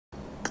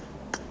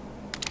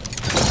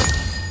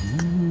La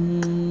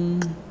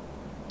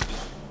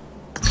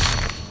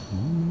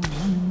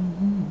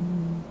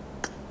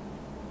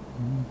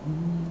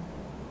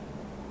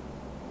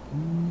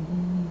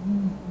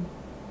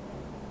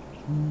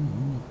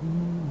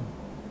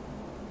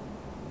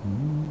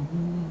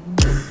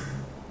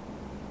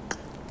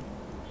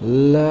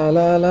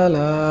la la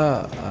la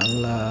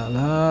la la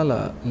la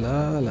la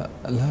la la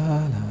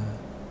la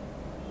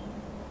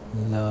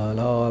la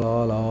la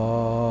la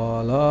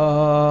la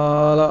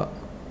la.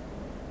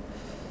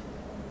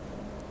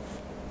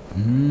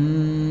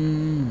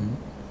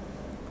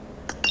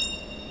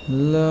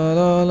 La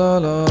la la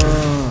la.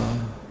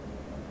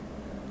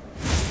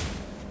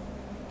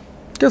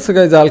 कैसे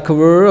guys हाल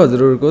खबर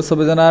हजुरहरुको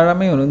सबैजना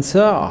आरामै हुनुहुन्छ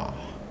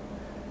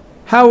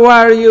How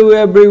are you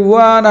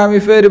everyone हामी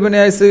फेरि पनि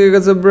आइसकेको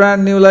छ ब्रान्ड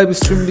न्यू लाइभ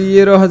स्ट्रिम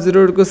लिएर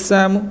हजुरहरुको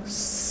सामु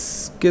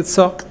के छ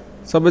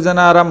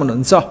सबैजना आराम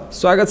हुनुहुन्छ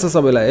स्वागत छ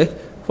सबैलाई है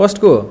फर्स्ट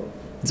को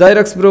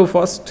जाइरक्स ब्रो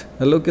फर्स्ट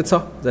हेलो के छ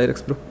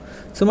जाइरक्स ब्रो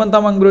सुमन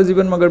तामाङ ब्रो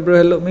जीवन मगर ब्रो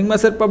हेलो मिङमा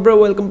शेर्पा ब्रो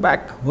वेलकम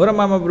ब्याक हो र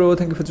मामा bro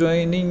thank you for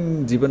joining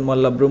जीवन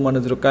Malla bro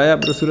Manoj Rokaya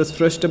bro Suraj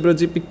Shrestha bro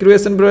GP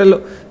creation bro hello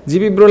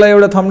GP ब्रोलाई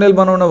एउटा थम्बनेल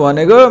बनाउन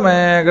भनेको म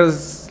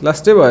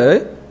लास्टै भयो है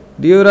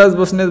डियोराज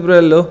Basnet bro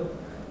hello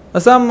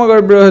Assam Magar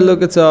bro hello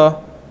के छ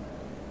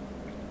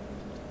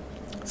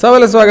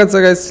सबैलाई स्वागत छ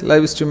guys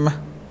live स्ट्रिममा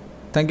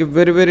thank you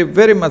very very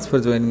very much for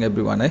joining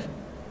everyone है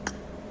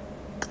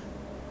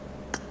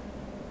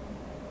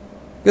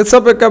के छ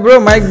पेक्का ब्रो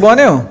माइक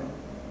बन्यो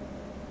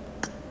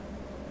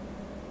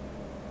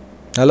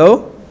हेलो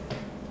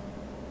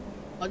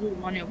हजुर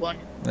बन्यो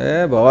बन्यो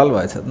ए भवाल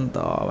भएछ नि त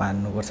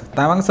हान्नु पर्छ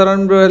तामाङ शरण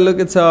ब्रो हेलो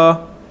के छ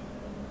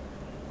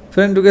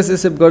फ्रेन्ड रिक्वेस्ट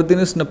एक्सेप्ट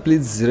गरिदिनुस् न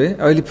प्लिज रे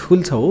अहिले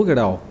फुल छ हो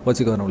केटा हो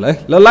पछि गरौँला है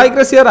ल लाइक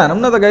र शेयर हानौँ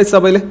न त गाइस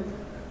सबैले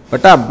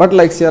फटाफट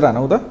लाइक शेयर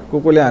हानौँ त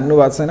कोले हान्नु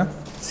भएको छैन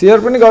शेयर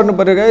पनि गर्नु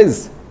पर्यो गाइस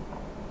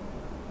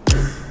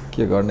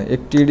के गर्ने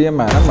एक टिडिएम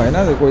हानौँ हैन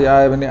कोही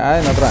आयो भने आए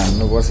नत्र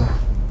हान्नु पर्छ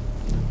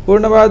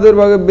पूर्णबहादुर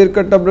भगे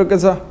बिरकट्टा ब्रो के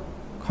छ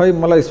खै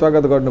मलाई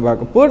स्वागत गर्नु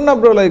भएको पूर्ण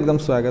ब्रोलाई एकदम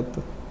स्वागत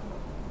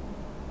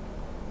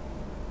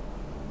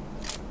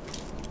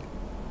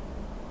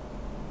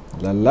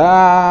ला ला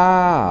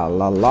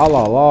ला ला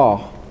ला ला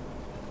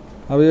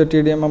अब यो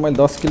टिडिएममा मैले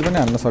 10 किल पनि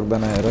हान्न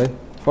सक्दैन यार है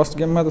फर्स्ट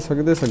गेममा त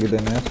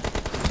सकिँदैन यार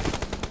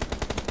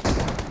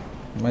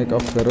माइक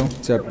अफ गरौँ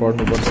च्याट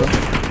पढ्नु पर्छ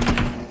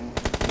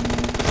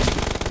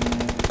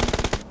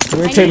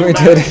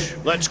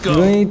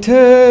गुइठे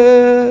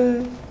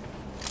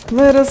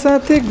मेरो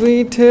साथी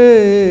गुइठे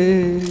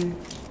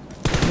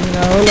किन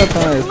होला त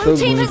यस्तो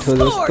गुइठो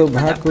जस्तो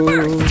भएको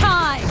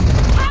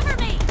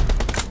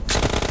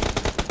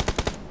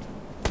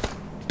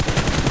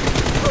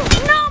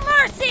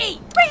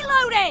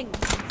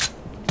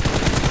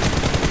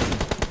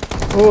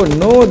Oh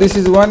no, this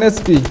is 1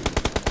 HP.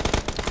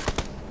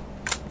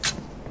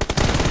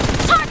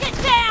 Target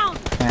down.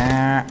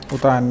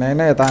 Uta anne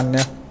na eta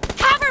anne.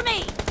 Cover me.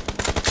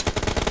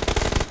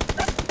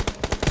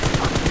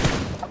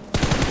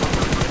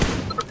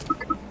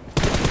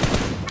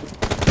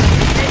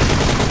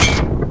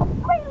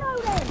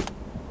 Reloading.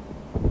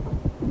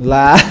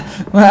 La,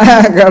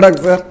 gadak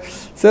sir.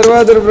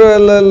 Sarvadur bro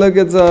hello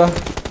ke cha.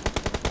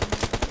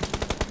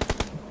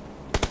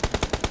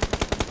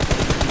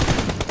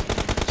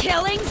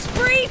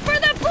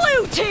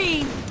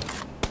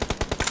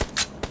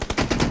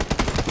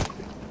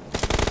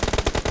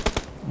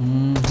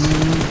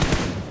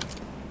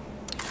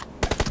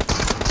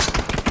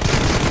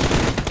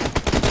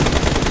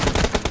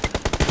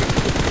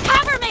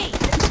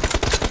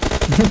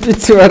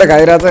 पिछुबाट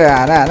खाइरहेछ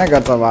हाना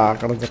गर्छ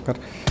भाकडो चक्कर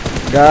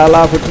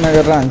गाला फुट्ने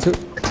गरेर हान्छु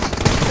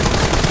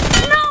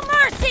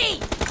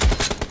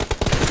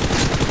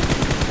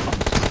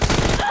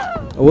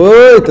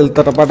ओइ तेल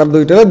तटपटप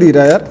दुईटा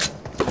दिइरा यार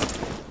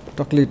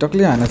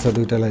टक्ली हानेछ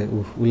दुईटालाई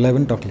उलाई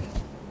पनि टक्ली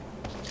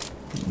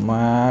मा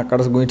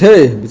कडस गुइठे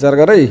विचार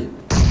गर है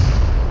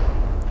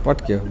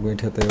पट्क्यो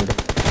गुइठे त एउटा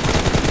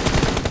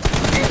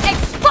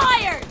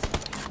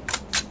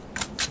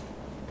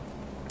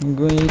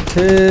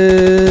गुइठे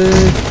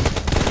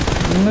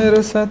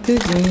मेरो साथी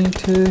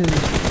गुइठे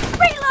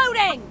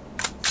Reloading.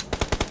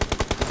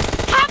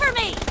 Cover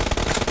me.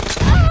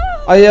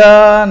 आया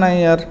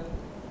नहीं यार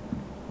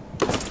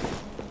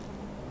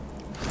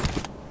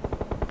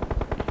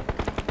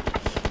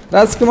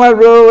राजकुमार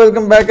ब्रो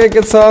वेलकम बैक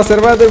के छ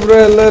शेरबहादुर ब्रो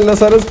हेलो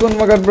सरोज पुन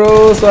मगर ब्रो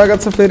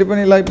स्वागत छ फेरि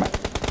पनि लाइभमा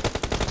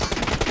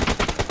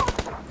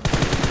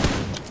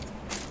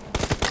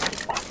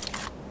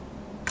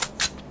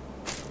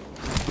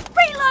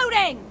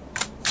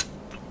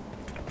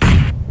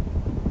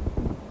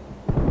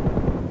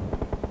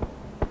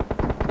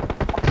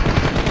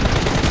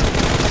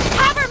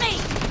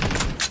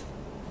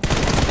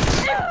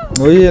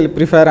ओइ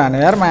फ्री फायर हाने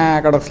यार मा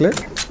कडक्सले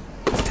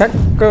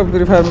ठ्याक्क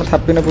फ्री फायरमा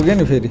थाप्पिन पुग्यो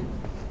नि फेरि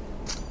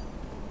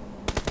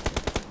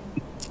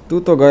तू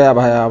तो गया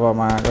भाई अब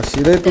मा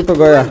सिधै तू तो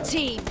गया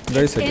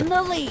गइसक्यो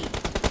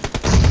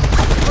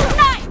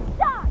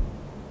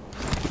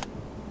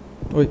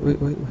ओइ ओइ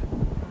ओइ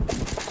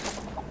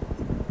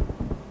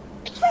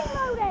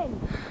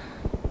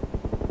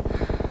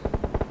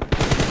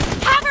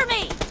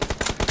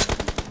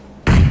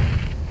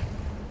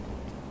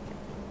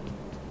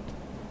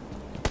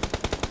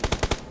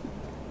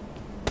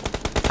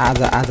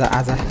आजा आजा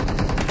आजा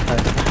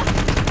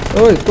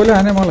ओइ कसले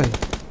हाने मलाई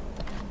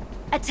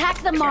Attack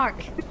the mark.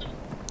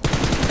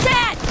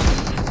 Dead.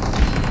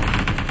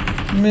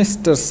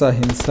 Mister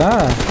सहिंसा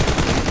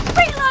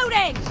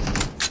Reloading.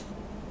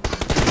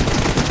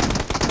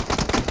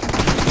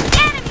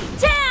 Enemy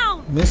down.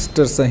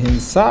 Mister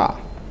सहिंसा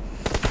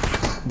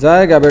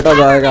जाएगा बेटा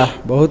जाएगा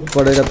बहुत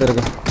पड़ेगा तेरे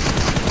को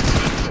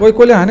ओइ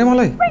कसले हाने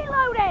मलाई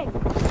Reloading.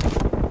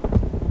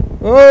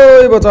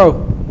 ओइ बचाओ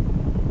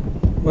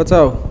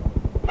बचाओ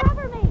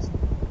Cover me.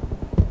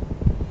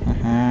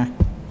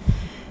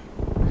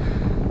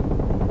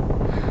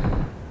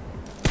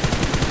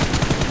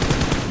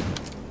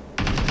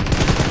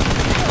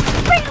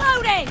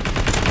 Reloading.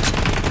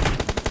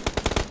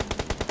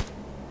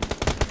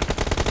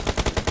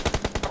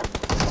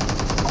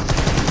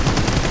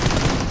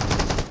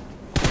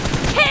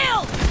 Kill.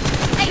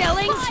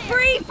 Killing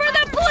spree for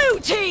the blue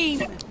team.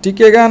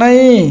 टिकेगा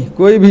नहीं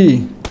कोई भी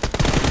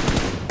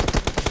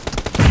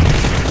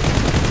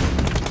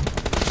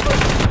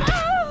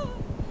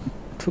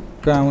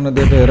थुक्का आउन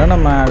दिएको हेर न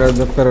माग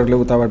जक्करहरूले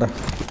उताबाट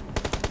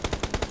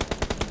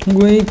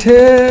गुइठे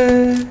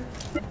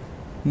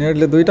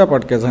नेटले दुईटा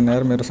पट्केछन्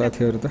यार मेरो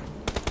साथीहरू त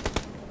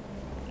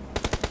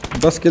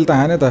 10 किल त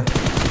हाने त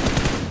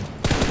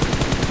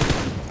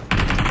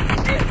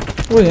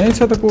ओ यही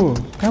छ त को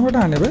कहाँबाट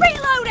हाने बे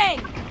Reloading.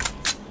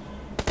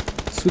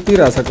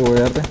 सुतिरहेछ को हो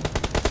यार त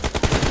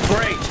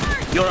Great!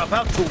 You're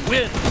about to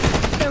win!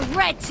 The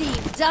red team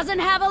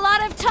doesn't have a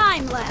lot of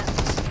time left.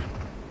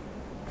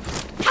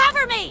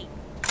 Cover me.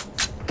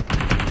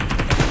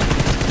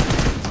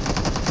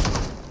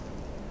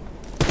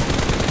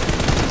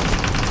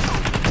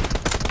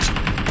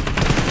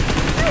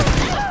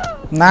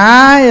 ना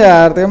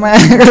यार त्यो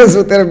माया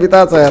सुतेर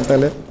बिताछ यार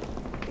तले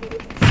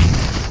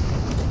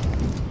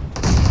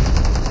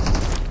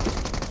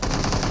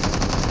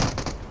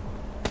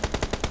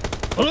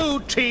Blue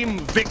team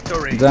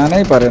victory!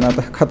 जानै परेन त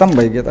खतम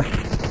भइगयो त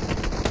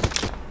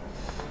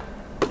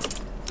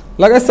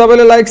लगायत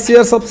सबैले लाइक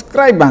शेयर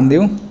सब्स्क्राइब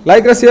हान्दिउँ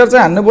लाइक र शेयर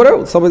चाहिँ हान्नु पर्यो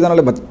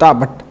सबैजनाले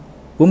भट्टाभट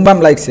बुमबाम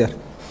लाइक शेयर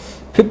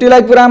 50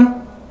 लाइक पुराम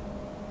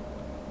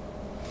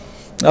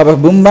अब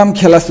बुमबाम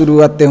खेला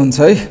सुरुवात हुन्छ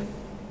है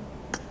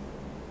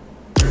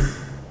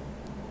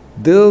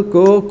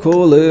दिलको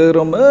खोलेर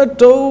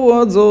मेटो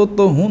अझ त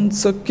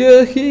हुन्छ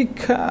केही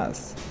खास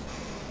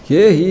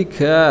केही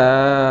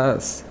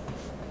खास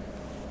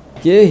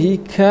केही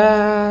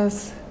खास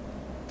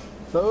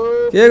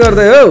के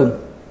गर्दै हौ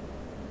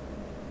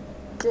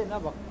के न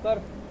भक्कर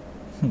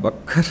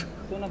भक्कर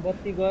सुन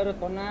बत्ती गएर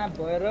तनाव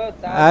भएर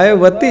आयो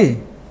बत्ती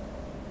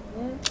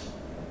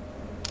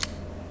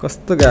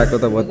कस्तो गएको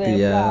त बत्ती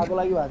यार आगो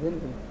लागि भएको थियो नि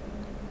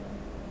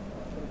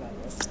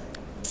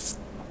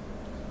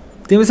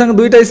तिमीसँग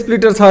दुईटा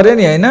स्प्लिटर छ रे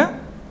नि हैन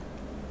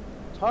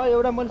छ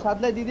एउटा मैले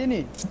साथलाई दिदे नि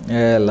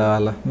ए ल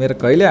ल मेरो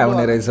कहिले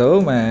आउने रहेछ हौ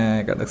मा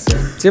कटक्स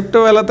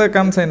चेप्टोवाला त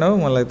काम छैन हौ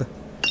मलाई त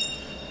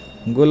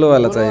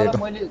गोलोवाला चाहिएको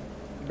मैले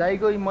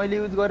दाइको मैले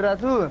युज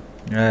गरिरहेको छु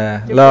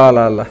ए ल ल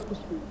ल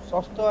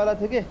सस्तोवाला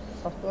थियो के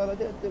सस्तोवाला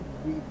थियो त्यो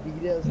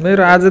बिग्रियो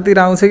मेरो आजतिर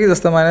आउँछ कि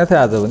जस्तो मानेको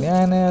थिएँ आज पनि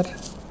आएन यार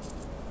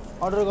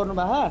अर्डर गर्नु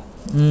भा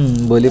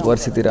भोलि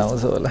पर्सितिर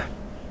आउँछ होला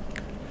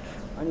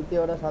अनि त्यो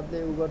एउटा साथले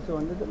उ गर्छु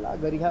भन्दै थियो ला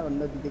गरी खा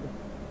भनेर दिएको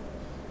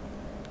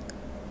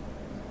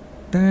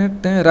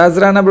राज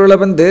राणा ब्रोलाई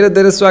पनि धेरै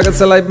धेरै स्वागत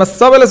छ लाइभमा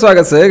सबैलाई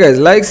स्वागत छ है गाइज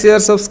लाइक शेयर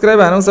सब्स्क्राइब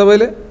हानौँ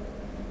सबैले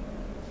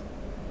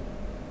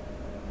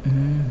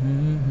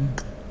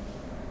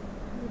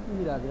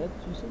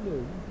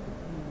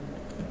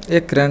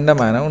एक ऱ्यान्डम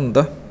हानौँ नि त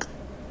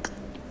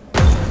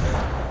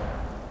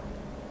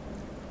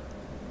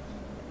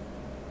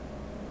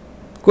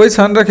कोही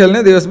छन् र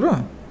खेल्ने दिवस ब्रो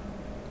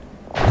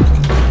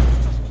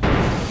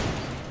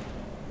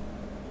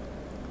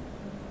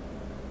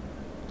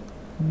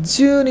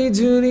जुनी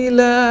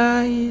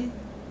जुनीलाई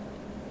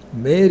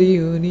मेरी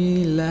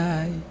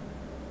उनीलाई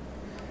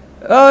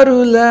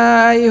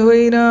अरूलाई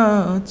होइन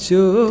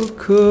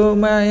चोखो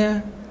माया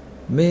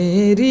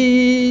मेरी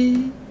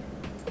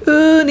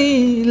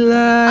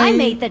उनीलाई I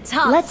made the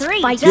top Let's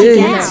 3 fight just it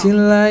now. out.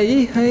 एकछिनलाई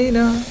होइन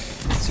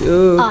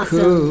चोखो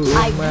Awesome.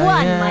 I won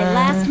my Maya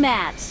last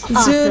match.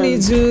 जुनी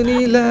Awesome.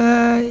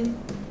 जुनीलाई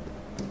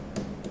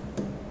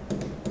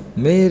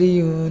मेरी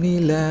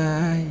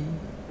उनीलाई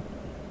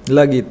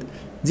ल गीत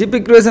GP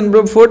creation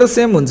bro photo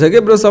same हुन्छ के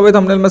ब्रो सबै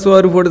थम्बनेलमा सो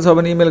अरू फोटो छ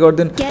भने इमेल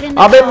गरिदिनु Get in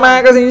the अबे car.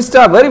 मायाको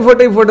इन्स्टा भरि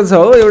फोटो छ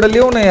हो एउटा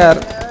ल्याउ न यार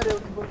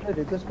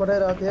रिक्वेस्ट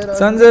पठाइरहेको थिएँ र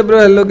सञ्जय ब्रो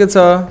हेलो के छ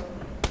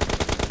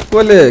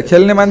कसले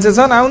खेल्ने मान्छे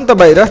छन् आउनु त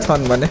बाहिर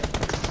छन् भने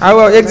अब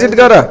एक्जिट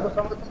गर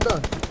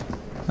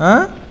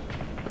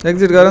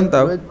एक्जिट गर नि त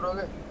अब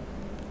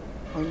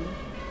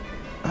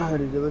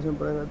रिजर्भेसन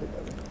पठाइरहेको थिएँ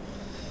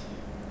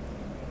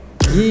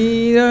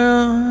किन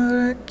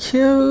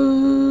राख्यौ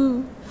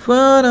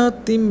फन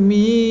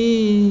तिमी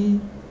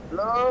ल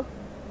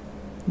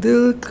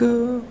दिलको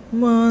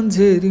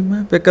मन्झेरीमा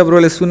पेक्का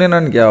ब्रोले सुनेन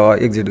नि क्या हो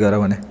एक्जिट गर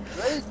भने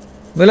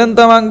मिलन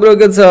तमाङ ब्रो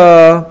के छ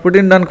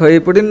पुटिन्डन खोइ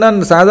पुटिन्डन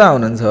साझा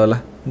हुनुहुन्छ होला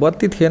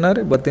बत्ती थिएन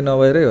रे बत्ती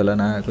नभएरै होला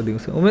नआएको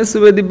दिउँसो Umesh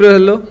Subedi bro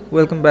hello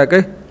welcome back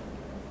है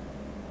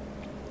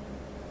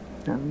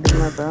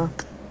हान्दिमा त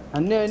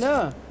हान्ने हैन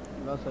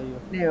ल सही हो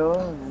हान्ने हो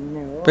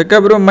हान्ने हो पेक्का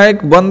ब्रो माइक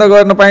बन्द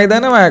गर्न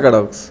पाइदैन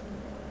मायाकडक्स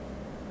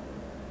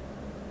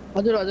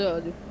हजुर हजुर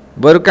हजुर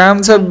बरु काम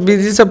छ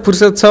बिजी छ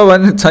फुर्सद छ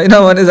भने छैन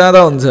भने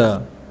जाँदा हुन्छ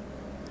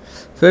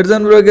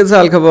फेर्जन ब्रो के छ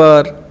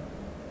हालखबर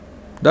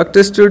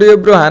डाक्टर स्टुडियो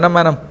ब्रो हान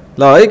मानम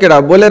ल है केटा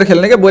बोलेर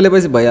खेल्ने के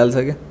बोलेपछि भइहाल्छ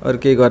कि अरू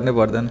केही गर्ने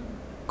पर्दैन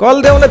कल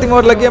देऊ न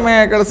तिमीहरूलाई के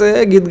मायाकडक्स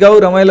गीत गाऊ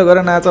रमाइलो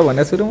गरेर नाच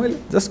भने सुरु मैले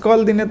जस्ट कल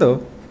दिने त हो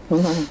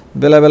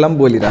बेला बेलामा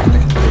बोलिराख्ने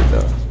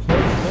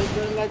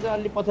रोहितलाई चाहिँ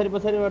अलि पछाडी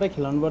पछाडीबाट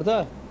खेलाउनु पर्छ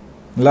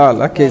ल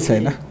ल केही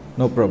छैन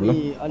नो प्रब्लम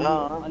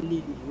अलि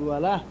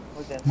वाला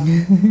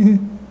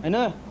हैन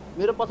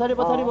मेरो पछाडी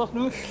पछाडी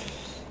बस्नु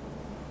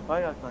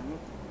भइहाल्छ नि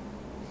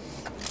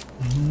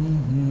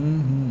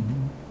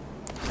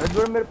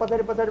हजुर मेरो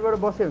पछाडी पछाडीबाट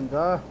बसे हुन्छ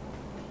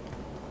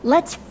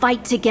Let's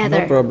fight no together.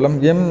 Problem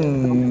game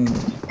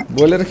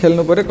बोलेर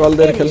खेल्नु पर्यो कल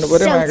दिएर खेल्नु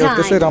पर्यो मायाकडक्स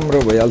त्यसै राम्रो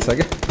भइहाल्छ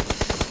क्या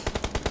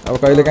अब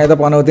कहिले काहीँ त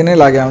पनौती नै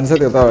लागेको हुन्छ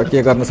त्यो त के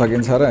गर्न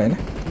सकिन्छ र होइन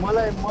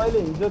मैले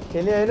हिजो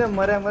खेलेँ होइन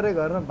मरे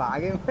घरमा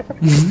भागेँ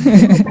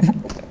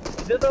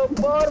हिजो त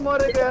बर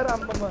मरेको यार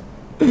आम्मामा 1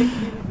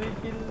 किल 2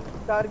 किल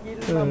 4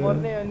 किलमा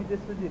मर्ने अनि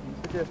त्यसपछि रिस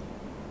उठ्यो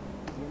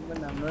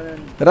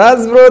राज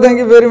bro thank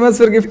you very much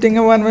for gifting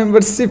a 1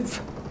 membership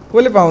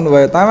कसले पाउनु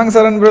भयो तामाङ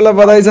शरण ब्रोलाई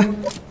बधाई छ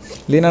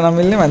लिन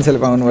नमिल्ने मान्छेले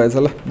पाउनु भएछ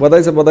ल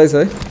बधाई छ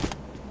है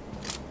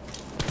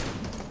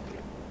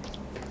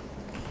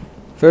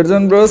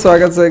फेर्जन ब्रो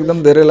स्वागत छ एकदम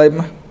धेरै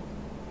लाइभमा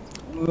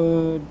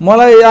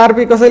मलाई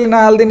आरपी कसैले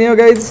नहालिदिने हो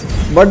गाइज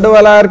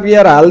बर्थडेवाला आरपी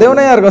यार हालिदेऊ न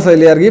यार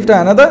कसैले यार गिफ्ट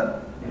हान त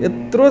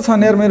यत्रो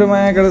छन् यार मेरो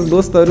मायाका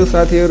दोस्तहरू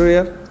साथीहरू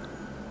यार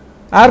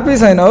आरपी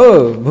छैन हो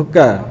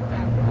भुक्का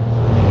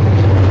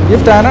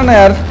गिफ्ट हान न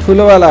यार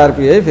ठुलोवाला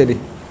आरपी है फेरि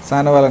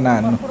सानोवाला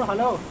नहान्नु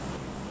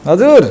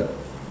हजुर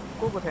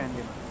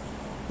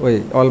ओए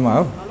अलमा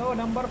हो हेलो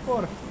नंबर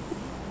 4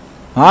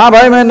 हाँ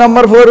भाई मैं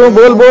नंबर 4 हूँ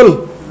बोल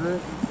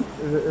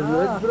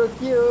रोहित ब्रो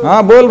के हो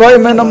हाँ बोल भाई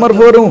मैं नंबर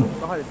 4 हूँ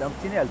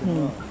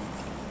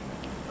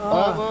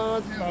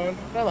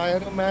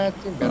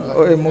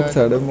ओए मुख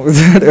छाड्यो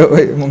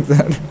ओए मुख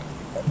छाड्यो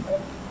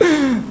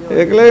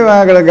एक्लै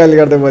मागबाट गाली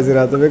गर्दै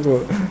बसिरहेको छ बेको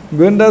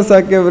गुन्डा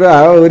सक्यो ब्रो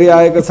हावाहुरी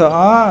आएको छ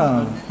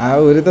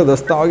हावाहुरी त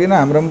जस्तो अघि नै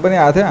हाम्रोमा पनि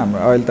आएको थियो हाम्रो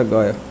अहिले त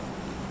गयो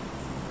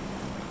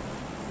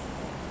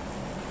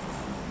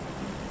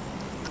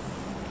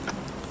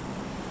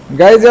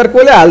गाइज यार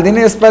कसले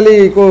हालिदिने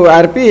यसपालिको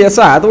आरपी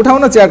यसो हात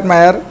उठाउन च्याटमा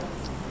यार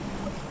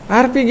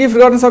आरपी गिफ्ट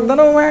गर्न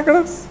सक्दैनौ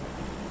मायाकडक्स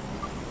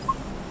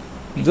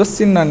जोस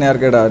चिन्नन् यार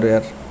केटाहरू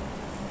यार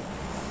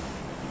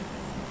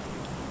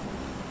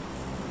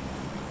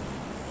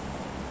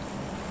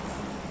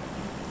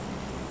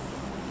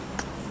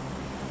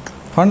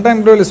फन टाइम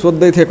ब्रोले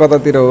सोध्दै थिए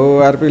कतातिर हो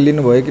आरपी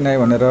लिनुभयो कि नै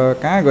भनेर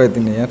कहाँ गयो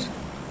तिनी यार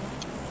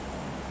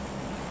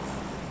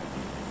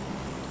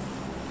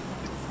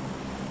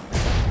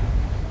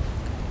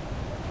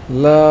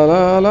ला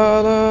ला ला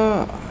ला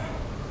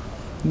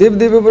दिप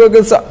ब्रो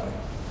के छ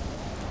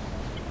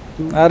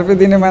आरपी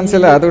दिने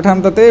मान्छेले हात उठाउन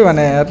त त्यही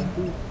भने यार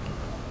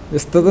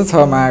यस्तो त छ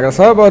मागा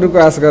सब अरूको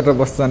आश गरेर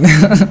बस्छन्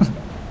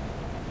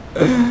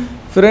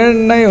फ्रेन्ड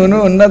नै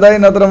हुनुहुन्न दाइ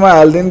नत्र म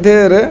हालिदिन्थेँ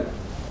अरे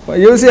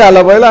युसी हाल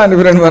पहिला अनि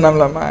फ्रेन्ड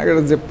बनाउँला मागेर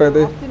जेप्पै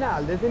त्यही किन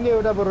हाल्दै थियो नि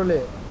एउटा बरोले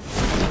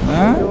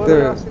त्यो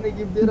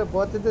गिफ्ट दिएर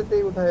बचे त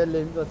त्यही उठाएर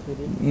ल्याइन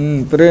जसरी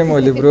प्रेम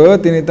ओली ब्रो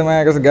तिनी त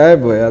मायाको गायब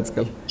भयो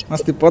आजकल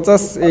अस्ति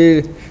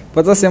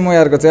 50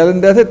 MOR को च्यालेन्ज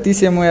दिएको थियो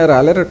 30 MOR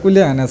हालेर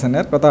कुले हानेछन्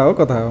यार कता हो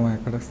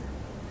मायाको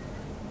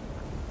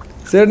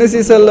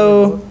शेरनिसिस हेलो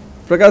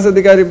प्रकाश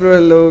अधिकारी ब्रो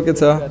हेलो के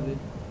छ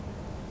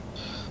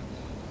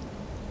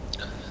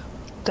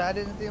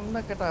च्यालेन्ज दिउँ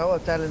न केटा हो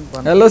च्यालेन्ज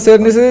भन्नु हेलो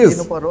शेरनिसिस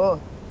दिनु पर्यो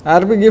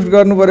आरपी गिफ्ट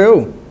गर्नु पर्यो हौ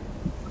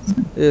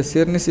ए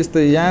शेरनिसिस त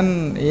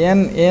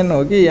एन हो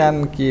कि यान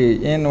कि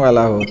एन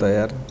वाला हो त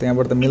यार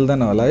त्यहाँबाट त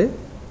मिल्दैन होला है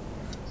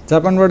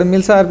जापानबाट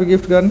मिल्छ आरपी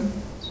गिफ्ट गर्ने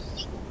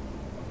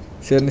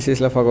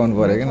शेरनिसिसलाई फकाउनु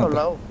पर्यो कि न त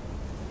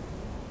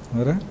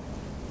हो र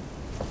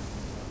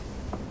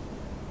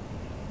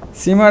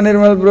सीमा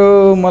निर्मल ब्रो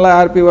मलाई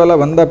आरपी वाला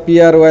भन्दा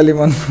पिआर वाली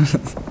मन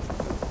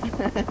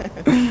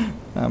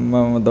आम्मा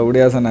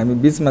दौडिया छन् हामी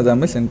बीचमा जाम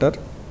है सेन्टर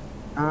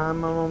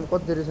आमामा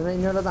कति रहेछ न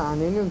यिनीहरुलाई त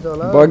हाने नि हुन्छ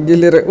होला बग्गी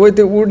लिएर ओइ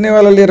त्यो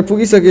उड्नेवाला लिएर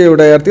पुगिसक्यो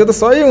एउटा यार त्यो त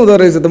सही हुँदो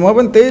रहेछ त म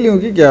पनि त्यही लिउँ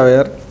कि क्या हो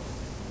यार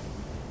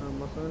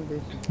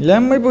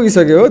ल्याममै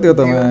पुगिसक्यो हो त्यो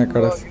त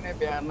मायाकडा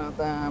बिहान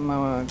त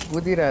आमामा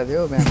कुदिरहेको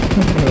थियो बिहान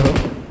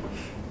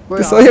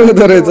त्यो सही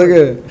हुँदो रहेछ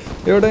के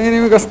एउटा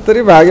एनिमी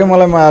कसरी भाग्यो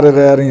मलाई मारेर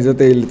यार हिजो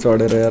त्यही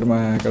चढेर यार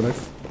मायाकडा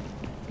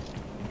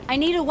I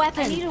need a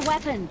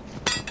weapon.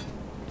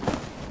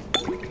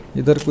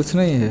 इधर कुछ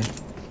नहीं है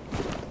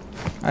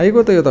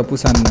आइगो त यो त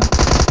पुसान्न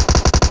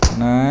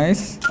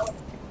नाइस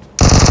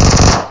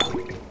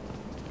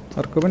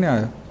अर्को पनि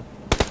आयो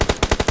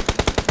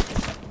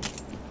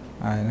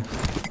आएन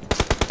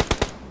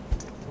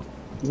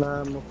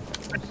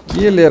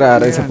के लिएर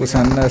आएछ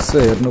पुसान्न यसो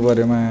हेर्नु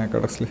पर्यो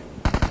मायाकडक्सले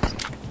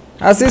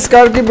आशिष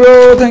Karki bro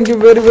thank you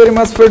very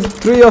much for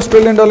 $3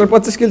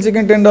 25 kill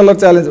chicken $10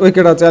 challenge ओइ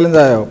केटा च्यालेन्ज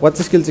आयो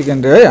 25 किल चिकन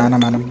रे है हाना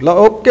मानम ल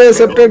ओके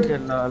एक्सेप्टेड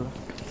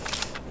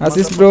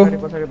आशिष ब्रो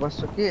पछाडी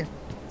बस्छु के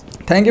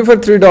थ्यांक यू फर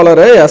 $3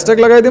 है ह्याशट्याग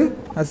लगाइदिम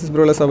आशिष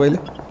ब्रोलाई सबैले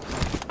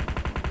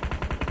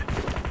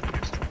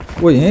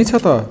ओ यही छ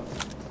त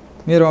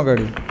मेरो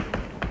अगाडि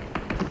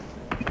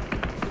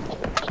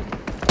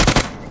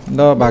ल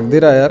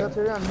भाग्दिरा यार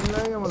छोरी हान्नु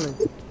लाग्यो मलाई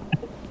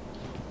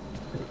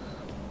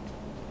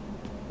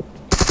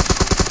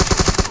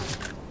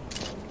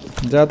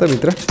जा त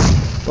भित्र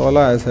तल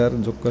आएछ यार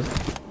joker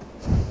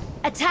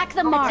Attack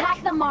the mark. Attack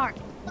the mark.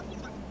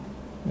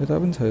 यता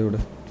पनि छ एउटा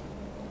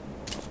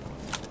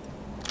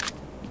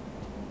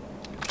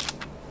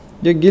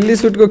यो गिल्ली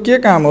सुटको के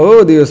काम हो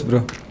दियोस ब्रो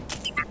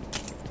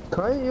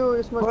खै यो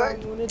यसमा काम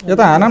हुने छैन।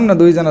 यता हानम न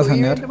दुई जना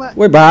छन् यार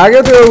ओइ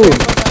भाग्यो त्यो उ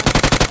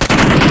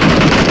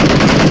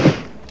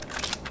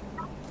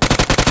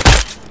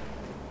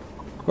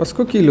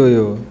कसको किल हो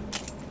यो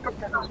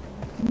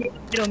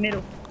मेरो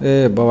ए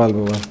बवाल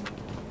बवाल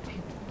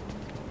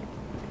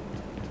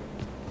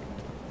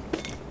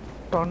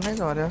टन्नै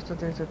झरे जस्तो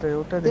त्यही त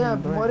एउटा त्यहाँ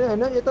देखिन्छ मरे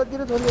हैन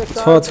यतातिर छ नि एक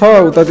छ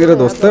उतातिर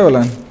धोस्तै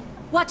होला नि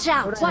Watch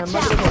out. Watch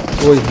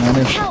out. ओइ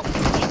हाने Help.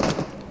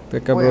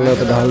 पेका ब्रोलाई त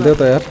ढाल्दियो त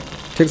यार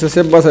ठिक छ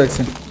सेफ बस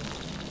एकछिन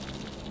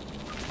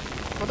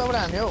कताबाट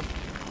हान्यो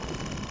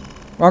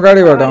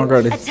अगाडिबाट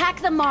अगाडि Attack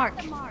the mark.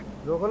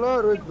 रोकलो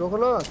रोज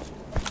रोकलो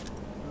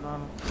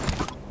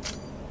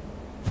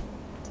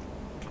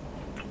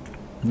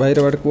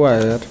बाहिरबाट को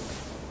आयो यार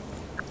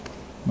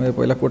मैले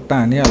पहिला कोट्टा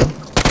हानिहाल्यो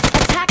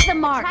Attack the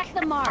mark. Attack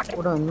the mark.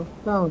 उडा हान्नु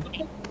कहाँ हो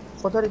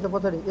पछाडी त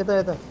पछाडी यता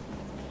यता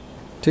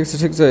ठिक छ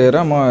हेर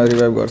म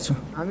रिभाइभ गर्छु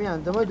हामी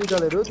हान्छौँ है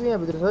दुईटाले रोज यहाँ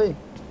भित्र छ है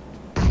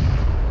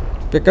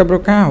पेका ब्रो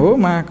कहाँ हो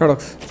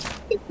महाकडक्स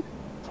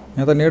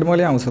यहाँ त नेट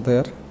मैले आउँछ त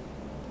यार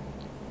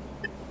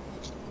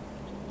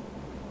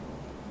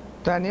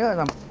जानियो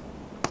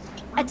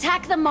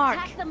Attack the mark.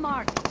 Attack the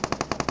mark.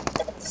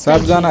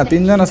 7 जना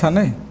 3 जना छन्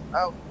है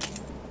आउ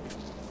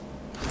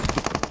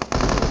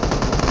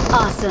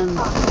Awesome.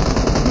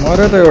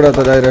 मर्यो त एउटा त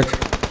डाइरेक्ट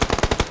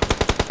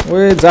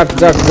ओए जाट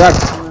जाट जाट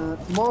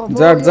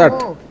जाट जाट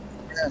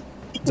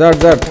जाट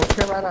जाट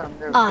मुख्य बारा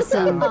हान्यो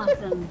Awesome.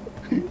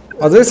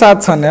 अझै 7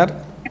 छन् यार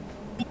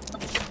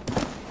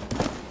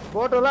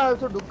बोट होला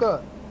यसो ढुक्क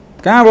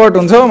कहाँबाट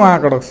हुन्छ हौ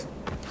महाकडक्स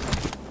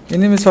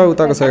इनिमी छ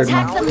उताको साइडमा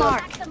Attack the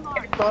mark.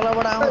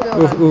 तलबाट आउँथ्यो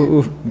उफ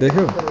उफ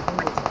देख्यौ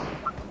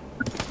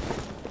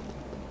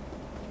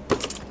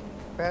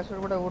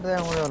प्यासबाट उठ्दै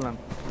आउँदै होला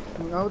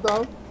आऊ त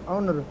आऊ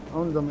न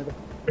आउनु जम्मै त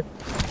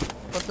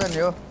कता नि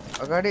हो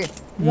अगाडि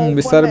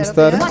बिस्तारै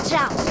बिस्तारै Watch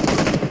out.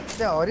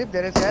 त्यहाँ हरिप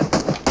धेरै छ यार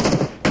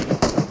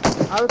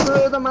अब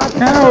त्यो त माथि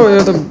कहाँ हो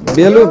यो त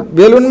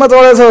बेलुनमा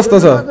चढेछ जस्तो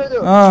छ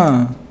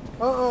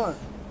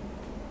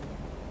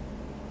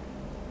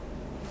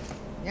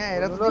यहाँ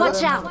हेर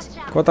Watch out.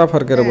 कता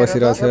फर्केर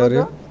बसिरहेछ यार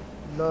यो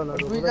ल ल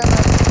दुईजना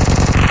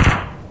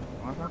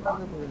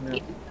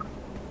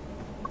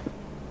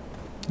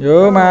यो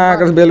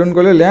महाकडक्स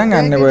बेलुनकोले ल्याङ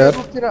हान्ने भयो यार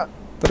रुखतिर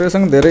तर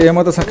योसँग धेरै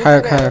एमो त छ खायो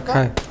कहाँ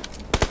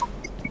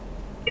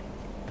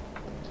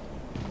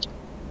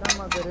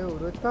गरे हो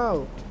रोज कहाँ हो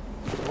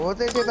हो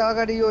चाहिँ त्यो त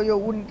अगाडि यो यो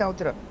उनी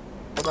ठाउँतिर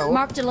कता हो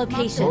Marked a हो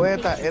location.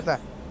 यता यता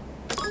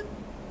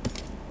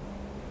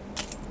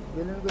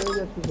बेलुनको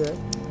एरिया छु छ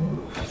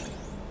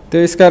त्यो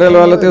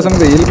स्कारलवाला त्योसँग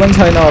त हिल पनि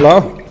छैन होला हौ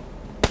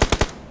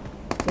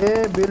ए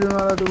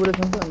बेलुनवाला त उडे छ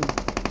नि त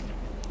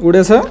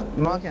उडेछ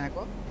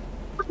नख्याएको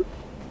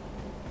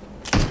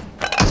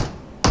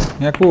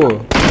यहाँ को हो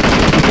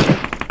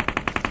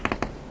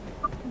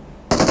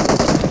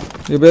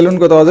यो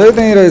बेलुनको त अझै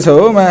त्यहीँ रहेछ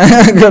हो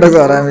महाकडक्स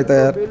हरामी त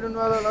यार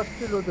बेलुनवाला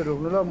लस्सी लो त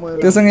रोक्नु ल म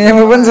त्योसँग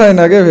एमो पनि छैन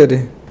क्या फेरि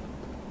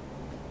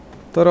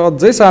तर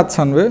अझै 7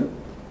 छन् बे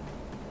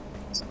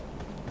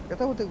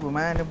यताउति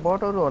घुमायो भने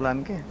बटहरू होला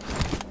नि के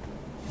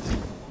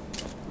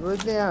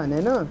रोजले यहाँ हाने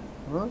होइन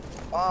हो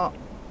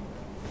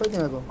खै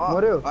त्यहाँको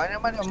मर्यो होइन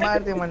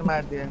मैले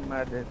मारिदिएँ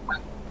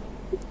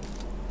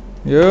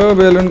यो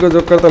बेलुनको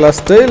जोकर त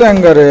लास्टै ल्याङ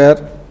गरे यार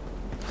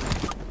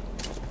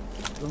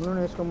घुम्नु न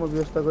यसको म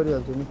व्यवस्था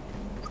गरिहाल्छु नि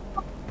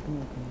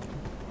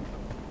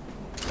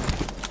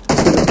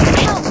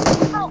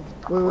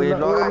उयो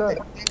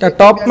लगाएको त्यहाँ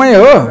टपमै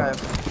हो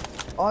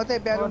त्यही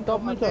ब्यालुन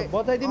टपमै छ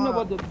बताइदिउँ न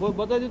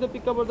बताइदिउ त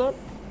पिकअप गर्दा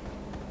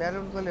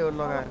ब्यालुनकोले हो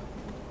लगायो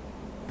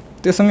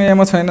त्योसँग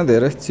एमो छैन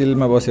धेरै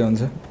चिलमा बस्यो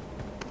हुन्छ यसको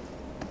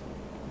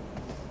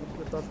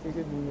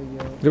टपिकै जिन्दगी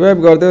हो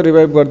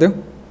रिभाइभ गरिदेऊ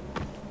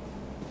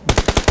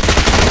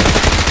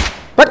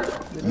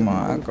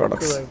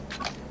महाकडक्स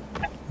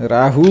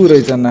राहु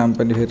रहेछ नाम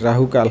पनि फेरि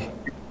राहुकाल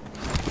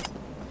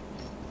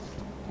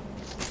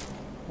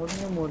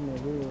मर्ने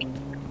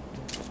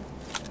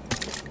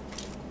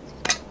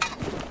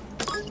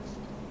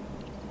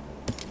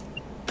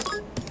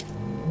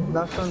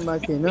लास्ट राउन्ड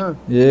बाँकी होइन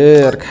ए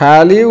यार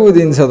खाली उ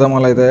दिन्छ त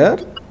मलाई त यार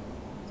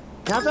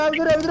यहाँ छ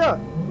भित्र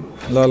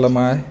ल म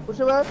आएँ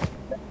उसो भए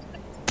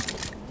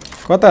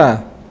कता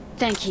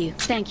Thank you.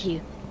 Thank you.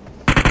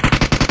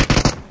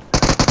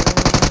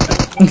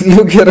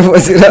 लुकेर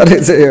बसिरहेको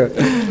रहेछ यो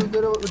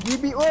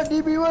डिबी ओ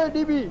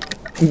डिबी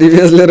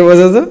डिभिएस लिएर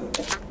बसेछ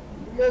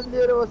डिबिएस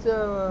लिएर बस्यो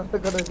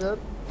सर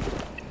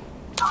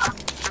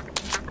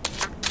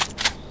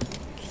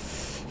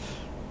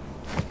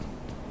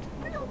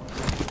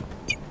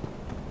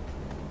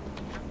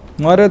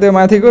मर्यो त्यो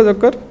माथिको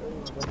जक्कर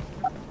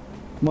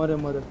मर्यो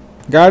मर्यो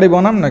गाडी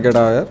बनाऊँ न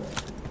केटा यार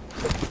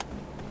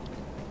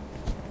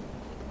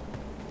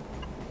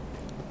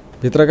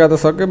भित्रका त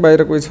सके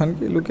बाहिर कोही छन्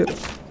कि लुकेर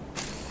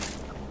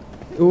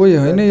ओइ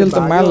हैन यसले त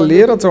माल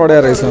लिएर चढ्या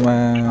रहेछ मा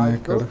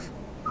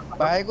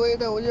भाइको यो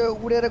त उयो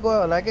उडेर गयो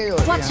होला के यो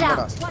Watch यहाँबाट।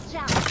 out! Watch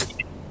out!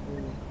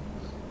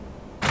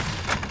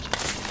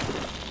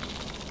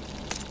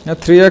 यहाँ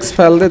 3x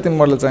फाल्दै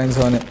तिमीलाई चाहिन्छ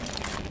भने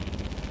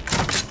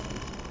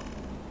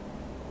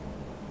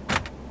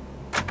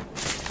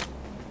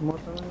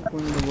मसँग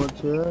कुन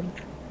बोल्छ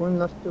कुन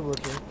लास्ट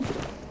बोल्छ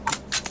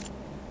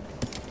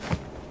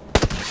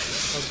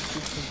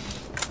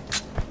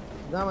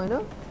जाम हैन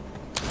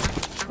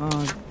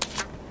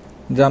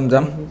जाम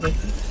जाम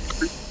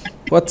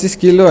 25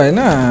 किलो हैन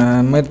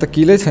मेरो त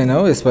किलै छैन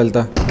हो यसपालि त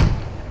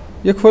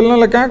यो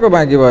खोल्नलाई कहाँको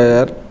बाँकी भयो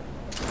यार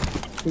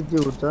के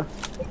हुन्छ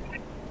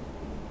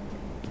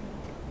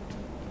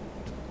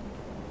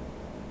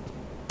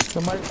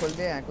तुम्हारी खोल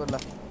दे यहाँ को ला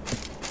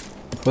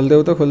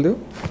खोल्देऊ त खोल्देऊ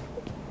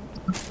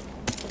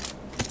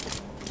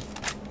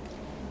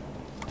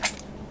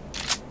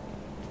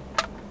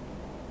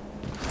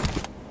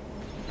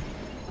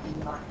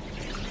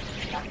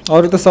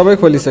अरु त सबै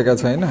खोलिसकेका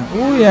छैन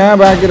उ यहाँ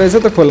बाँकी रहेछ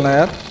त खोल्न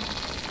यार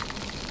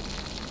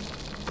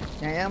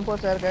यहाँ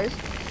पर्छ यार गाइस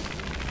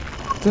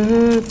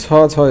छ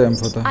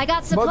एम्फो त I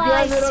got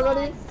supplies.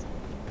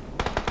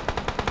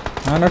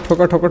 हान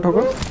ठोक ठोक ठोक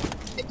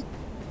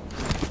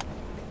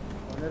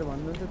भनेर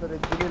भन्नुहुन्छ तर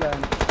एकचोटि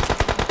लागेन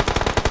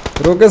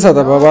रोकेछ त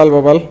बबाल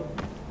बबाल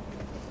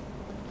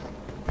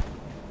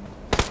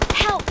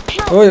Help!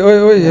 Help! ओइ ओइ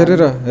ओइ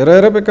हेरेर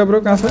हेर पिकअप ब्रो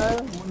कहाँ छ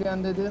मुली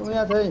आन्दै थियो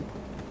उहाँ छ है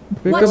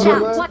pickup Watch bro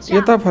out! Watch out!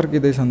 यता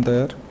फर्किँदैछ नि त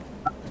यार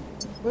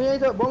उहाँ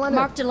छ बमाने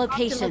Marked a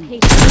location.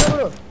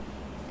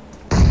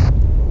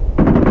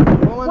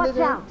 बमान्दै Watch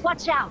थियो out!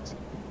 Watch out!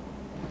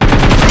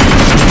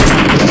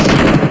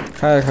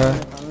 खाए खाए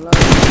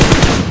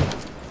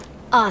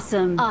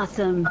Awesome!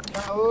 Awesome!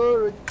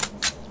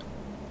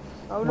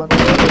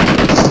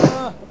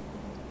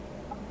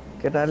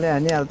 केटाले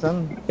हानिहाल्छन्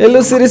हेलो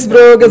सिरिस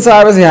ब्रो के छ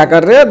अब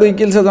ह्याकर रे 2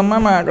 किल छ जम्मा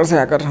म आकर से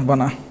ह्याकर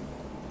बना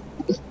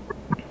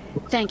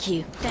Thank you.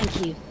 Thank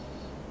you.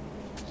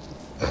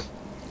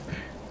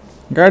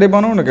 गाडी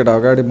बनाऊ न केटा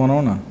गाडी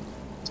बनाऊ न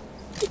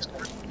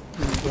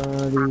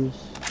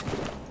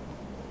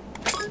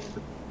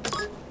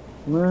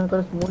मैं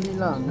कस मुली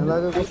ला हान्न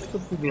लाग्यो कस्तो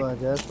पिडो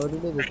आज यार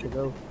सजिलै देख्छ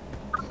जाऊ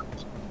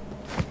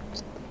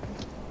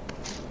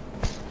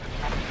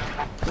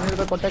तिमीहरू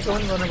त कट्याक्क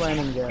पनि गर्न पाएन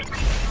नि यार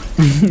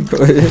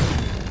खोइ।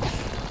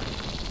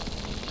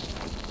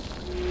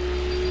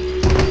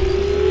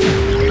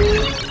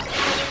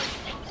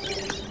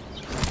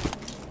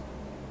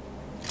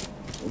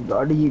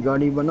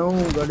 गाडी बनाऊ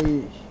गाडी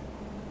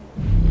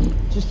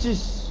चिस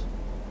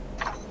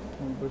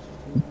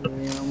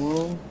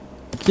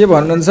के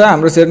भन्नुहुन्छ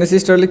हाम्रो शेर्नी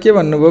सिस्टरले के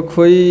भन्नुभयो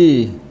खोइ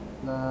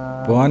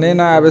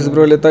भनेन आवेश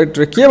ब्रोले त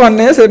के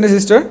भन्ने हो शेर्नी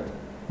सिस्टर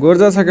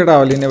गोर्जा छ केटा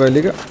हो लिने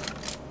भइलिको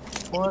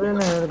परेन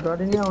यार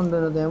गाडी नै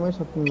आउँदैन त्यहाँमै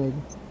सक्नु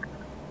लागि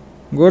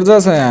गोर्जा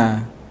छ यहाँ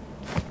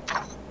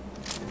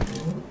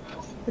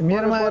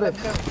मेरोमा आएर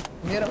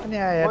मेरो पनि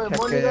आयो यार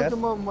ठ्याक्कै यार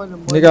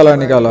निकाल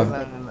निकाल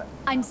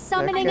I'm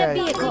summoning a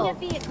vehicle.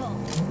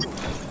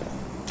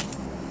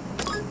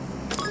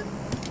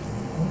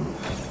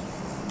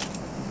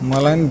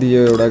 मलाई नि दियो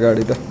एउटा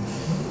गाडी त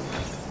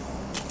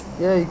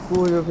ए को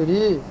यो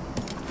फेरि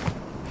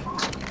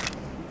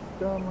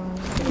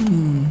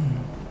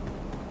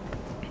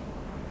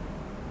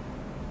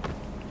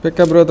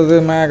पेक्का ब्रो त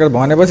माया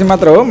भनेपछि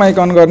मात्र हो माइक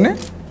अन गर्ने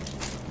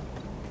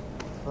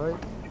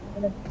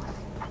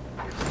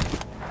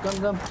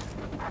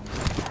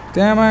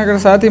त्यहाँ माया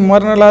साथी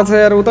मर्न लाग्छ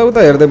यार उता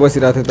उता हेर्दै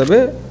बसिरहेको थियो त बे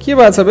के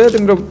भएको छ बे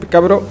तिम्रो पेक्का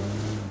ब्रो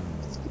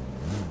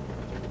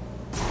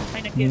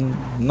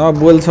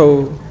नबोल्छौ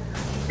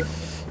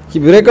कि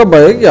ब्रेकअप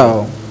भयो क्या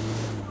हो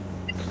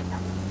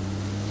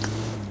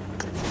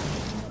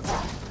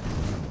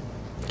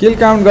किल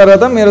काउन्ट गर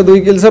त मेरो 2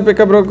 किल छ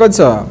पेक्का ब्रो कति छ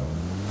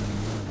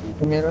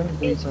मेरो नि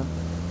 2 छ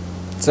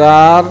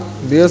 4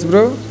 दियोस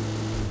ब्रो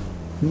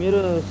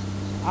मेरो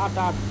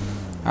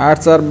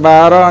 8 4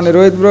 12 अनि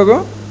रोहित ब्रोको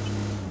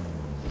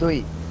 2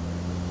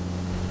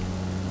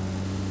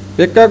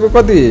 पेक्काको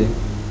कति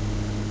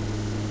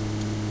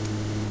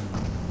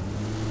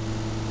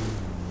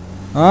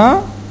हाँ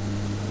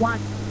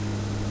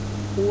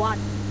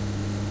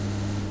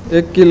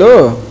 1 किलो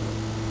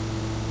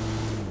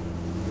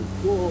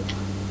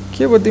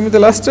के भयो तिमी त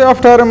लास्टै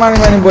अप्ठ्यारो मानी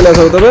मानी बोलेको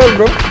छौ त बे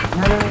ब्रो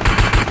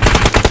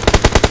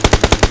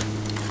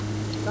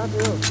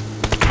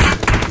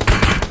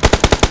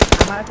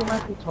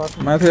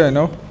माथि होइन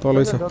हौ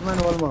तलै छ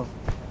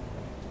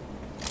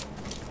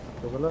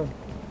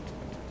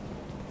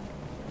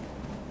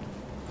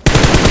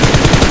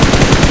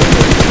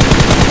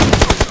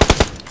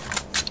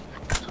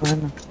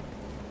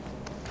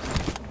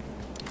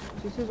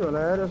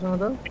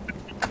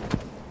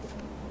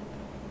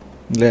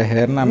ले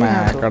हेर्न मा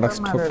कडस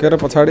ठोकेर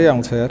पछाडी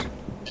आउँछ यार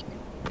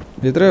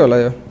भित्रै होला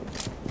यो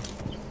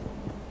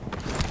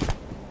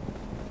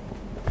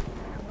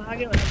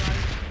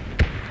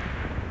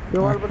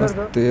त्यो वाल पता छ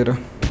 13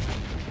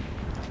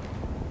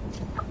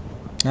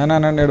 ना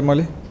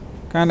नेडमली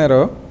कहाँनिर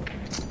हो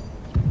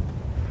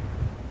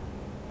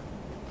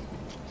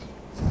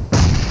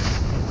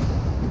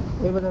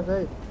ए बता है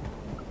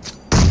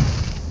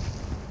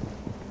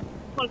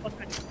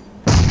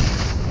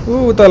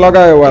ऊ त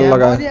लगायो वाल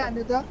लगायो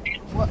मरिहाल्यो त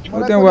ऊ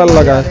त्यहाँ वाल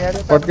लगायो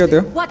पट्क्यो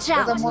त्यो Watch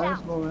out!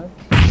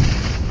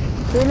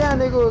 त्यसले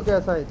हानेको हो क्या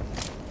सायद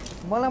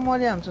मलाई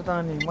मरिहाल्छ त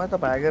अनि म त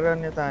भागेर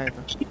नेता आएँ त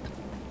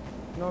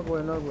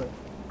नगयो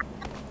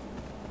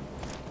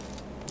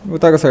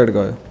उताको साइड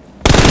गयो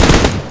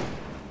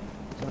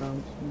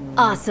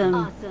Awesome.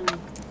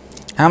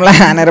 हामीलाई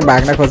हानेर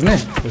भाग्न खोज्ने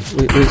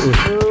त्यो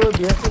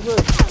भेस्टको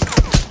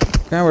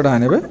कहाँबाट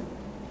हाने बे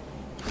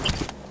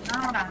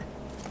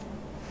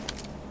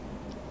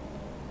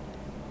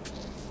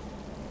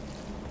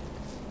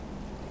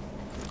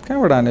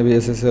कहाँबाट हाने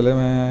बीएसएसएले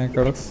मा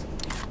कडक्स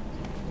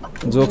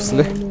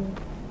जोक्सले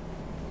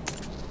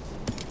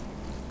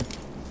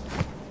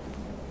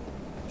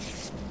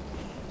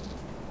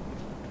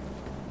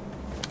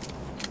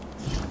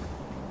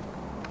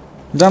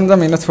जाम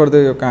हिँड्न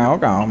छोडिदियो यो कहाँ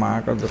हो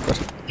महाको जोकर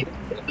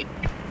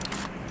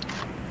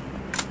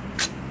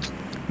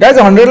गाइज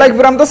 100 लाइक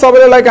पुराम त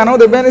सबैले like हानौ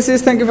the बेनिसिस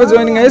thank you for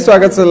joining है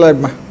स्वागत छ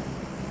लाइभमा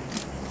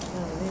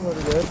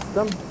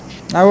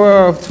अब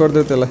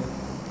छोडिदियो त्यसलाई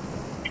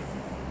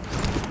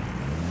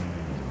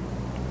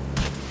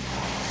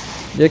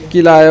 1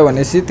 किल आयो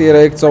भनेपछि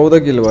 13 1 14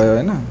 किल भयो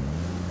हैन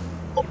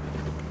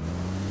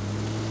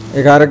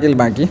 11 किल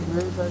बाँकी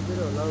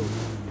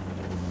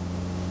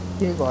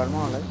के घरमा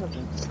होला है सबै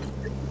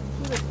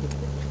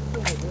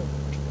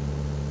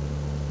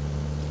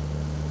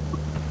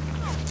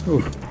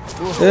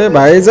ए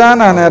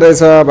भाइजान हाने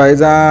रहेछ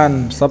भाइजान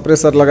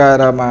सप्रेसर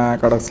लगाएर मा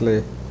कडक्सले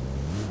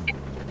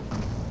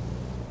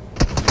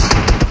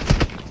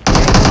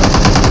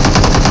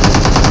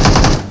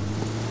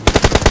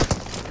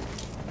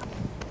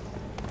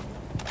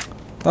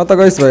त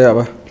गइस भाइ अब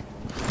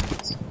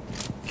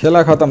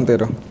खेला खतम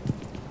तेरो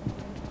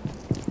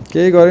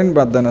केही गरिन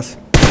बाध्दैनस्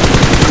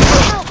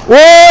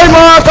ओइ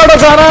मा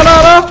कडक्स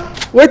हाना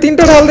ओइ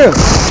तीनटा ढाल्दियो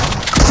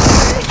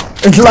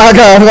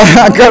लागा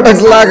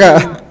कडक्स लागा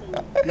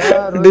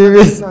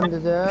डिभिस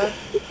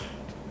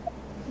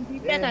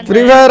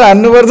फ्री फायर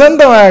हान्नुपर्छ नि त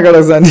मायाबाट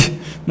जाने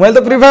मैले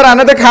त फ्री फायर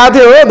हाने त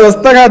खाथ्यो हो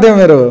दोस्त खाथ्यो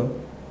मेरो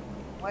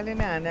मैले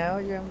नै हाने हो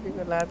यो एमपी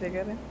को लाथे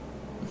गरे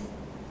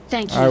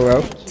Thank आउ you.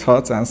 आउ छ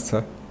चान्स छ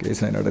केही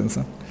छैन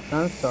टेन्सन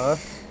चान्स छ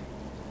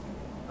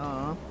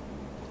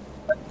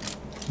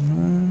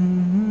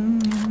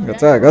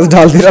गचा गस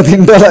ढालतिर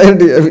तीनटा लाग्यो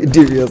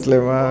डिभिएसले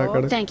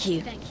मायाबाट Thank you.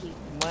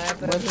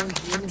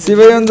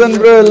 शिवयोञ्जन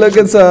ब्रो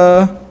लगे छ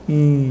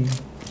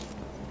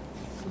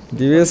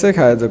डिभिएसै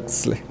खायो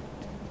जोक्सले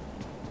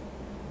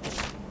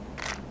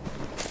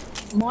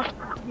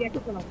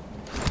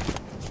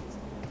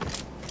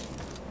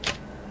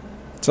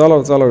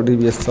चलाउ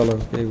डिभिएस चलाउ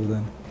केही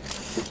हुँदैन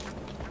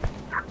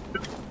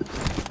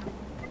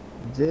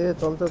जे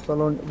चल्छ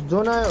चलाउन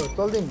जोन आयो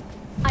चल्दिन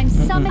I'm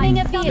summoning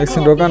a एकछिन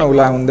vehicle. रोक न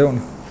उला हुँदै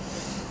हुनु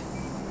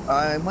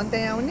मन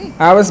त्यहाँ आउने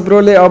आवाज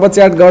ब्रोले अब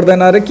च्याट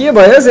गर्दैन अरे के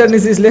भयो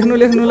सेर्निसिस लेख्नु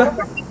ल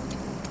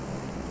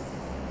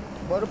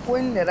बरु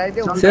पोइन्ट लिएर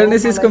आइदेऊ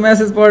सेर्निसिसको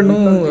मेसेज पढ्नु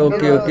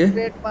ओके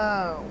स्ट्रेटमा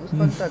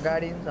उसको त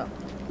गाडी छ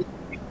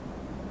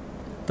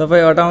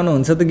तपाईँ अटाउनु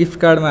हुन्छ त गिफ्ट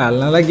कार्डमा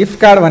हाल्नलाई गिफ्ट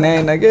कार्ड भने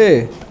हैन के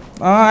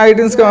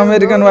आइटिन्सको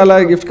अमेरिकन वाला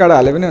गिफ्ट कार्ड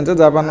हाले पनि हुन्छ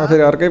जापानमा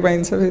फेरि अर्कै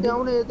पाइन्छ फेरि यति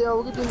आउने यति आऊ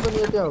कि तिमी पनि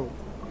यति आऊ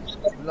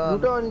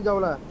लुटो अनि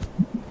जाउला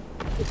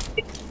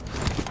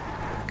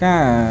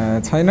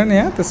कहाँ छैन नि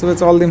यहाँ त्यसो भए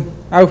चल्दिम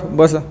आऊ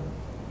बस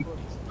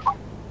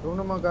रुन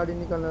म गाडी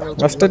निकाल्न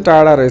कस्तो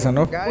टाढा रहेछन्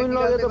हो गाडी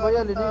लगे त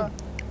भइहाल्यो नि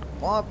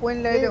पोइन्ट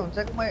ल्याइले हुन्छ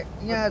कि म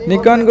यहाँ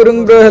निकन गुरुङ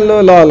ब्रो हेलो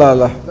ल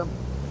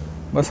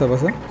बस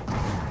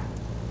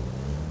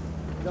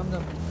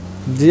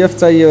जीएफ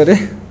चाहियो अरे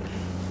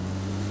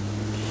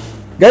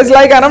गाइज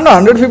लाइक हानौँ न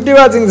 150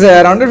 वाचिङ छ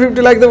यार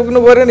 150 लाइक त पुग्नु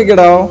पर्यो नि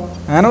केटा हो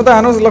हानौँ त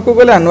हानौँ ल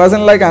कसले हान्नु भएको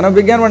छैन लाइक हानौँ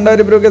विज्ञान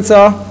भण्डारी ब्रो के छ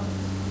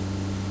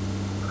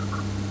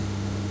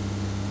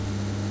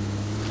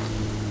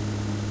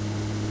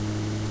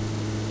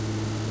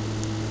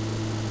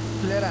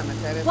प्लेयर हान्न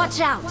चाहे Watch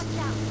out.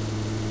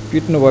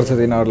 पिट्नुपर्छ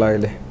तिनीहरूलाई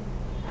अहिले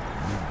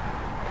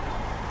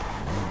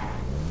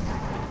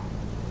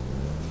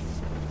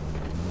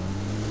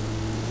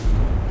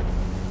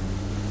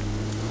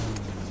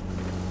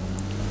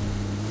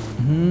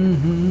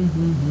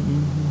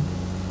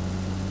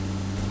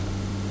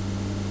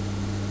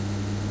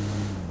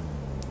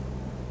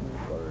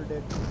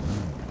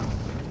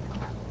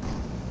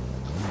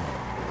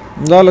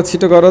ल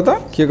छिटो गर त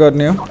के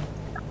गर्ने हो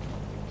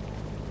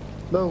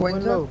ल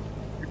पोइन्ट ल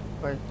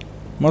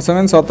मसँग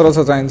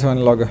 1700 चाहिन्छ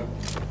भने लग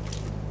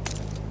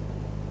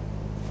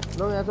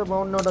ल यहाँ चाहिँ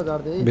 52 वटा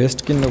झार्दै है भेस्ट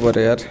किन्नु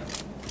पर्यो यार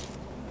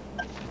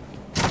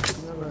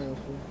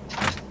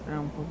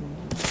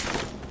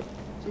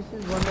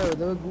चिसिस भन्दा हो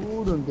त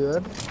गुड हुन्थ्यो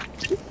यार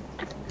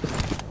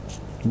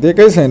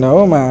देकै छैन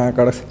हो मा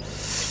कडक्स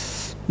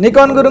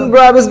निकन गुरुङ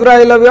ब्रो आवेश ब्रो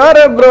आई लभ यु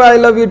अरे bro I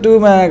love you to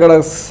मा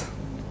कडक्स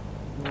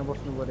यहाँ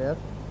बस्नु पर्यो यार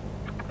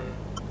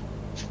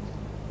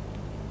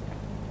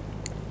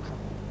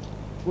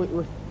कोही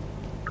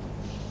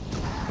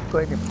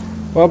नि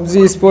PUBG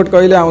स्पोर्ट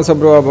कहिले आउँछ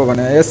ब्रो अब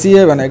भने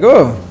एससीए भनेको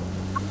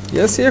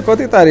एससीए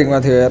कति तारिकमा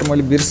थियो यार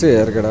मैले बिर्सेँ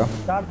यार केटा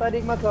 4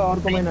 तारिकमा छ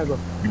अर्को महिनाको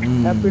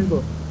अप्रिलको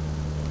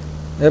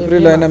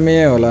अप्रिल हैन मे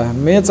होला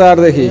मे 4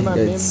 देखि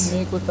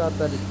मेको 4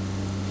 तारिक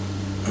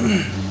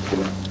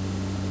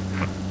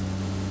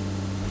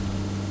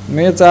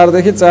मे 4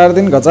 देखि 4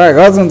 दिन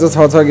घचाघच हुन्छ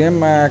 6 गेम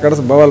मा आकडस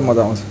बबल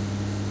मजा आउँछ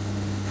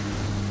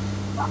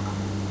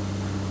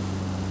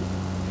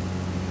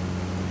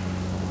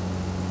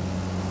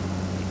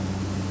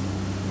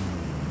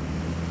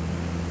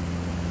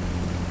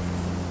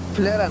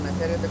प्लेयर आना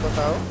फेरि त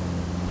कता हो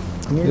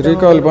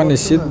रिकल पनि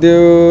सिद्धो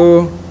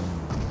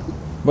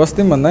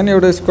बस्तिम भन्दा नि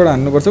एउटा स्क्वाड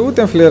हान्नु पर्छ उ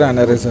त्यहाँ फ्लेयर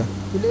हाने रहेछ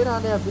प्लेयर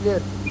आने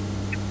प्लेयर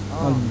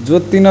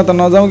जोतिन त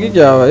नजाऊ कि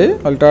क्या हो है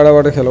अलि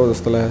टाढाबाट खेलौ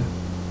जस्तो लाग्यो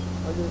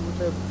अहिले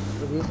उतै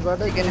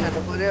रिजबाटै किन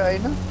हान्नु पर्यो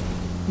हैन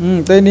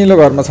त्यही निलो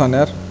घरमा छन्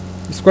यार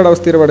स्क्वाड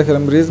हाउसतिरबाट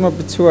खेलौँ रिजमा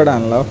पिछुबाट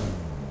हान्ला हो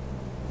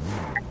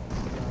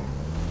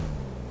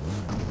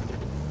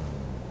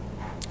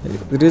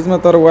रिजमा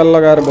तर वाल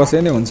लगाएर बसे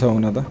नि हुन्छ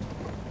हुन त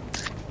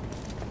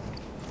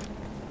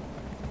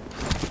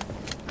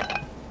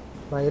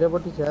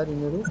बाहिरपट्टि छ यार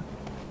यिनीहरु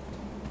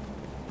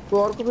तो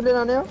अर्को प्लेयर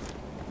आने हो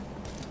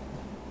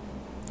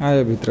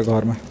आयो भित्र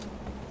घरमा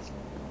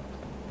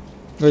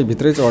ओइ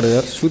भित्रै चढ्यो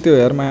यार सुत्यो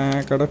यार मा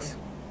कडक्स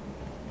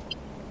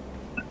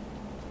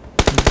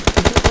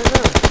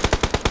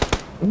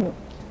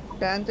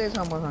प्यान चाहिँ छ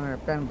मसँग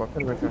प्यान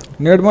भर्खर भेट्यो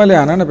नेट मैले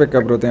हान न पेक्का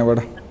ब्रो त्यहाँबाट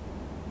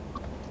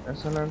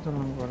एसएलआर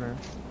चलाउनु पर्यो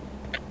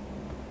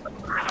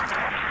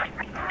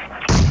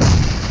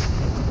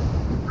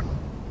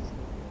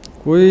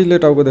कोहीले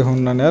टाउको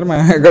देखाउनु न यार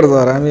मायागढ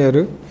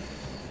हरामीहरू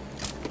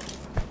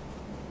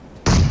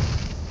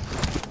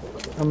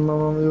अम्मा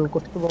यो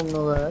कस्तो बम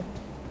नगयो यार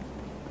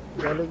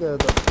जाले के हो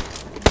त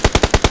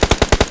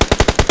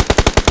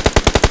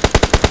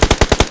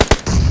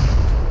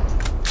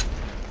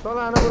तल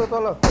आना ब्रो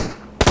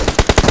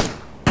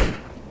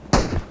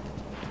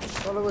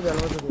तलको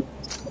झ्यालमा छ त्यो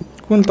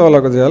कुन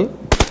तलको झ्याल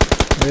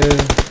ए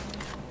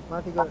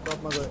माथि गयो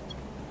टपमा गयो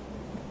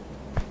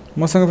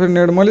मसँग फेरि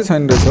नेट मैले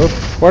छैन रहेछ हो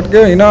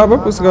पट्क्यो हिँड अब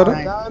पुस गर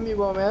दामी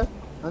बम यार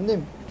अन्तिम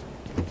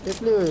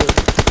त्यसले हो यो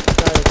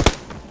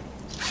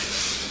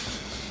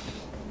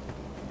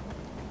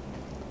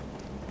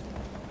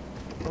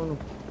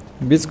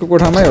बीचको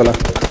कोठामै होला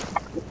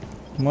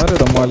मर्यो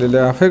त मलिले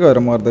आफै गएर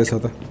मर्दैछ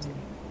त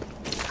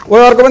ओ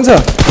अर्को पनि छ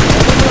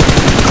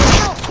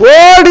ओ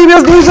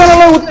डिबिएस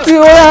दुईजनालाई उति ओ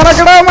आना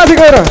केटा माथि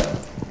गएर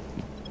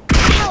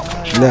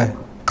ल्या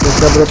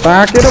त्यसका ब्रो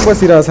ताकेर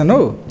बसिरहेछन्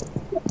हौ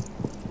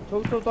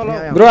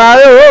ब्रो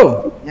आयो हो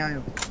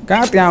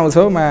कहाँ त्यहाँ आउँछ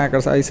हौ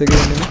मायाकर्स आइसक्यो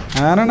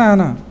हान न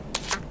हान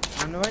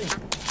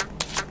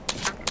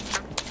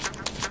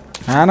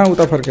हान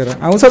उता फर्केर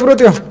आउँछ ब्रो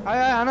त्यो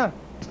आयो हान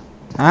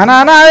हान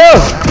हान आयो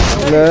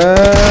ल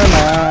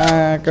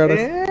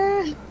मायाकर्स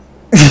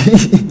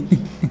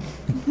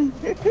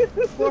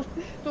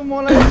कस्तो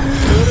मलाई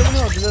धेरै पनि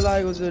हटिँदै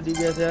लागेको छ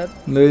डिबिएस यार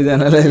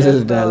दुईजनालाई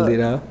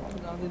ढाल्दिएर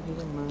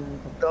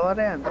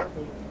डरे अन्त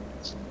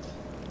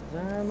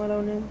जामा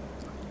लाउने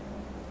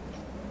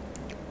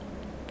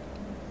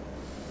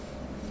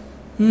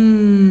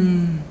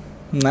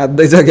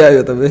नाच्दैछ क्या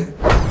यो तपाईँ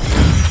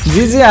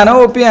जिजी हानौ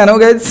ओपी हानौ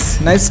गाइज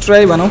नाइस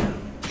ट्राई भनौँ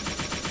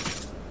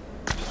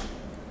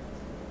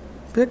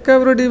पेक्का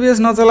ब्रो डिबिएस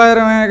नचलाएर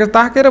मायाको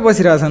ताकेर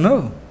बसिरहेछन् हो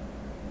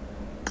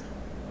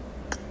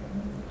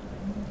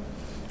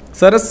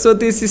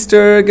सरस्वती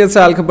सिस्टर के छ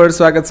हालखबर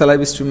स्वागत छ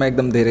लाइभ स्ट्रिममा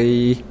एकदम धेरै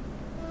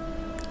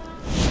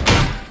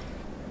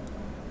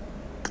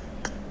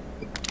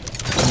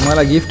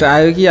मलाई गिफ्ट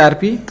आयो कि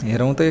आरपी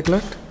हेरौँ त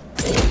एकलट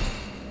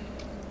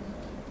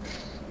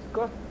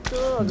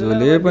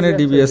जसले पनि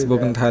डिबिएस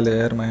बोक्न थाल्यो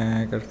यार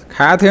माया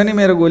खा थियो नि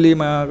मेरो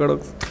गोलीमा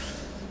कडक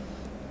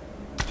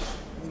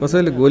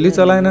कसैले गोली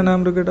चलाएन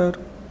हाम्रो केटाहरू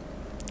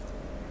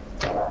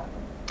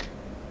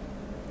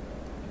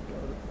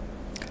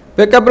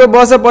पेक्का ब्रो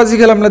बस पछि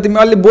खेलौँ ल तिमी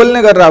अलि बोल्ने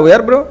गरेर आऊ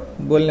यार ब्रो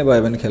बोल्ने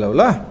भयो भने खेलौ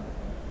ल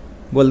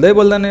बोल्दै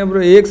बोल्दैन ब्रो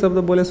एक शब्द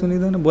बोले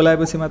सुनिदैन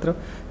बोलाएपछि मात्र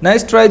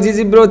nice try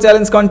जिजी bro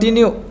challenge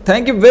continue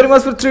thank you very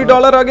much for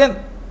 $3 again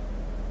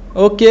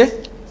okay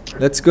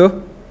let's go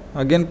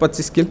again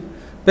 25 kill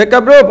PEKKA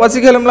bro पछि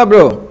खेलौँ ल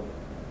ब्रो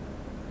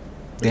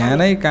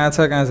ध्यानै कहाँ छ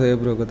यो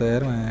ब्रोको त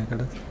यार माया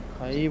कडा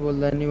खै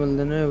बोल्दैन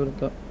ब्रो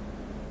त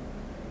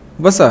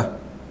बस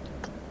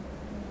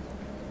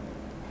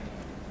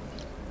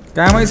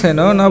कामै छैन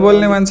हो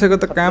नबोल्ने मान्छेको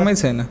त कामै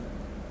छैन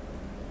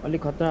अलि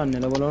खतरा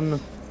हान्नेलाई बोलाउनु न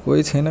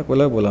कोही छैन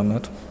कसलाई बोलाउनु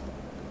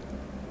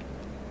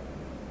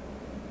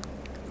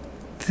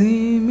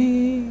तिमी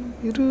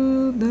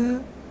रुदा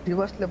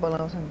दिवसले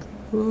बोलाउँछन्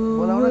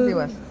बोलाउन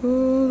दिवस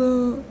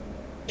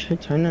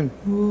छैनन्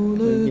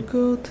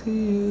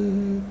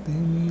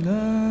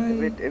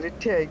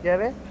रिठे है क्या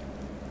रे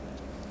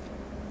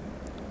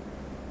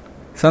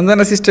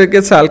सञ्जना सिस्टर के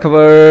छ हाल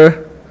खबर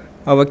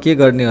अब के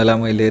गर्ने होला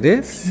मैले रे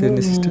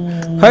सिर्नी सिस्टर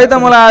खै त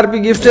मलाई आरपी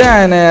गिफ्टै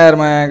आएन यार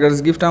माया गर्छ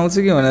गिफ्ट आउँछ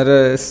कि भनेर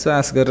यसो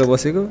आश गरेर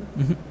बसेको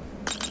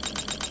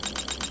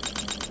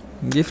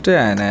गिफ्टै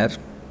आएन यार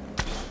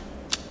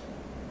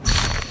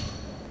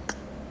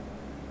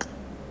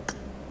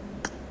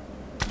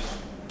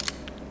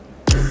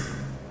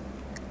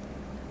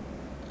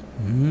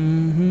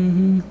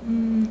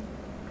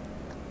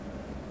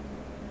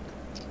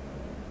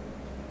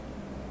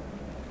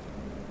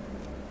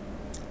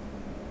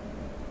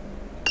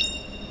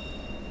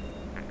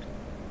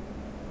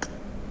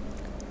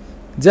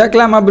ज्याक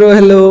लामा ब्रो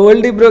हेलो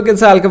ओल्डी ब्रो के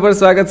छ हालखबर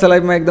स्वागत छ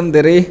लाइभमा एकदम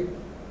धेरै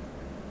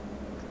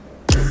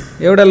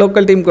एउटा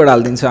लोकल टिम कोड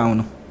हाल्दिन्छु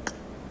आउनु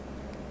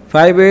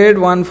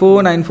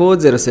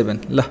 58149407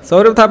 ल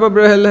Saurabh Thapa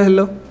bro hello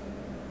hello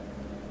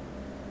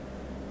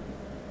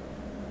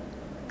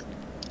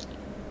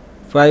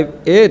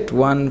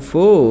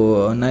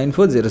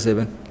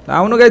 58149407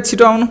 आउनु गाइस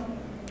छिटो आउनु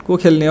को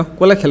खेल्ने हो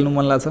कोलाई खेल्नु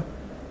मन लाग्छ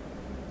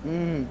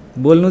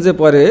बोल्नु चाहिँ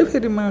पर्यो है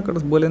फेरि माकड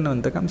बोलेन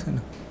भने त काम छैन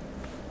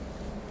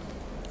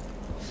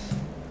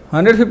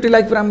 150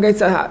 like Gram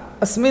guys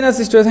अस्मिना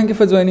sister thank you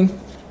for joining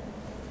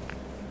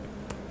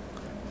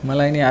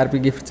मलाई नि आरपी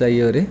गिफ्ट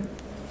चाहियो रे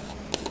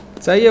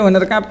चाहियो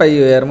भनेर कहाँ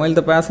पाइयो यार मैले त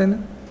पाएको छैन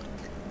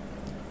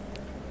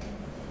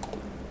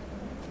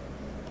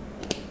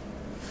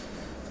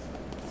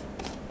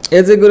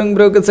एजे गुरुङ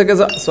ब्रो के छ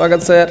स्वागत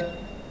छ यार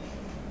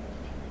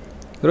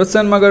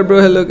रोशन मगर ब्रो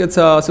हेलो के छ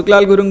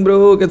सुकलाल गुरुङ ब्रो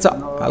के छ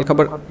हाल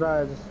खबर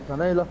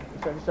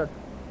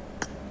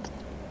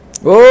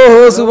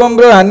ओहो शुभम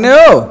ब्रो हान्ने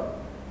हो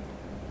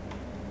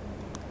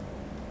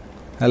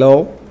हेलो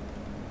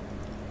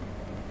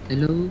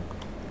हेलो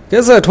के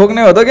छ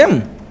ठोक्ने हो त गेम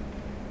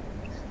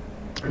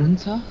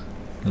हुन्छ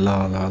ल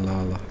ल ल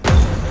ल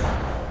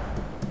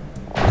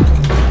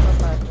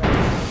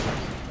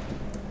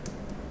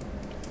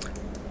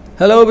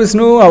hello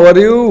Vishnu how are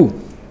you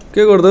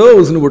के गर्दै हो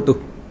विष्णु बट्टु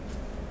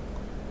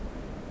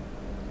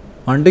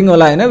हन्टिङ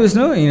होला हैन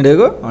विष्णु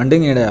हिँडेको हन्टिङ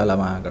हिँडे होला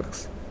महाकडक्स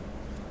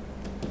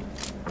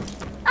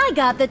I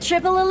got the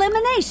triple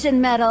elimination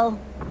medal.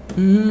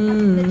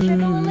 The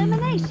triple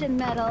elimination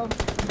medal.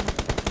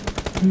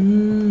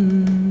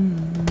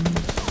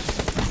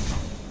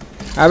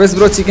 आवेश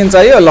ब्रो चिकन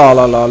चाहियो ल ल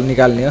ल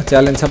निकाल्ने हो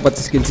च्यालेन्ज छ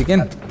 25 किलो चिकन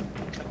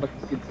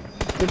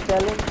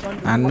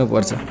हान्नु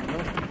पर्छ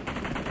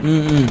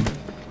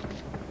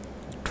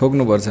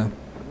ठोक्नु पर्छ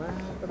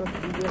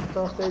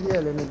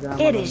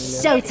It is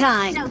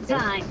showtime.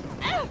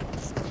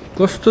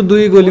 कस्तो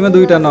दुई गोलीमा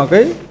दुईटा नक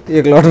है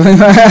एक लटमै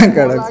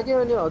काडक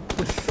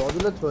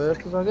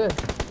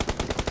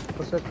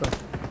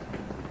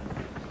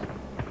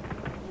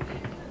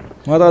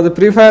म त अझ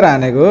फ्री फायर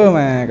हानेको हो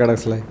मा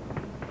काडक्सलाई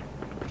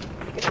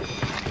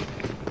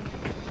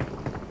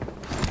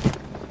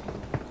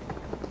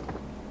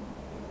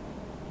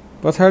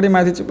पछाडि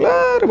माथि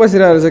चुक्लाएर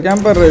बसिरहेको रहेछ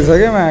क्याम्पर रहेछ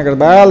क्या माका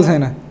बाल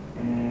छैन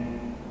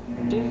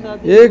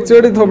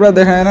एकचोटि थोप्रा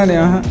देखाएन नि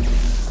अह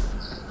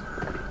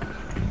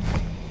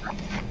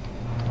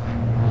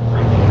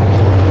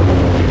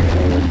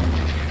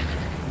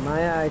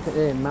माया आएछ ए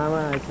मामा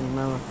आएछ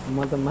मामा म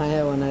त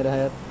माया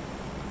बनाइरहेँ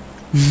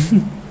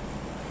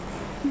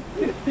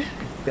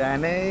त्यहाँ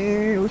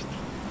उस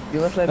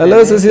दिवसलाई हेलो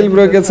सुशील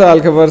ब्रो के छ हाल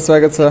खबर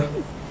स्वागत छ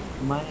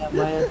माया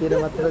मायातिर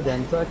मात्र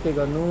ध्यान छ के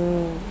गर्नु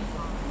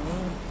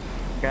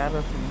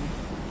गाह्रो छ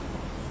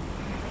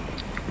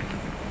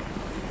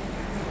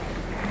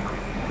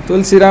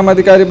तुलसीराम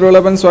अधिकारी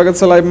ब्रोलाई पनि स्वागत छ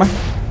लाइभमा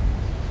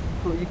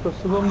इको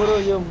शुभम ब्रो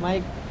यो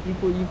माइक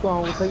इको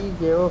आउँछ कि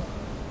के हो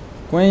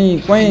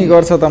कोही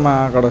गर्छ त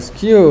माकडस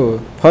के हो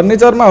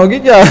फर्निचरमा हो कि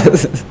क्या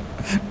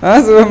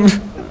शुभम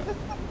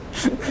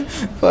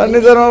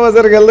फर्निचरमा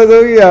बसेर खेल्दैछौ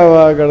कि अब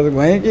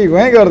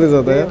घुवाइ गर्दैछ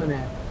त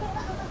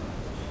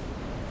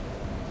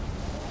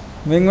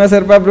मिङमा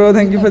Sherpa bro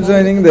thank you for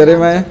joining धेरै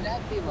माया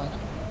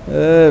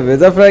ए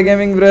भेजा फ्राई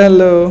गेमिङ ब्रो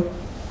हेलो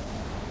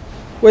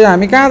ओइ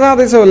हामी कहाँ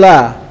जाँदैछौ ला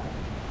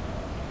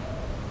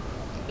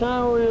कहाँ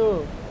हो यो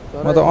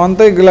म त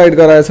अन्तै ग्लाइड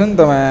गराएको छु नि त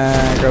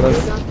माकडस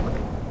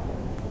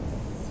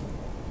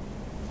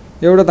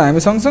एउटा त हामी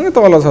सँगसँगै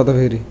तल छ त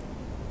फेरि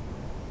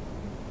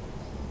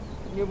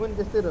यो पनि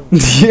त्यस्तै रह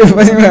यो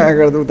पनि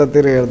माकड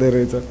उतातिर हेर्दै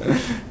रहेछ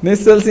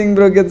निश्चल सिंह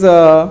ब्रो के छ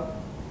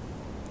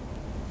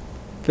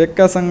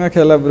फेक्कासँग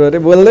खेला ब्रो अरे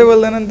बोल्दै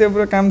बोल्दैनन् त्यो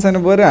ब्रो काम छैन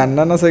बरु हान्न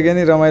नसके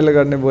नि रमाइलो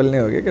गर्ने बोल्ने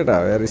हो कि केटा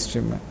हो यार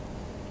स्ट्रिममा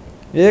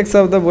एक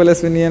शब्द बोले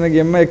सुनिएन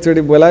गेममा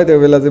एकचोटि बोलायो त्यो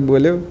बेला चाहिँ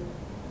बोल्यो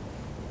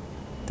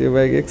त्यो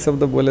बाहेक एक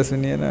शब्द बोले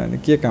सुनिएन अनि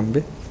के काम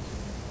बे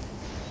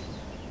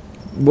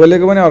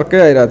बोलेको पनि अर्कै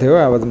आइरहेको थियो हो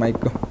आवाज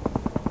माइकको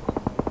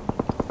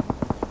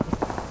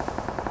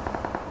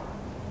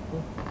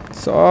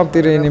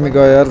सबतिर एनिमी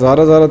गयो यार झर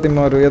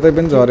तिमीहरू यतै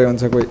पनि झरे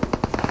हुन्छ कोही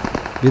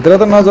भित्र त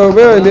नजाऊ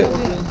बे अहिले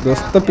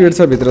जस्तो पिड छ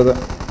भित्र त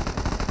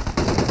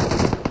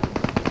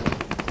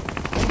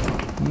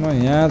म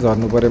यहाँ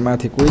झर्नु पर्यो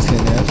माथि कोही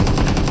छैन यार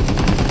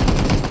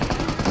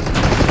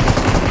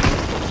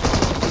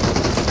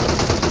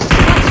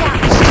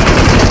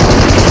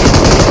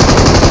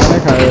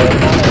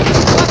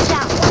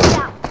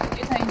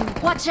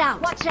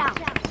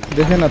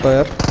देखेन त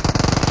यार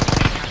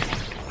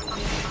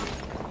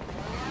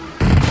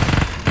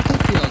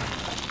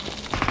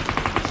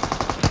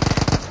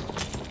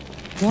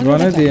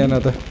गनै दिएन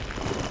त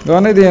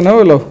गनै दिएन हौ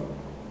लौ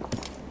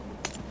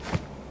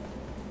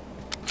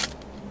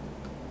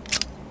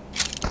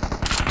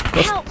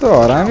कस्तो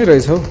हरामी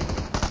रहेछ हौ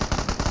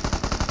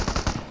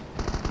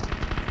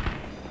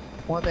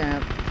म त यहाँ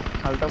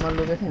खाल्टामा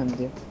लुकेको थिएँ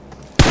अन्त्य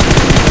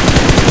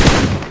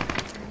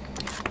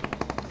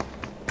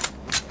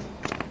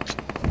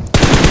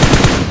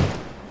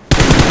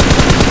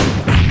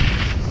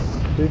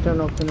दुईटा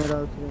नक सुनेर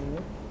आउँछु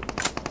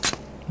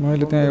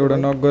मैले त्यहाँ एउटा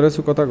नक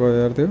गरेछु कता गयो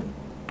यार त्यो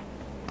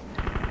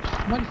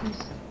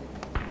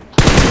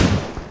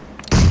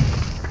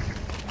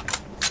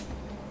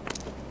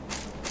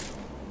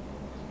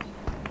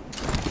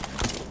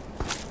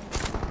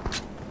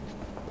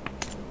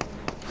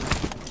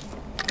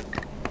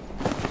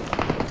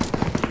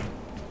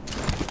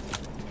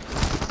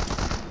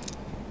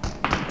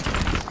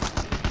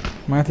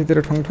माथितिर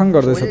ठङठङ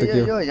गर्दैछ त के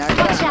हो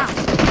Watch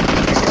out!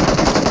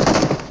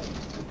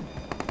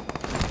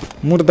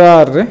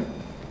 मुर्दार रे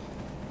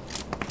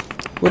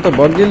वो त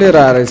बग्गी लिएर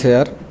आ रहेछ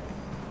यार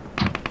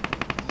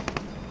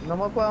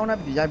नमको आउन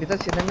भिजा भित्र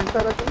छिर्न मिल्छ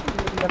र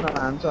चाहिँ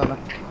हान्छ होला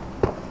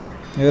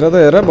हेर त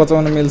हेर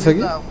बचाउन मिल्छ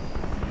कि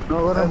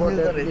नगर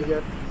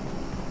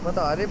म त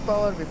हरेक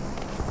पावर भित्र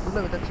ठुलो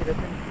भित्र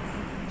छिरेको थिएँ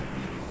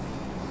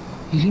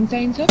हिलिङ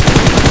चाहिन्छ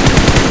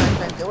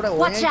एउटा हो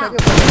Watch यही out. छ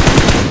के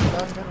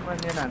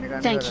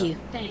Thank you.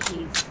 Thank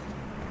you.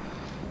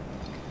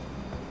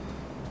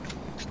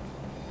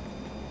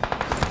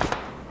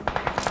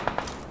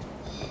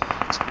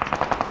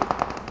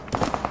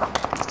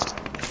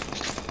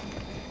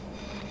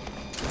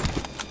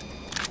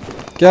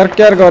 Kyar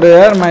Kyar गरे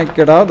यार माइक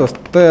केटा हो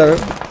दोस्त यार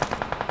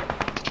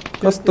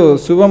कस्तो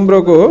शुभम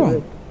ब्रोको हो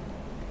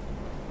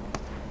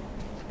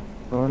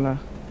होला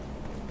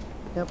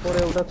त्यहाँ पर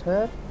एउटा छ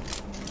यार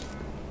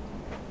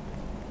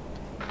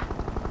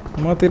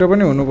मतिर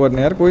पनि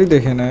हुनुपर्ने यार कोही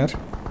देखेन यार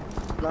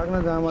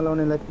लाग्न जामा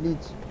लाउनेलाई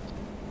प्लिज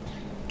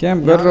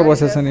क्याम्प गरेर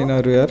बसेछन्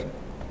यिनीहरू यार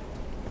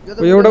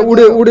ओ एउटा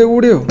उड्यो उड्यो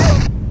उड्यो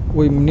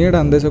ओइ नेड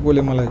हान्दैछ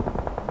कोले मलाई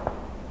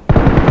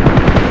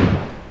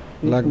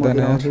लाग्दैन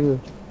यार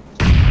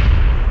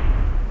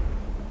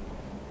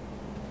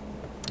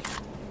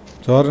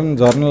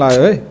झर्न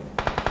लाग्यो है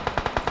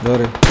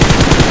झरे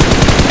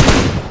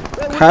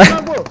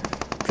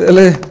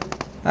त्यसले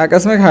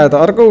आकाशमै खायो त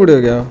अर्को उड्यो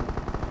क्या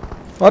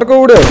अर्को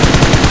उड्यो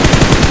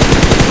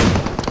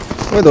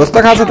ओइ ध्वस्त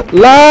खाछ त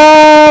ला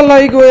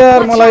लाइगयो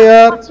यार मलाई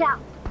यार Watch out!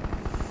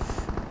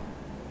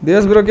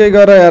 देश ब्रो केही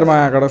गर यार म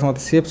आकाश म त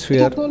सेफ छु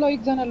यार तल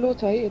एकजना लो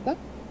छ है यता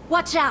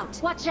Watch out!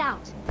 Watch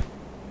out!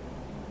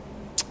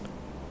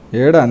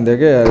 Head हान्दियो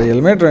क्या यार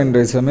हेलमेट रहेन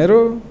रहेछ मेरो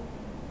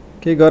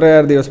केही गर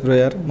यार दियोस् ब्रो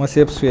यार म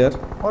सेफ छु यार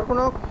अर्को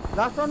नक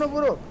लास्ट राउन्ड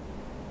पुरो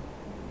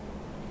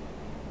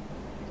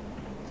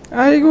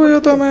आइगयो यो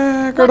त म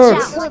कडक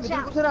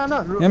भित्र घुसेर आन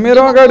यहाँ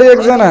मेरो अगाडि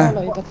एकजना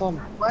यता तल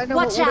होइन म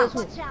Watch out!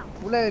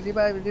 उडेछु उलाई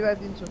रिभाइभ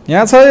दिन्छु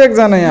यहाँ छ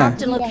एकजना यहाँ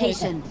Marked a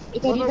location.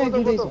 यता रिभाइभ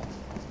दिँदैछ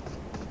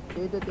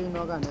त्यही त त्यही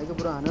नक हाने कि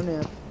पुरो हान न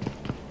यार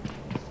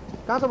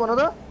कहाँ छ भन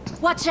त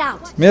Watch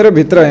out! मेरो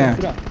भित्र यहाँ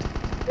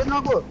ए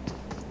नक हो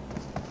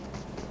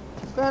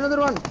कहाँ अनदर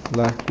वान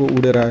ला को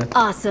उडेर आयो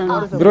Awesome.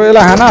 ब्रो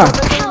यसलाई हान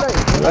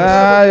ला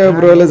यो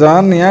ब्रोले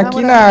झन् यहाँ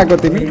किन आएको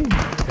तिमी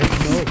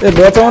ए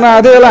बचाउन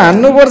आएको थियो यसलाई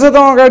हान्नुपर्छ त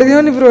अगाडि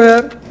थियो नि ब्रो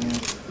यार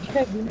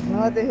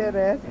नदेखेर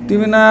यार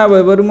तिमी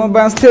नभए बरु म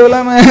बाँच्थेँ होला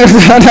म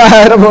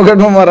आएर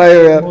पकेटमा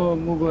मरायो यार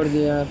म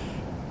गरिदिएँ यार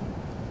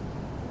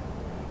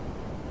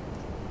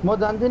म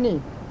जान्थेँ नि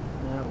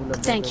यहाँ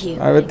उसलाई Thank you.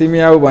 अब तिमी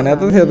आऊ भने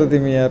त थियो त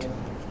तिमी यार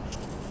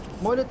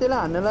मैले त्यसलाई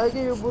हान्न लाग्यो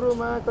कि यो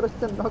बुढोमा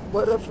क्रस्ट नक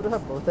गरेर पुरा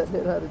भौता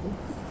लिएर आएर चाहिँ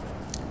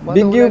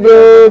बिग यू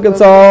ब्रो के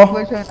छ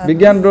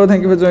विज्ञान bro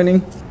thank you for joining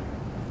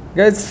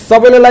guys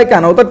सबैले लाइक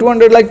हानौ त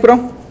 200 like पुऱ्याउ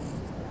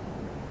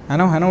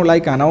हानौ हानौ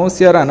like हानौ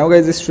share हानौ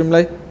guys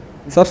स्ट्रिमलाई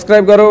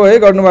subscribe गरौ है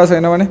गर्नु भएको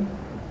छैन भने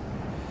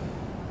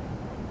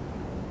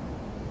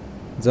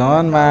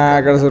झन्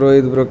मार्छ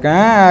रोहित ब्रो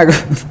कहाँ आएको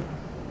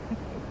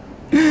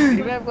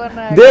रिभाइभ गर्न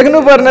देख्नु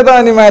पर्ने त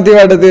अनि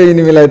माथिबाट त्यो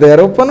इनिमीलाई त यार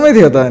ओपनमै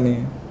थियो त अनि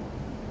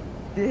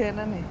देखेन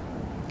नि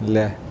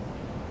ल्या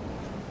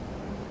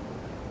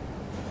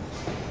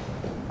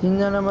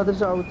तीनजना मात्रै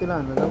छ अब त्यसलाई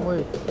हान्न त ओइ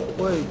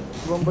ओइ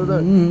बम ब्रदर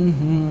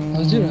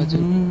हजुर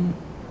हजुर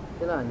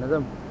त्यसलाई हान्न त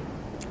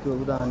त्यो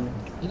उता हान्ने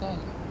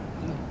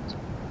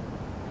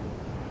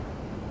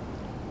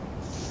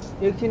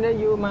एकछिन है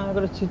यो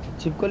मागेर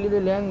छिपकलीले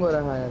ल्याङ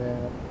गरेर खाएर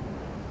यार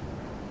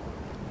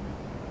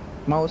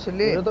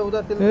माउसले हेर त उता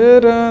त्यसले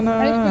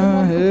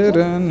हेर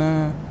न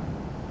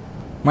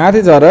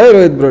माथि झर है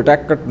रोहित ब्रो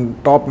ट्याक्क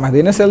टप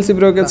माथि नै सेल्सी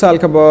ब्रो के छ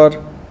हालखबर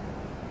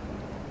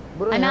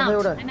बुढो I'm यहाँ छ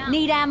एउटा out.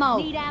 Need ammo.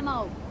 Need ammo.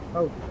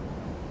 आऊ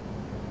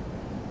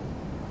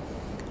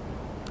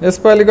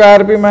यसपालिको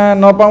आरपीमा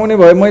नपाउने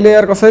भयो मैले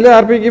यार कसैले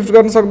आरपी गिफ्ट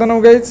गर्न सक्दैनौ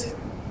गाइज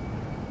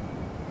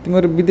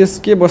तिमीहरू विदेश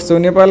के बस्छौ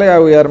नेपालै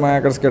आऊ यार म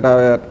आकाश केटा हो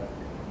यार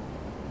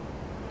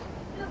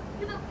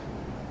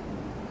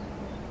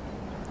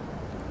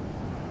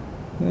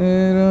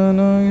हेर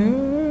न यो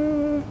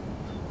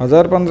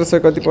 1500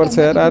 कति पर्छ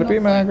यार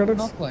आरपीमा आकाश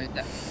नभयो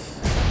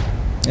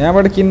त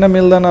यहाँबाट किन्न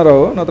मिल्दैन र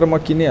हो नत्र म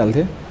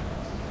किनिहाल्थेँ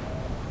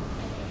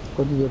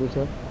कति जरो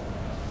छ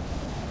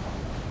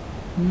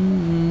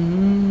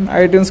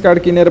आइट्युन्स कार्ड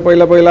किनेर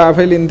पहिला पहिला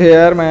आफै लिन्थेँ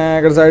यार म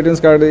आकाश आइट्युन्स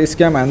कार्ड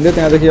स्क्याम हान्दियो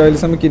त्यहाँदेखि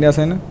अहिलेसम्म किनेको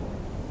छैन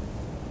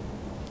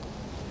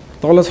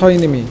तल छ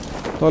इनिमी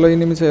तल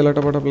इनिमी चाहिँ यसलाई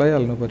टपटप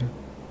लगाइहाल्नु पर्यो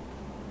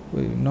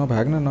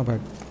नभाग न नभाग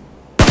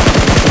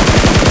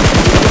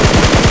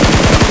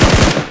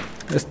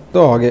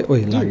यस्तो हगे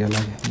ओइ लाग्यो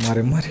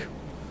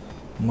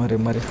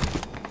मारे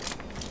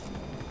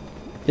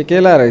के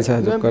केला रहेछ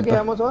जोकर त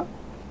आमो छ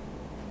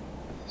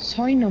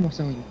छैन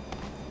मसँग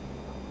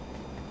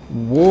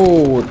वो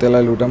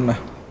त्यसलाई लुटम न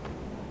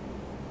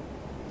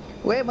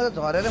ओए म त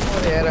झरेर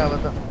मरे हेर अब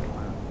त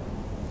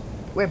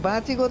ओए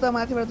बाँचीको त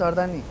माथिबाट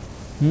झर्दा नि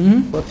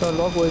बच्चा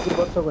लक भयो कि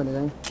बच्चा भने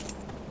चाहिँ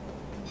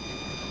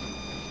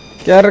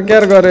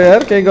क्यार गरे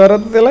यार केही गर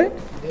त त्यसलाई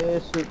ए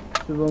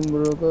शुभम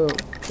ब्रोको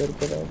केयर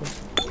गराएको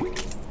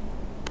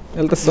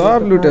यसले त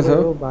सब लुटेछ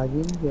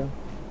भागिन क्या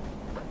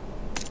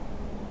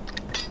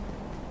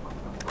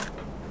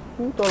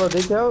ऊ तल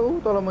देख्यो ऊ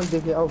तल मैले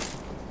देखेँ आऊ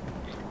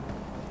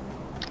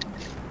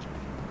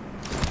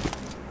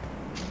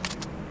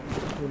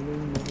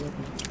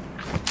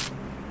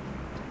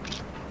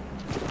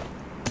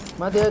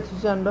माथि आयो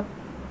छिसान्ड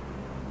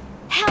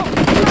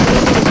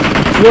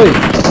ओइ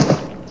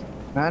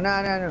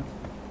हाने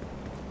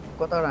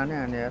कता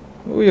हाने यार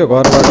ऊ यो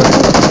घरबाट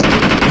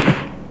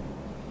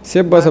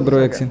सेफ बस ब्रो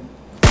एकछिन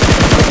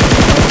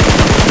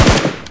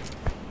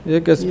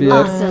एक एचपी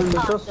यार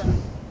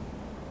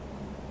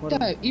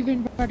त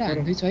इभेन्टबाट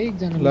हान्दै छ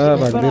एकजना ल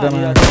भाग्दिरामा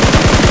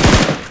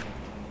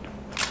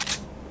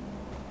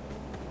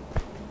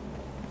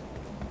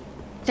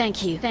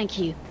Thank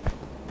you.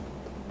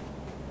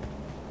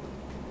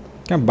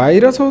 कहाँ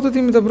बाहिर छौ त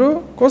तिमी त ब्रो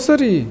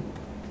कसरी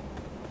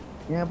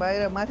यहाँ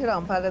बाहिर माथि र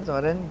हम्फाले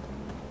झरे नि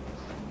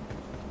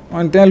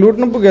अनि त्यहाँ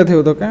लुट्नु पुगेको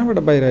थियौ त कहाँबाट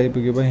बाहिर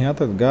आइपुग्यो भाइ यहाँ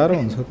त गाह्रो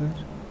हुन्छ त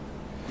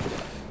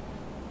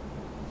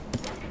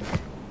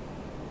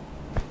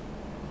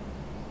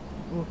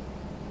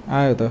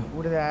आयो त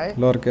उड्दै आए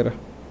लर्केर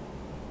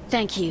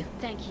Thank you.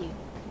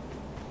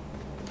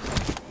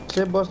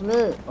 सेफ बस्ने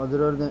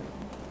हजुरहरु त्यहाँ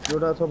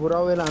एउटा छ बुरा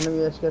वेला हामी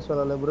एसकेएस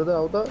वालालाई बुरा त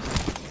आउ त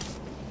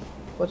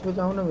पछि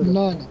आउन ल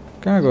मेरो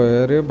कहाँ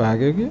गयो अरे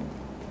भाग्यो कि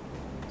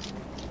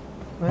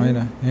होइन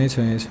यही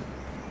छ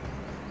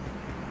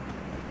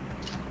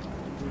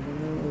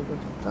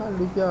कहाँ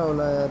लुक्या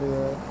होला यार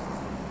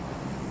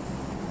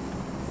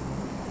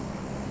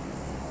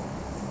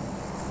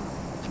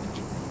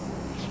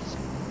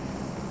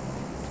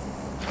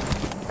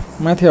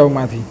माथि आऊ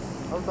माथि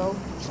आउ त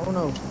आउ न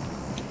आउ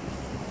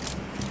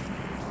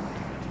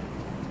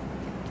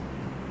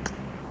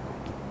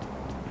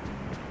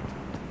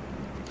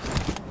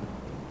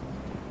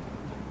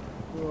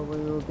अब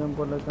यो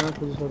क्याम्परलाई कहाँ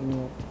खोजिसक्ने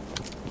हो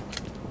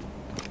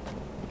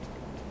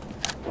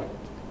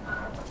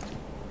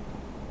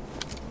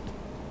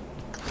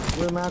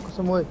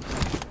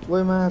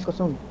ओइ मा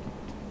कसम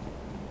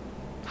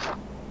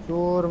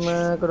चोर मा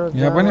कर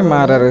यहाँ पनि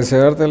मारा रहेछ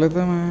यार त्यसले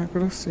त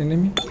माकडस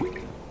एनिमी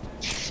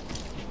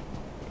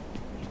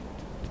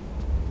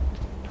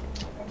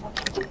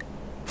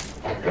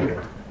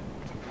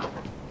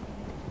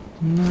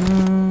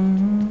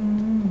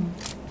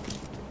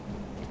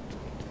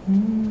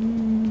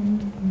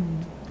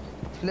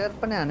फ्लेयर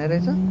पनि हाने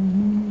रहेछ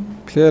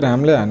फ्लेयर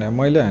हामीले हाने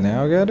मैले हाने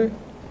अघि अरे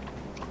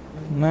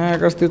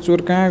नाकस त्यो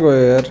चोर कहाँ गयो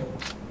यार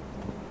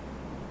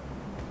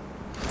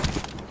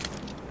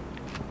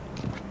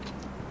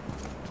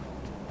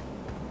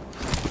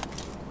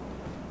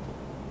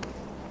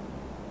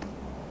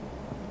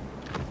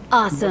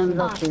Awesome.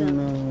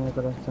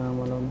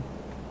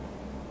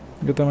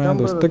 यो त यहाँ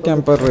दोस्त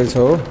क्याम्पर रहेछ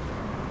हो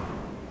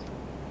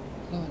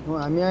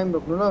हामी आइम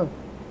रोक्नु ल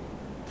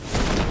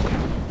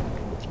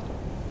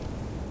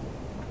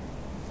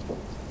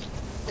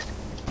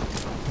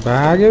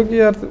भाग्यो कि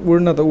यार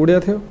उड्न त उड्या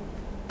थियो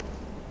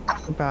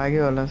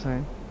भाग्यो होला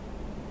सायद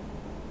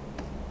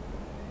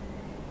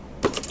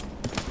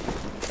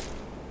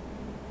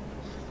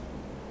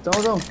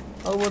जाउँ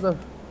आउ त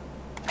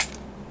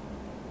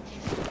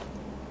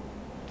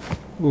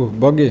ऊ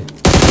बगे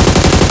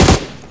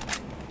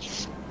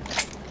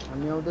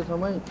हामी आउँदै छौँ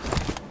है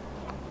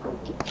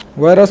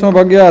वायरसमा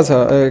बगिया छ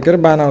ए के अरे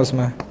बाना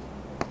उसमा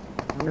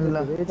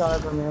धेरै टाढा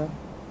छौँ यहाँ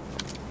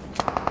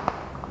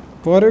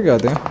पर्यो क्या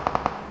त्यहाँ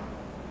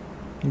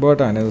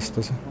बट हाने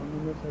जस्तो छ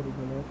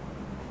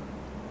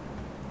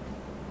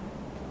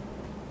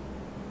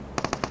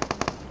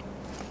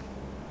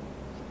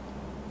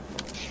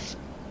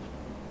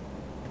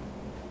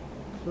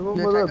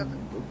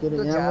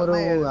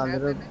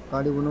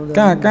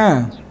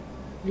कहाँ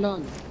ल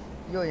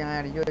यो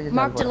यहाँ यो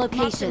Marked a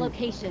location.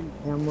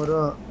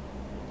 हाम्रो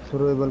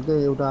सर्भाइभलकै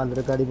एउटा हालेर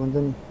गाडी बन्छ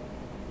नि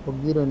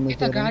बगिरहने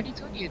यता गाडी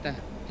छ नि यता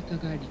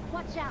गाडी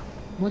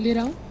म लिएर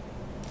आउँ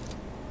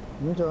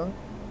हुन्छ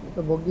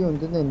यता बगी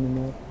हुन्थ्यो नि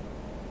हेर्नु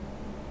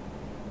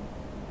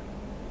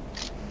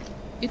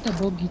यता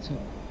बग्गी छ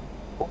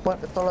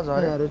तल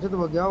झरे रहेछ त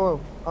बगी आऊ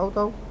आऊ त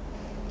आऊ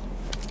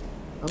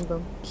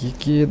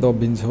के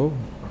दबिन्छ हौ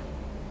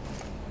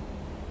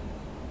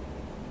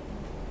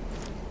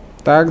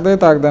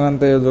ताक्दैन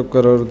त यो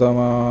जोकरहरू त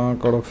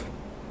कडक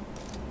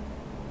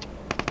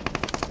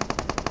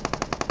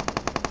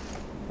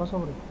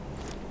कसरी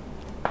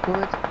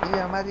ये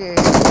हमारी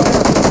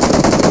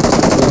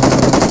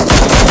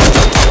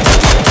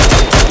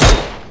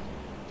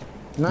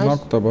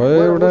नक त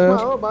भयो एउटा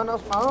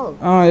बानसमा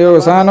हो यो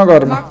सानो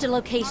घरमा Marked a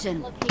location.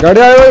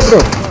 गाडी आयो है ब्रो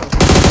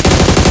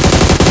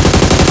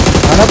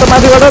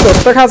माथिबाट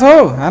ध्वस्त खा छ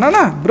हो हान न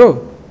ब्रो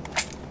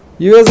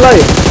युएसलाई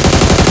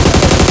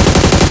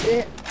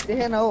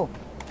देखेन हो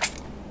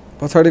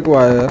पछाडिको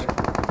आयो यार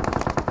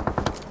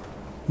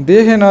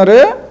देखेन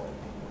रे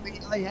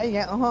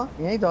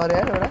यही झऱ्यो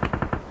यार एउटा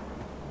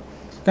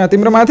कहाँ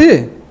तिम्रो माथि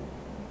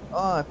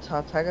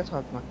छाके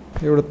छतमा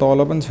एउटा तल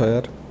पनि छ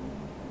यार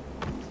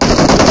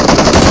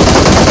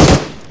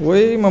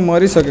ओइ म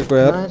मरिसकेको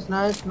यार नाइस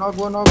नाइस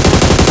नक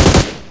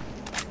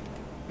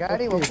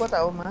गाडी भएको त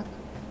हो मा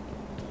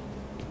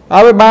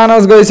अब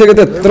बानस गइसक्यो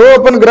त्यत्रो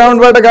ओपन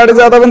ग्राउन्डबाट गाडी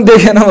जाँदा पनि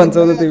देखेन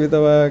भन्छौ त तिमी त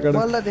बाकडा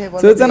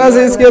सूचना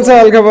चाहिँ के छ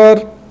हालखबर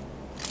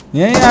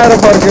यही आएर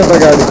फर्क्यो त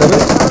गाडी त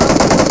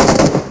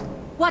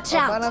Watch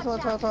out!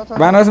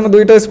 बानसमा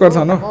दुईटा स्क्वाड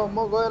छन् हो म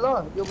गए ल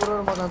यो पुरो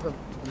म जान्छु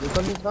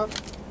भिकल्ली छ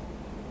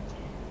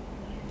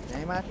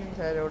यही माथि छ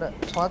एउटा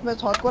छतमा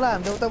छतकोलाई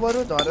हान्देऊ त बरु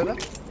झरेर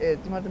ए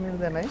तिम्रो त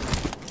मिल्दैन है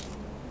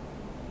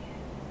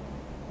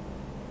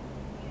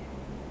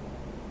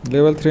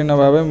लेभल 3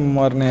 नभए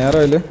मर्ने यार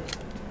अहिले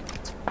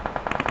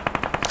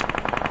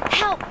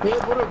Help!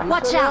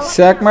 Watch out!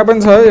 स्याकमा पनि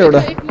छ है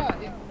एउटा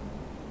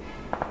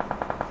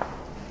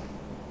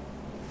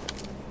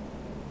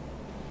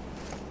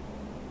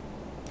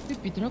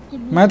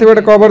माथिबाट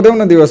कभर देऊ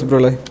न दिवस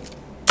ब्रोलाई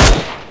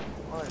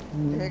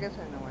देखेकै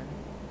छैन मैले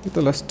यो त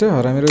लास्टै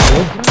हरामी रहेछ हो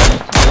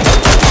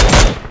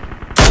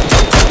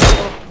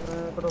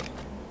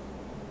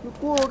यो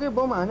को हो के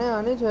बम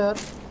हाने छ यार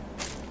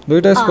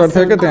दुईटा स्क्वाड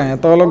थियो के त्यहाँ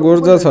तल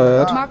गोर्जा छ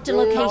यार Marked a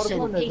location.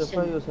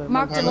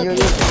 Marked a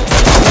location.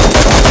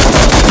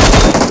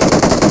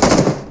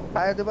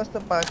 आयो त्यो बस त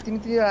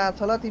तिमीतिर आछ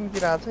ल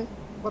तिमीतिर आछ है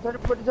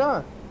पछाडिपट्टि छ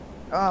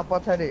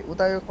पछाडि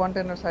उता यो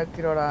कन्टेनर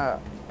साइडतिर एउटा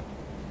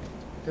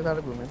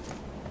त्यताबाट घुमे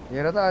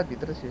हेर त आज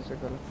भित्र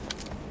छिर्सक्यो होला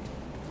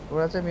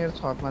एउटा चाहिँ मेरो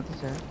छतमाथि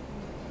छ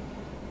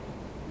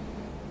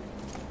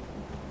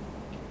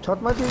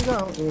छतमाथि छ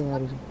ए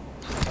यार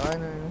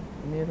होइन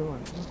मेरो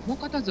भन्छ म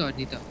कता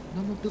झर्ने त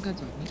नम्बर 2 का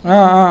झर्ने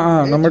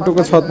नम्बर 2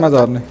 को छतमा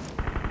झर्ने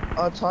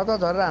छत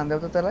झरेर हान्देऊ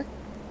त त्यसलाई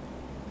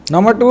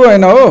नम्बर 2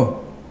 होइन हो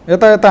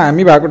यता यता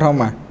हामी भएको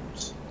ठाउँमा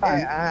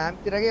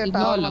हामीतिर के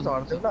टावरमा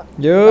झर्देऊ ल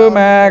यो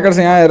म्याकर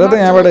यहाँ हेर त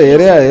यहाँबाट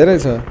हेरै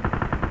छ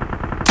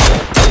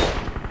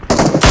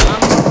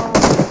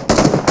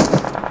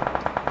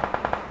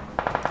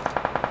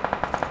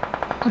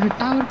अरे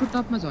टावरको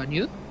टपमा झर्ने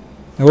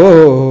हो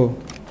हो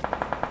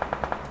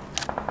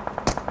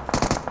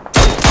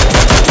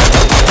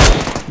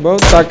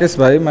बहुत ताकेश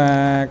भाइ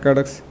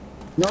म्याकडक्स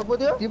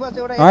नपुग्यो दिवस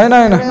एउटा होइन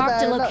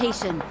Marked a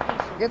location.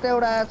 यता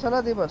एउटा आछ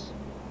ल दिवस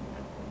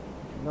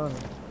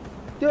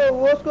त्यो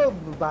ओसको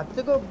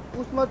भाँचेको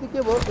उसमाथि के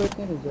भयो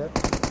भेट्ने नि यार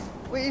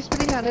उ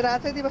स्प्रिङ हानेर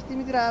आछ है दिवस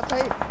तिमीतिर आछ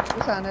है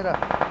उस हानेर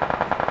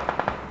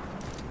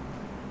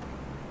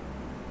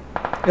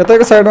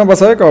यतैको साइडमा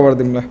बस है कभर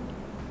दिमला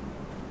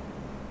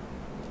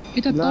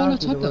यता तल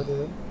छ त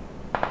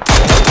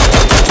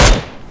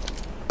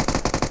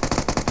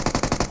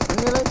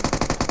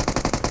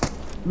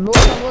लो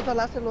छ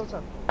लास्टै लो छ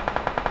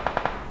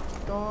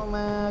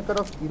तँमा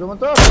कडक हिरोमा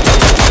त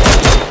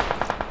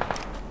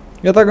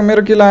यताको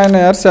मेरो किल आएन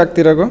यार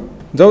स्याकतिरको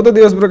जाऊ त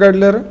दिवस ब्रो गाडी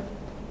लिएर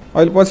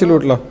अहिले पछि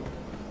लुट ल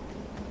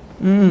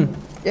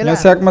यहाँ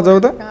स्याकमा जाऊ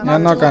त यहाँ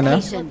नकाने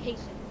Location.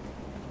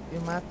 यो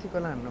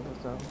माथिकोलाई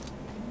हान्नुपर्छ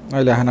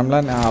अहिले हानमला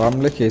नि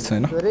आरामले केही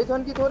छैन धेरै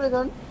छन् कि थोरै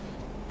छन्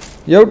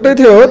एउटै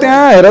थियो हो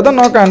त्यहाँ हेर त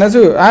नकाने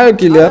छु आयो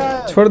किल यार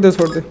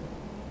छोड्दे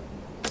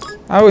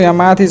आऊ यहाँ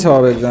माथि छ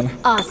अब एकजना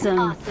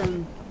Awesome.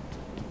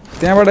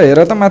 त्यहाँबाट हेर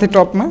त माथि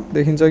टपमा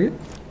देखिन्छ कि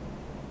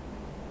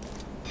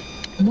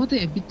म त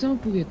यहाँ बिचमा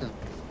पुगे त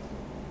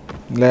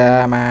ल्या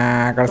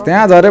माकर्स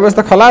त्यहाँ झरेपछि त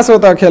खलास हो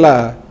त खेला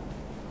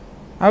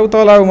आऊ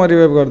तल आऊ म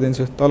रिभाइभ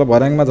गरिदिन्छु तल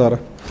भर्याङमा झर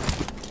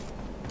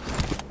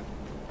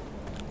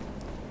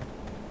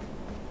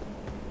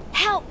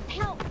Help!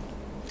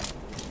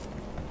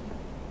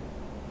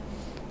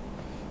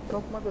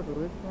 टपमा त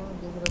धेरै छ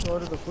देखेर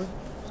गरे त कोही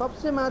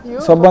सबसे माथि हो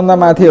सबभन्दा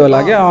माथि होला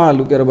क्या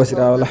लुकेर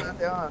बसिरह होला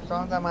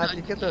सबभन्दा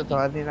माथि के त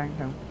झर्ने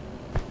राख्छौँ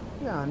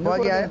हान्नु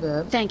बगी आयो। पर्दैन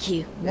यार Thank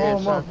you.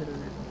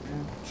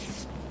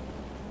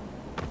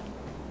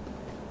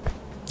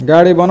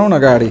 गाडी बनाऊ न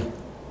गाडी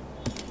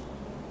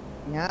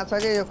यहाँ छ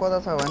कि यो कता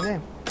छ भने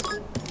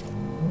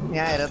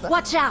यहाँ हेर त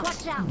Watch out!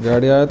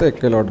 गाडी आयो त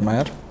एकै लटमा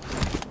यार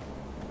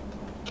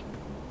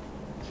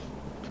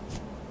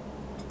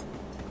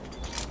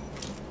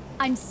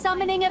I'm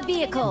summoning a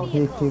vehicle.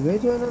 ठिकै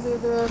छैन त्यो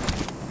त यार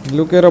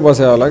लुकेर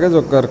बस्या होला क्या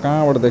जोकर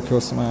कहाँबाट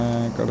देखियोस्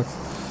माकर्स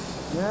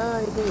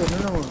यहाँ यतै हेर्नु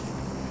न म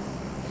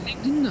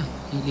लेख्दिन न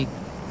हिलिङ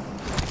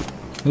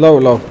लौ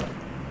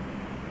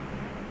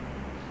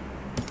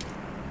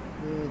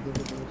ए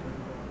देखेको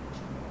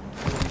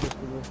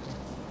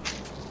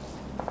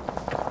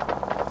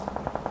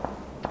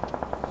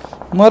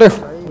मर्यो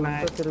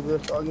भाइ तेरो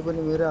व्यवस्था अघि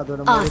पनि मेरो हातबाट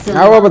Awesome.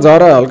 अब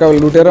झर हल्का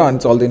लुटेर अनि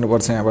चल्दिनु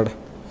पर्छ यहाँबाट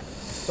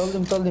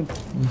चल्दिम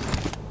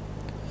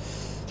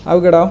आऊ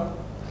केटा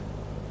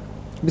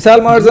विशाल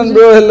महर्जन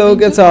ब्रो हेलो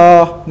के छ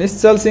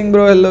निश्चल सिंह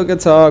ब्रो हेलो के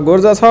छ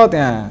गोर्जा छ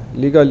त्यहाँ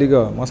लिग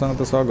मसँग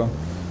त छ ग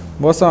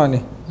बस अनि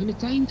होइन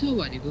चाहिन्छ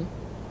भनेको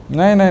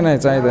नहीं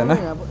चाहिँदैन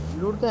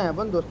लुट त यहाँ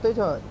पनि दोस्तै छ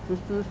चुस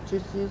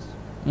चिस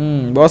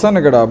बस न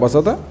केटा बस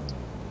त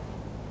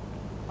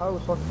आउ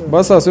सक्यो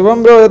बस शुभम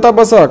ब्रो यता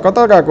बस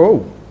कता गएको हौ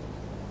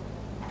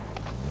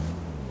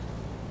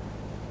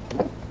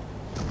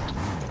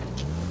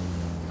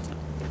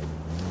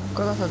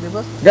कता छ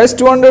दिवस गाइस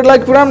 200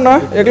 लाइक पुराम न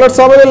एकलट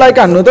सबैले लाइक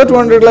हान्नु त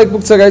 200 लाइक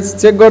पुग्छ गाइस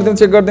चेक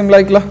गर्दिम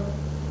लाइक ल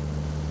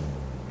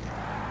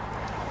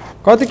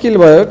कति किल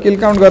भयो किल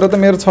काउन्ट गरेर त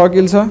मेरो 6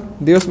 किल छ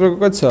दिवस ब्रोको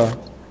कति छ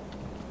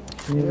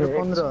मेरो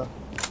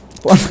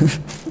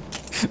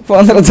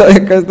 15 छ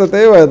 21 त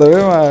त्यही भयो त बे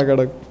माया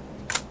कडक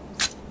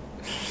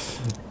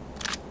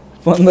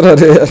 15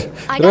 रे यार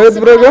रोहित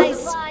ब्रोको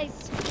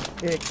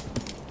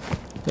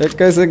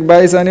 21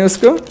 22 अनि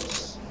उसको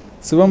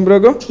शुभम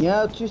ब्रोको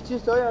यहाँ चिस छ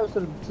यार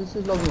चिस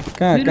लग्नु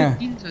कहाँ मेरो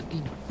 3 छ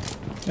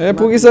 3 ए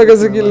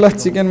पुगिसकेछ कि ल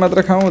चिकन मात्र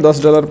खाऊ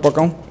 $10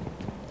 पकाऊ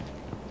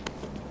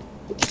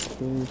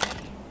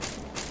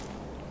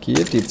के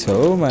टिप छ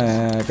हौ माया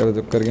कडक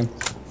joker game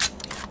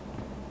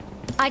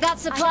I got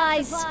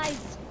supplies.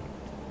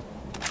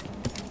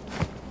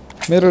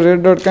 मेरो रेड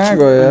डट कहाँ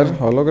गयो यार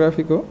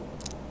होलोग्राफीको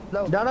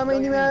डाँडामा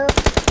इनिमी आयो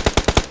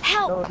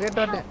Help! रेड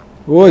डट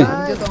ओइ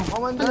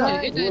अमन दिला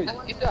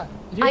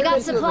I got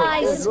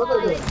supplies.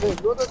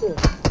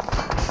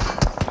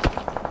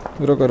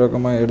 रोको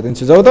म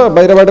हेर्दिन्छु जाऊ त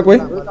बाहिरबाट कोही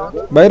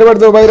बाहिरबाट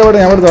जाऊ बाहिरबाट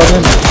यहाँबाट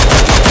झर्दैन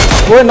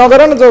ओइ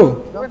नगर न जाऊ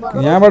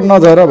यहाँबाट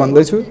नझर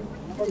भन्दैछु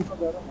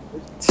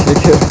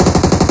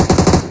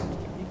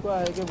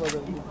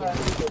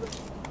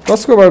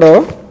कसकोबाट हो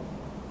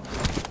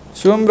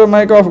शुभम र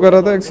माइक अफ गर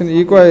त एकछिन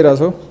इको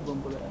आइरहेछ हौ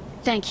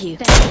Thank you.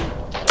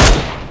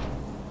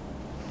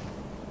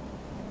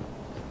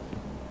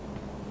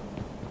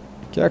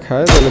 क्या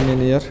खायो तैँले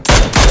मिनी यार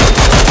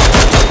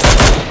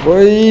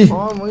ओइ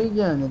मै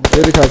के हाने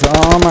फेरि खान्छ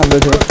मान्दै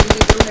थियो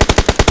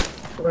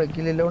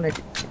गिली ल्याउने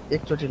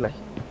एकचोटिलाई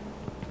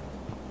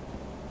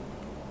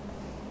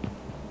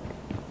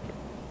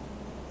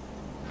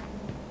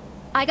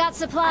I got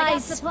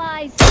supplies.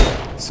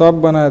 सब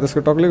बनायो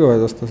त्यसको टक्लै गयो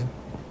जस्तो छ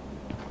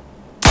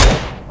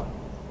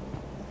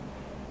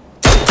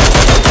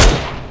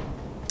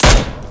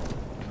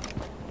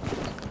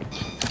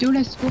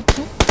एउटा स्कोप छ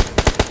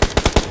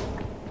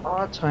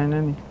छैन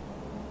नि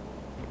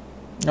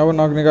अब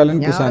नक निकाल्यो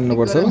नि पुस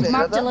हान्नुपर्छ हो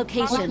Marked a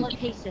location.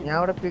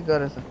 यहाँबाट पिक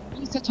गरेछ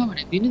पैसा छ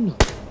भने दिनु न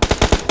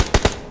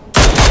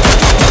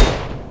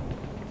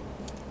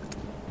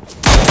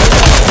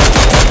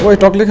ओइ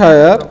टक्लै खायो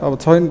यार अब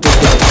छैन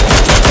त्यसको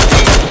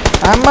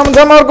आम्मा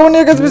जम्मा अर्को पनि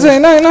एक एचपी छ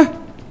हैन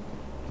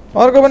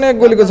अर्को पनि एक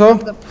गोलीको छ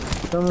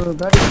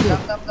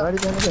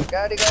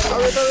गाडी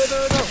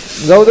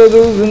जाऊ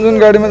जुन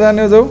गाडीमा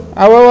जाने हो जाऊ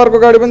अब अर्को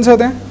गाडी पनि छ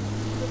त्यहाँ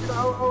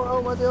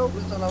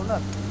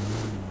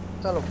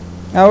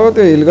अब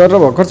त्यो हिल गरेर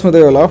भर्खर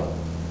छुँदै होला हौ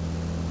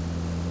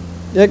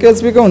एक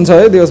एचपी को हुन्छ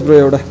है दिवस ब्रो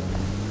एउटा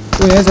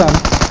ऊ यहीँ छ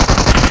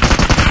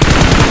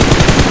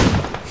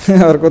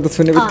अर्को त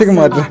छुने बित्तिकै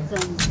मर्छ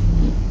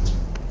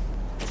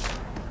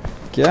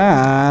क्या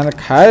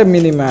खाए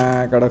मिनीमा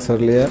कडक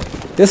सरले यार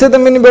त्यसै त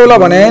मिनी बौला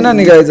भने हैन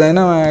नि गाइज हैन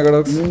माया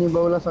कडक मिनी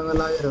बौलासँग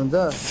लागेर हुन्छ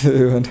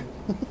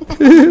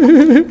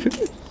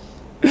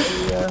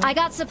I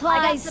got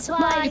supplies.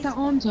 यता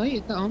अन छ है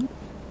यता अन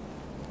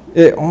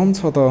ए अम छ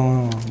त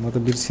म त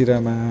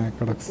बिर्सिरामा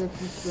कडक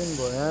स्पेन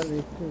भयो यार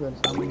एकै गरी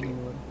सामान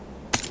दिनु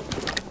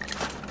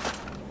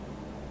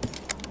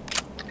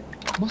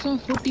मसँग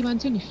 40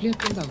 मान्छे नि फ्लेयर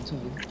पेन्दा हुन्छ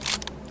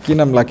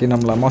होला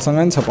किनमला मसँग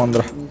नि छ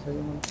 15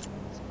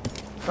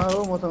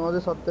 हो मसँग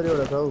अझै 70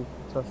 वटा छ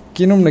हौ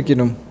किनौँ न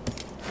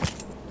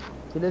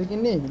प्लेयर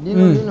किन्ने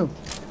लिनु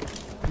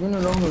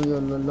लाउनु यो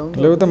लाउनु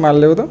ल्याउ त माल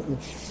ल्याउ त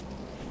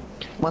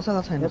मसँग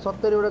छैन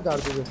 70 वटा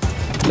झार्छु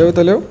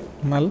ल्याउ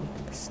माल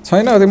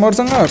छैन त्यो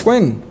मर्सँग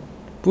कोइन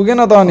पुगेन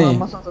त अनि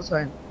मसँग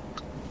छैन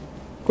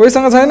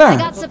कोहीसँग छैन I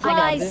got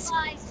supplies.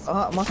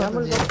 मसँग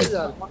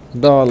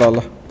ल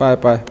पाए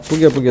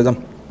पुग्यो जाम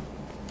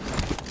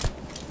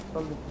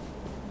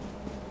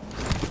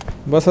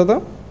बस त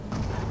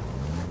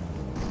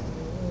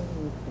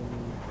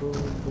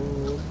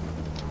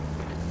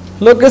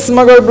Lokesh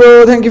Magar bro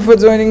thank you for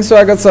joining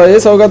स्वागत छ है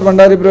सौगात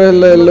भण्डारी ब्रो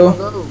हेलो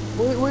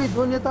ओइ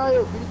जोन यता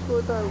आयो ब्रिजको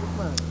यता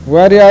उसमा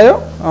वारी आयो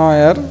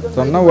यार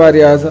झन्न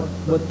वारी आएछ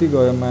बत्ती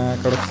गयो मा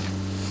कडक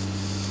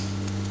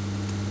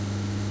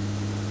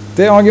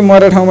त्यही अघि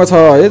मरे ठाउँमा छ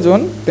है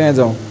जोन त्यहाँ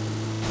जाउँ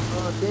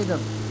त्यही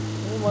जाम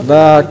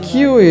दा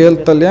क्यु हेल्थ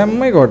त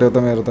ल्याम्मै घट्यो त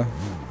मेरो त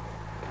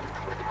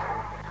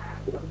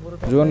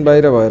जोन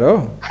बाहिर भएर हो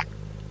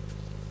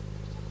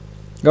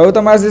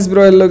गौतम आशिष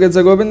ब्रो हेलो के छ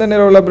Govind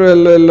Niraula bro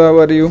hello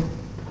our you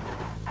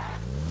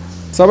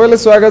सबैले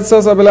स्वागत छ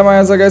सबैलाई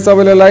माया छ गाइस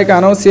सबैले लाइक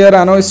हानौ शेयर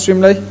हानौ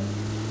स्ट्रिमलाई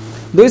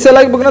 200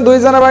 लाइक पुग्न 2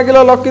 जना बाँकी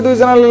ल लक्की 2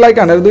 जनाले लाइक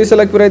हानेर 200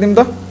 लाइक पुर्याइदिम त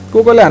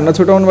कोले हान्न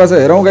छुटाउनु भएको छ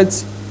हेरौँ गाइस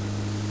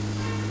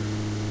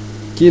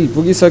किल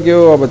पुगिसक्यो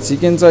अब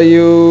चिकन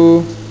चाहियो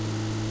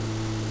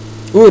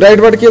ऊ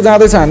राइटबाट के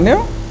जाँदैछ हान्ने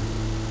हो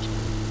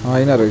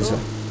हैन रहेछ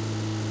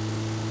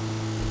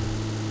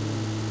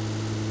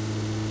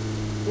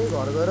त्यही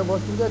घर गएर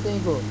बस्नुहुन्छ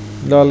त्यहीँको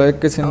ल ल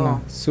एकैछिन न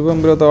शुभम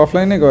ब्रो त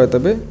अफलाइन नै गयो त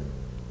बे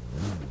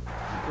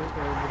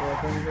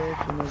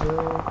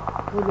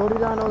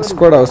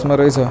स्क्वाड हाउसमा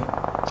रहेछ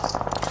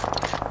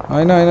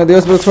हैन हैन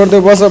दिवस ब्रो छोड दे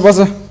बस बस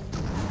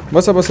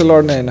बस बस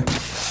लड्ने हैन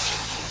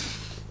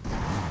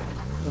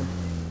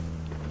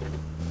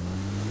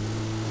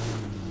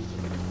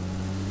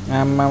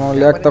आम्मा म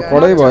ल्याक त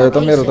कडै भयो त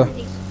मेरो त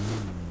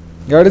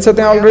गाडी छ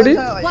त्यहाँ अलरेडी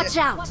Watch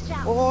out!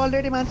 ओ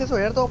अलरेडी मान्छे छ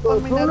हेर त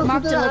ओपन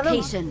Marked a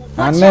location.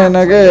 हान्ने हैन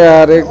के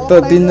यार एक त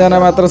 3 जना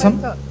मात्र छन्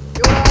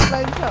एउटा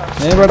अफलाइन छ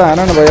यहीँबाट हान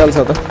न भइहाल्छ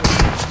त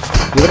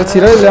भित्र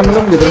छिर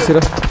ल्याम्लुम भित्र छिर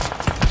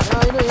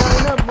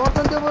यहाँ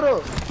मर्छन् त्यो बरु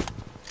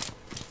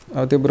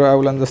अब त्यो ब्रो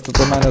आउलान जस्तो त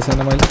माने छैन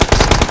मैले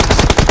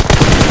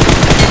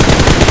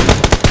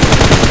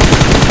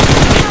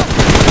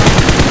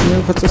यो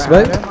खच्चस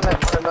भाइ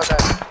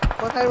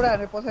पछाडिबाट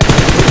हाने पछाडि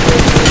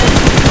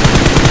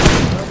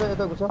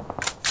यता घुस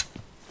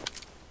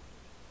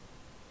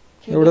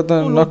एउटा त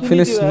नक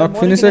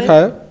फिनिसै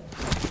खायो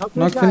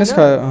नक फिनिस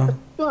खायो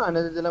त्यो हाने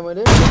त्यसलाई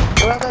मैले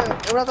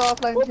एउटा त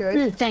अफलाइन थियो है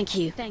Thank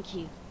you. Thank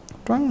you.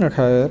 ट्वाङ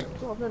खायो यार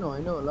त्यो अफलाइन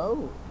होइन होला हौ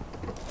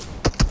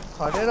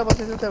खटेर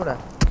बसेछ त एउटा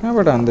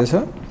कहाँबाट हान्दैछ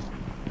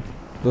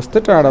जस्तै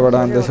टाढाबाट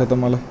हान्दैछ त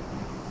मलाई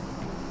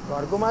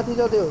घरको माथि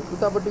छ त्यो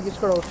उतापट्टि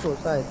स्क्वाड हाउस हो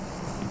सायद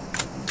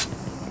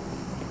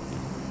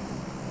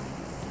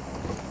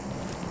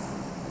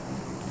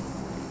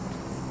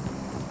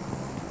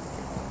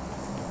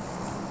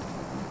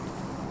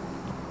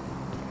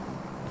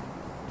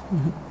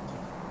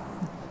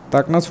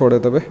ताक्न छोड्यो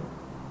त बे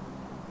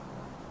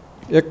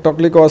एक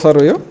टक्लीको असर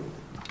हो यो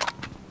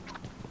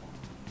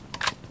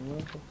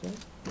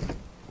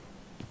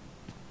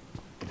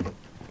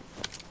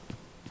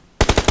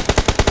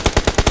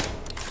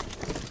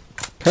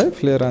खै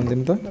फ्लेयर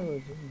हान्दिउँ त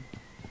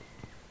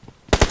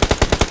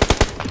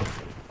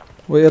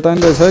ओ यता नि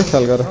रहेछ है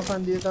ख्याल गर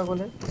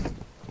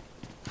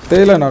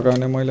त्यहीलाई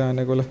नकाउने मैले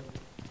हानेकोलाई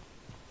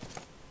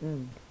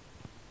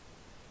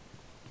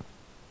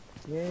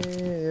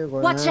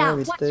Watch out!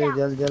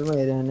 जेलमा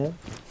हेरे हाने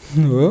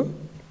हो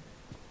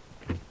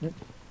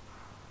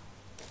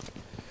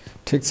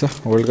ठिक छ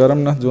होल्ड गरौँ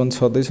न जोन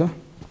छँदैछ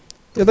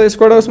यता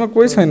स्क्वाड हाउसमा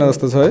कोही छैन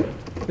जस्तो छ है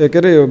ए के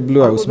अरे यो ब्लू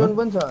हाउसमा जोन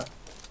पनि छ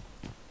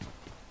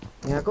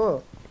यहाँको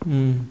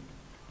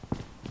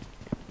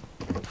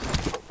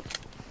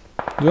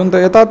जोन त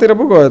यतातिर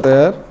पो गयो त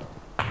यार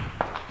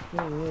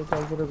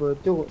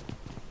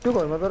त्यो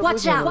घरमा तर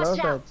Watch out!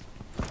 Watch out!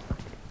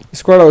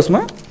 Squad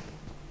हाउसमा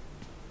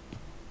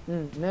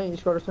नै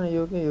स्क्वाड छ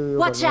यो के यो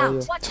Watch out!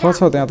 छ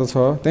त्यहाँ त छ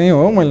त्यही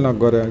हो मैले नक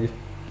गरेँ अघि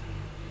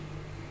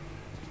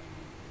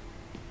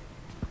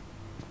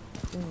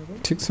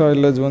ठिक छ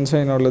अहिले जोन छ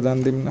यिनीहरूलाई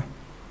जान्दिउँ न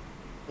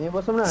यहीँ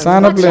बसौँ न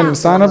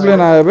सानो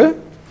प्लेन आयो बे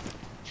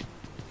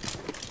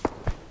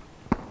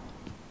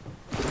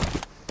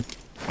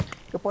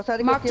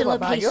पछाडि Marked a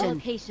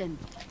location.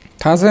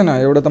 थाहा छैन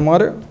एउटा त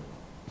मर्यो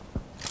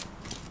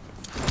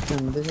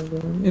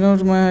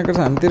यिनीहरूमा आएको छ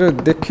हामीतिर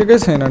देखेकै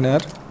छैन नि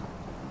यार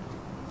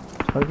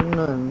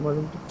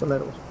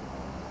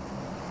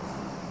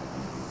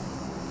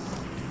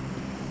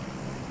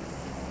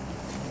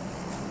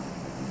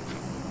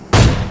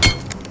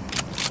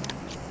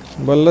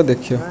बल्ल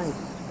देखियो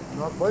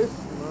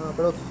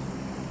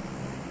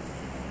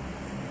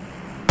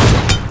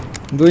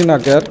दुई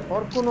नक यार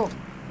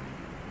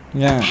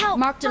यहाँ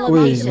Marked a ओइ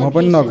location. म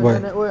पनि नक भएँ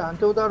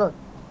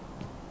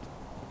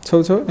छौ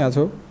यहाँ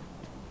छौ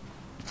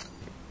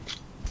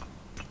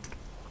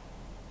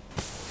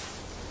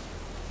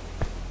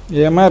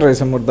एमआर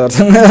रहेछ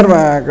मुर्दारसँग यार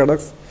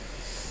कडक्स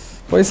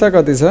पैसा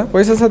कति छ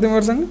पैसा छ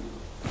तिमीहरूसँग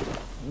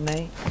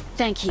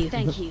Thank you.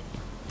 Thank you.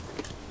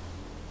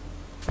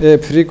 ए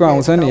फ्रीको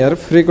आउँछ नि यार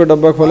फ्रीको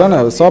डब्बा खोला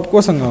न सब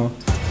कोसँग हो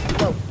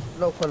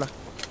ल खोला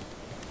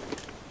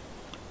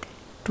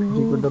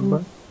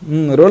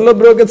रोल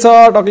ब्रो के छ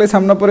टक्लै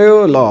छाम्न पर्यो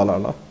ल ल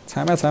ल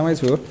छामै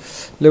छु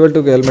लेभल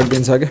 2 को हेलमेट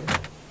दिन्छ के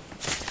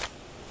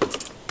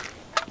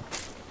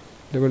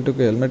लेभल 2 को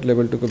हेलमेट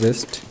लेभल 2 को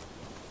भेस्ट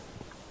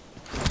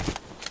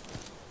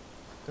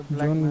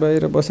जोन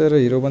बाहिर बसेर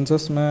हिरो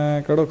बन्छस् मा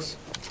कडक्स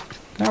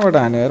कहाँबाट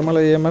हाने यार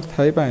मलाई एमआर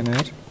थाहै पाएन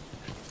यार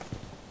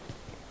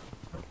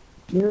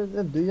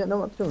दुईजना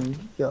मात्र हुन्छ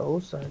क्या हो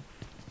सायद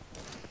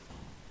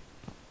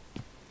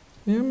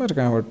एमआर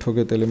कहाँबाट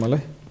ठोक्यो त्यसले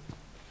मलाई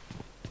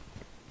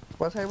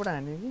पछाडिबाट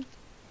हान्यो कि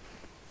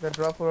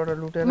ड्रपबाट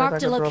लुटेर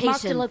Marked a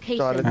location.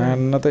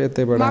 हान्न त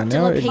यतैबाट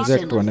हान्यो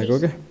एक्ज्याक्ट भनेको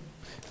के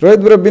रोहित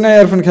ब्रो बिना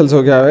इयरफोन खेल्छौ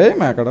क्या है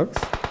माकडक्स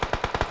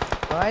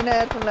हैन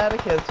एयरफोन लाएर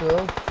खेल्छु हो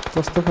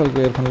कस्तो खालको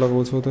इयरफोन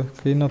लगाउँछौ त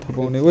केही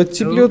नथपाउने ओ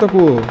चिप्लियो त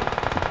को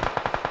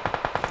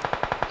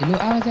हेलो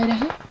आवाज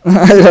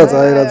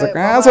आइरहेछ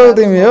कहाँ छौ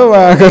तिमी हो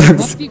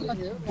माकडक्स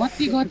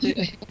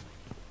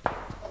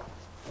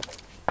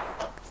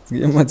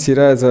गेममा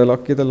छिराएछ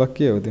लक्की त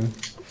लक्की हो तिमी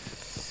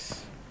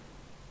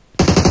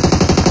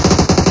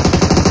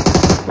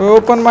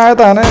ओपनमा आयो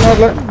त हान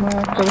यिनीहरूलाई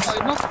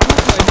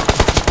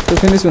त्यो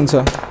फिनिस हुन्छ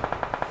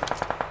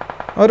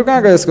अरू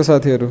कहाँ गयो यसको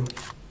साथीहरू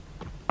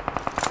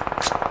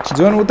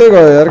जोन उतै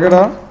गयो यार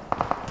केटा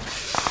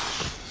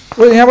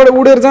ओ यहाँबाट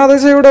उडेर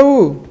जाँदैछ एउटा उ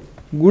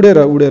उडेर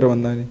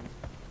भन्दा नि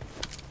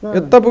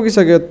यता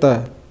पुगिसक्यो यता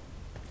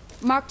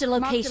Marked a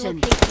location.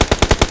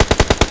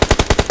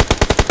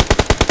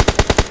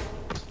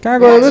 कहाँ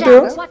गयो बे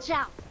त्यो Watch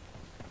out.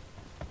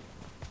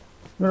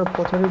 मेरो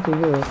पछाडि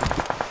ठिकै हो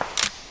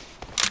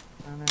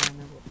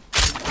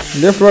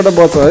लेफ्टबाट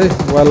बच है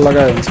वाल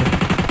लगायो हुन्छ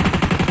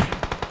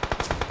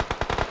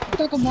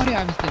उताको मर्यो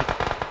आबिस्तारै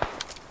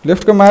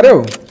लेफ्टको मार्यो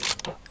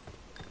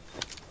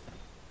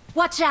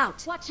Watch out.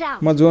 Watch out.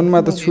 म जोनमा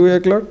त छु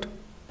एकलट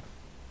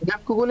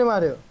ग्यापको गोली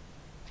मार्यो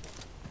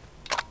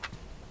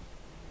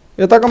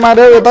यताको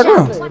मार्यो यताको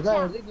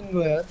हेर्दै किन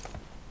गयो यार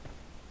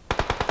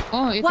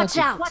Watch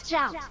out. Watch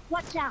out.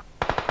 Watch out.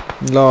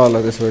 ल ल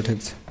त्यसो भए ठिक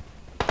छ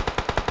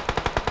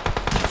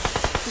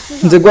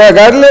जे गयो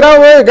गाडी लिएर आऊ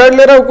ओए गाडी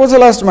लिएर आऊ को छ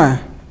लास्टमा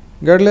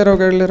गाडी लिएर आऊ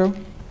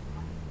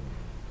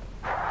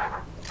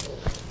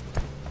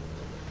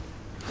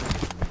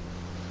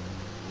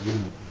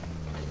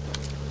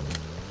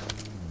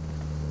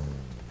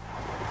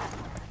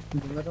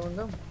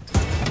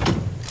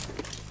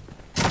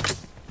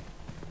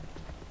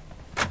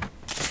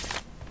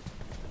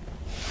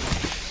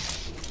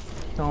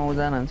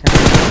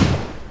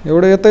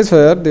एउटा यतै छ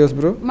यार देश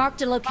ब्रो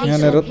Marked a location.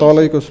 यहाँनिर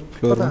तलैको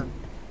फ्लोरमा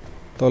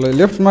तलै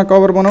लेफ्टमा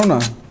कभर बनाऊ न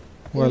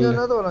वालले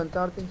तिनजना त होला नि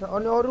 4-3 छ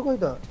अनि अरु खोइ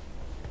त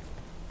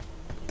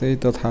त्यही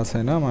त थाहा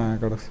छैन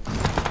मायाबाट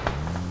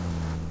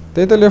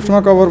त्यही त लेफ्टमा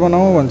कभर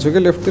बनाऊ भन्छु कि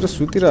लेफ्टतिर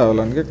सुतिरा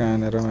होला नि के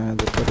कहाँनिर माया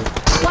जस्तो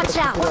Watch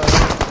out.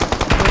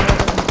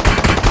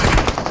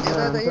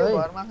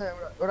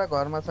 एउटा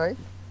घरमा छ है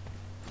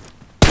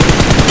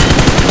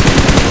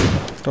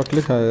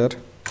टक्ली खायो यार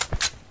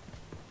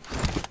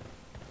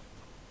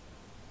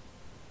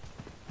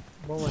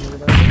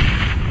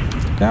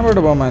कहाँबाट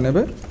बम हाने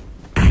बे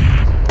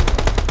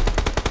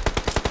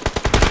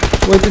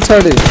ओ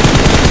पछाडि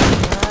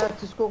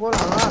त्यसको गोल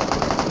हाल्ला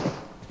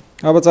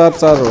अब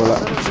 4-4 होला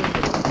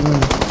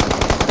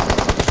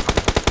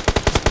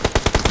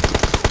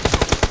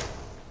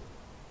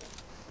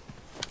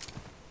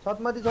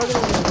छतमाथि छ कि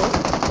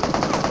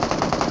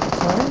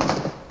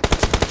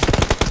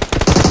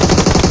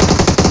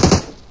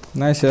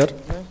नाइस यार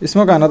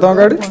स्मोक हान त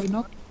अगाडि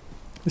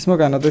स्मोक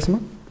हान त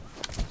स्मोक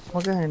म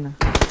के हैन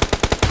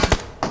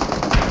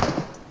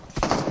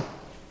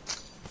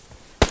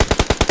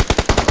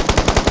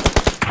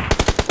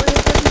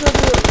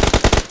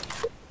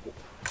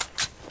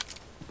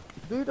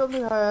दुई टप्ली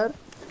खायो यार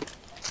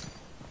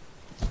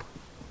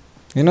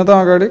हिँड त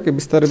अगाडि के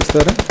बिस्तारै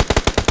बिस्तारै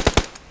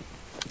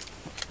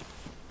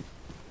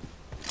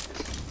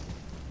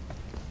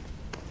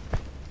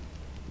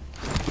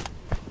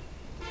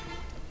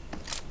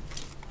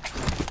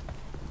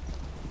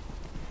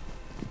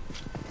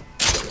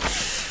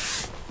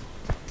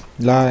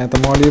ला यहाँ त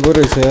मलिएको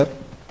रहेछ यार म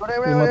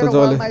त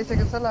जले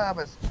आइसकेको छ ल अब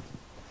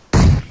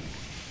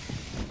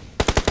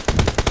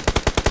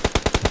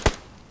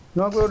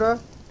नको एउटा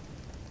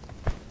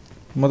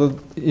म त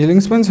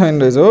हिलिङ्स पनि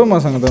छैन रहेछ हो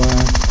मसँग त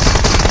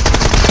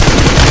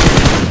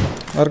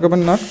अर्को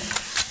पनि नक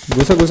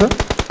घुस घुस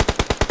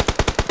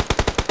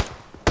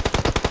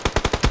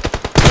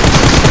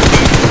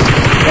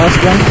लास्ट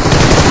वान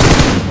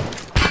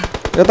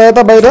यता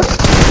यता बाहिर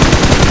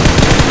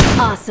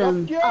Awesome.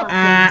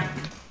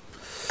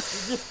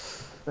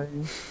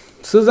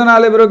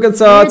 सुजनाले ब्रो के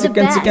छ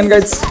चिकन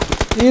गाइस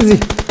इजी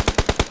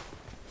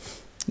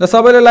ल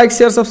सबैले लाइक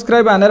शेयर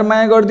सब्स्क्राइब हानेर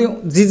माया गरिदिउँ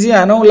जिजी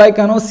हानौ लाइक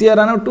हानौ शेयर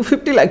हानौ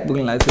 250 लाइक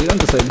पुग्न लाग्छ यो नि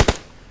त सही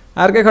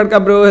आरके खड्का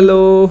ब्रो हेलो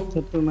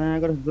सबै माया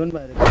गरेर जोन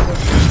बाहिर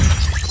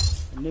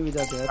भन्ने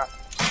बिदा थियो यार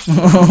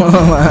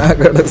माया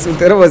गरेर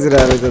सुतेर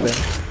बसिरहेको रहेछ त्यहाँ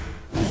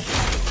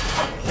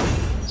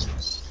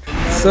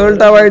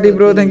सोल्टा वाइडी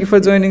bro thank you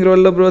for joining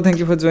रोल्लो bro thank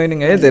you for joining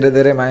है धेरै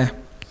धेरै माया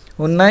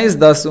 19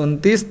 10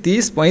 29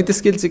 30 35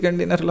 किल चिकन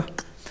डिनर ल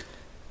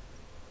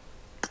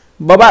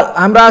बबाल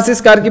हाम्रो आशिष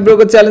कार्की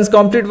ब्रोको च्यालेन्ज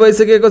कम्प्लिट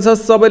भइसकेको छ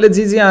सबैले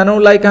जिजी हानौ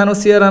लाइक हानौ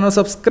शेयर हानौ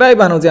सब्स्क्राइब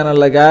हानौ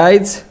च्यानललाई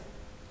गाइज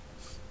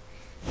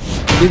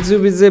बिजु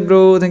बिजे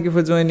bro thank you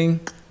for joining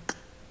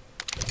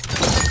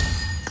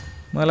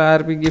मलाई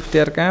आरपी गिफ्ट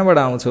यार कहाँबाट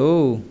आउँछ हौ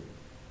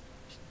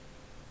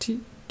T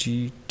T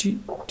T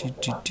T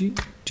T T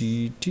T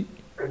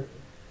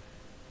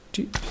T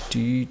T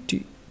T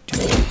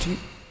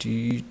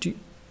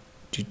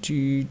T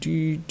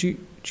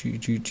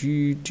T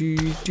T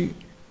T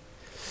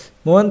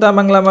Mohan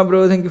Tamang Lama bro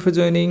thank you for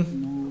joining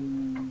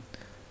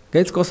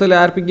guys कसैले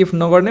RP gift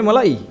नगर्ने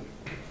मलाई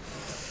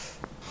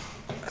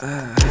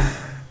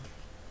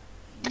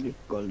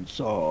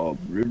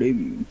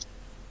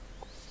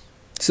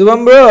Shubham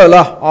bro ल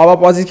अब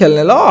पछि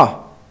खेल्ने ल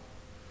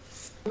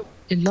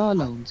ए ल ल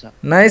हुन्छ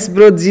नाइस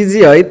ब्रो जीजी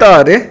है त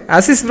अरे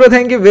आशिष bro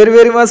thank you very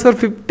very much for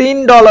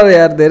 $15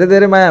 यार धेरै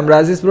धेरै माया हाम्रो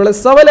आशिष ब्रोलाई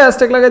सबैले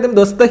ह्याशट्याग लगाइदिउँ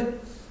दोस्तै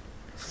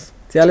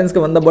च्यालेन्जको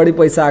भन्दा बढी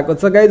पैसा आएको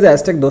छ गाइज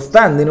ह्याशट्याग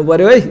दोस्ता हान्दिनु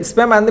पर्यो है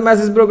स्प्याम हान्दिउँ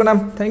आशिष ब्रोको नाम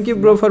थ्यांक यू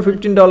ब्रो फर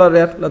 $15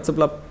 यार लट्सअप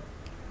लप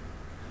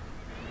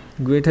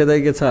गुइठे दाइ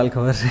के छ हाल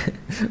खबर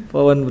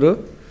पवन ब्रो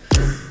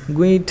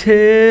गुइठे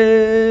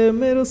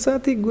मेरो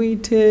साथी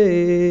गुइठे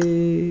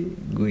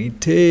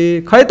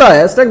गुइठे खै त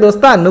ह्यासट्याग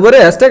दोस्त हान्नु पर्यो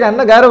ह्यासट्याग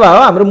हान्न गाह्रो भयो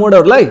हाम्रो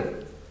मोडहरूलाई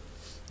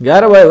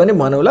गाह्रो भयो भने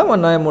भनौँ ल म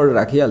नयाँ मोड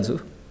राखिहाल्छु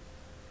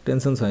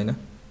टेन्सन छैन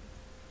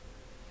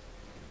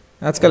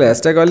आजकल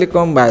ह्यासट्याग अलिक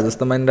कम भयो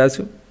जस्तो मानिरहेको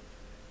छु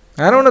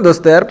हानौँ न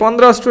दोस्त यार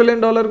 15 अस्ट्रेलियन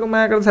डलरको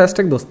मागेर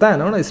ह्यासट्याग दोस्त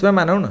हानौँ न स्प्याम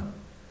हानौँ न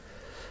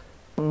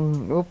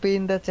ओपी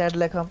इन द च्याट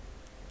लेखम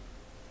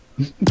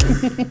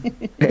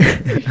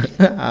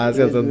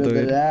आशा सन्तु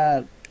यार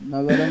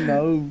नगरौँ न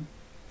हौ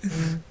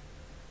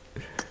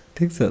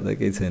ठिक छ त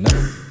केही छैन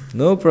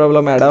नो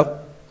प्रब्लम एडप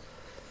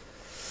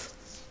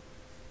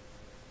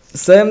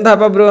स्वयं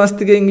थापा ब्रो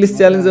अस्तिको इङ्ग्लिस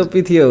च्यालेन्ज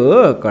ओपी थियो हो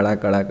कडा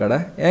कडा कडा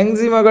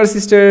एङजी मगर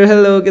सिस्टर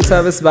हेलो के छ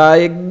अवेश भाइ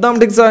एकदम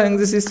ठिक छ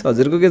एङजी सिस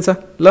हजुरको के छ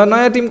ल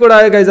नयाँ टिम कोड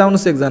आयो गाइज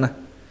आउनुहोस् एकजना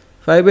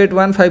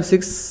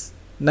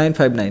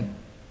 58156959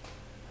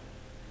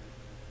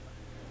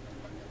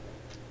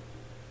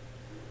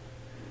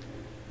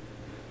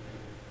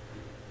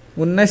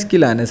 19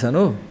 किल हानेछन्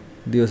हो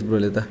दियोस्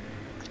ब्रोले त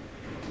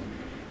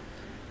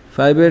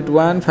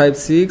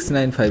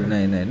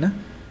 58156959 होइन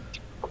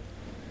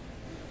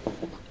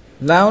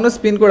ल आउनुहोस्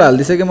पिन कोड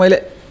हालिदिइसकेँ मैले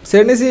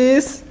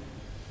सेर्निसिस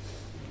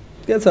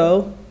के छ हौ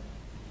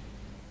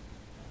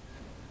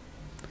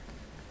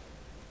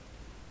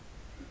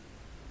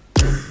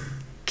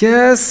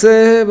कैसे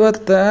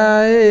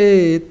बताए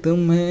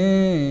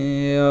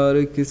तुम्हें और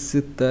किस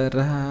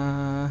तरह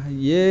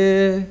ये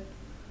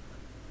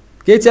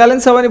केही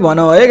च्यालेन्ज छ भने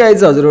भनौ है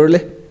गाइज हजुरहरूले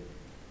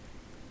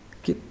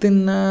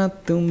कितना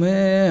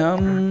तुम्हें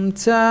हम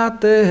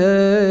चाहते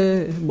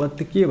हैं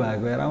बत्ती के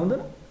भएको यार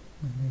आउँदैन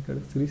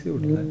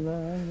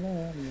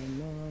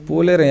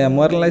पोलेर यहाँ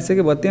मर्न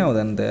लागिसक्यो बत्ती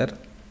आउँदैन त यार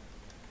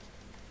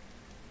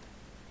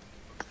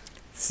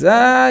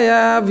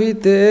साया भी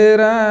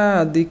तेरा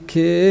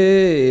दिखे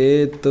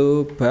तो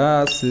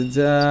पास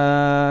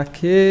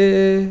जाके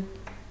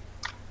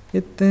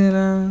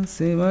इतना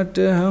सिमट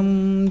हम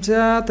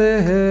जाते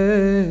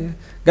हैं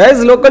गाइज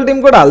लोकल टिम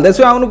कोड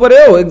हाल्दैछु आउनु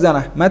पर्यो हो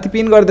एकजना माथि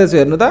पिन गर्दैछु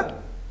हेर्नु त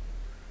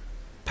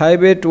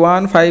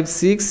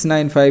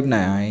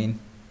 58156959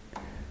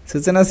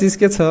 सूचना सिस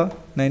के छ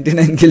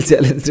 99 किल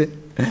च्यालेन्ज रे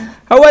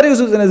हाउ आर यु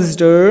सूचना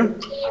सिस्टर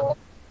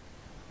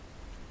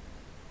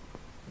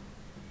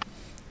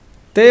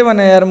त्यही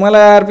भने यार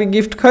मलाई आरपी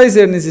गिफ्ट खै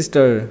सेर्नी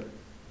सिस्टर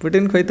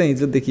पुटिन खोइ त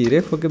हिजोदेखि रे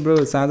फोके ब्रो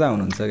साझा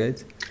हुनुहुन्छ guys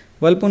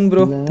वेलपुन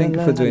bro thank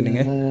you for joining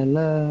है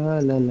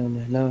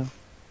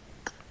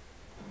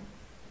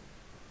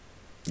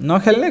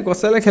नखेल्ने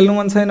कसैलाई खेल्नु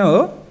मन छैन हो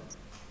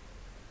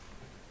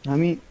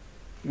हामी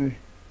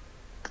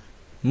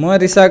म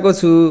रिसाएको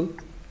छु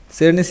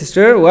सेर्नी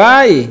सिस्टर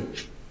वाइ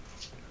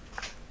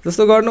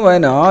जस्तो गर्नु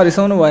भएन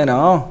रिसाउनु भएन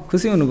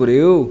खुसी हुनु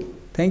पर्यो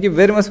thank you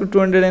very much for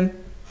 200 and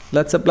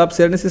lots up love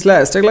सेर्नी सिसलाई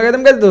hashtag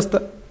लगाइदिउँ guys दोस्त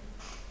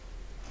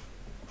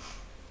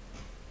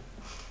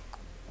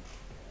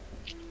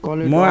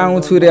म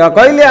आउँछु रे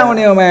कहिले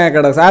आउने हो माया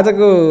कडक्स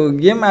आजको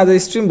गेम आज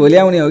स्ट्रिम भोलि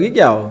आउने हो कि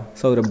क्या हो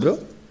सौरभ ब्रो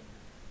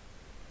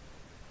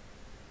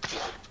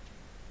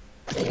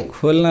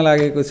खोल्न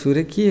लागेको छु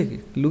रे के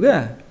लुगा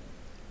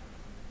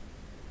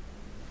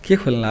के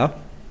खोल्न हो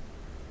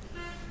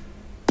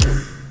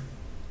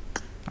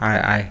आए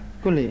आए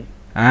कोले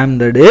आई एम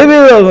द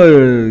डेभिल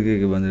के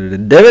भन्छ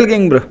डेभिल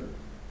किङ ब्रो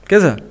के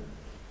छ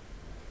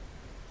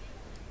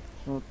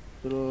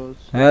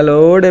हेलो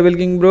डेभिल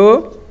किङ ब्रो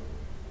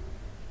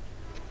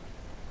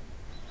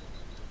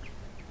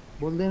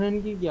बोल्दैनन्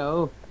कि क्या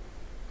हो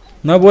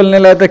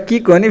नबोल्नेलाई त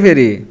किक हो नि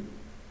फेरि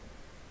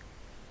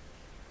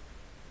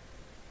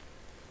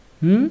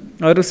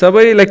अरू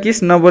सबैलाई किस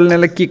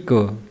नबोल्नेलाई किक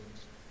हो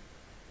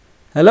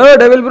हेलो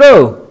डेभिल ब्रो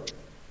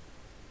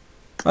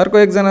अर्को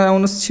एकजना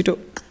आउनुहोस् छिटो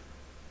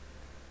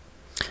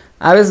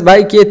आवेश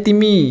भाइ के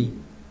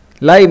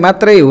तिमीलाई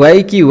मात्रै वाइ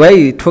कि वाइ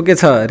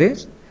ठोकेछ अरे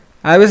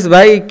आवेश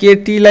भाइ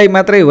केटीलाई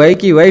मात्रै वाइ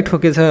कि वाइ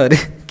ठोकेछ अरे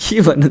के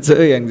भन्नु छ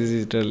याङ्जी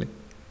सिस्टरले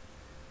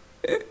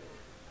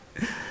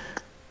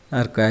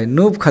अर्को आयो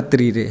नुब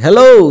खत्री रे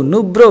हेलो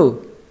नुब ब्रो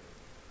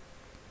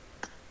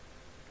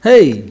हे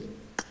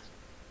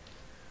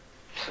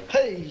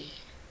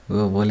ओ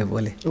बोले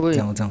बोले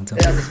जाउँ जाउँ जाउँ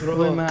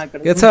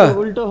के छ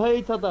उल्टो है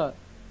छ त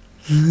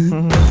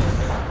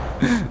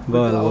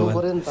बवाल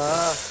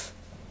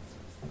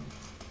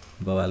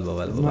बवाल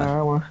बवाल बवाल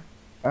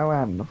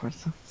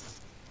हान्नुपर्छ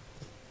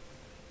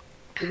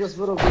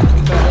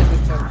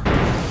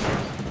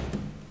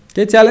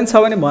केही च्यालेन्ज छ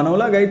भने भनौँ ल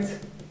गाइज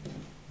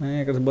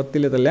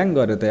बत्तीले त ल्याङ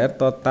गर्यो त यार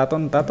तातो न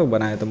तातो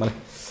बनायो त मलाई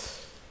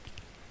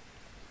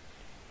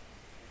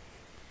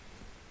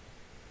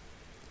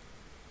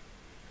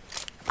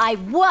I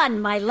won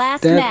my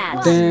last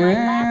match.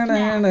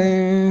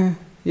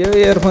 यो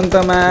इयरफोन त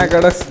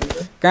माकडस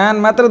कान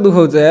मात्र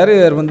दुखाउँछ यार यो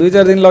इयरफोन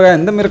 2-4 दिन लगायो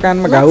भने त मेरो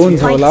कानमा घाउ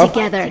हुन्छ होला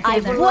I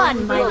won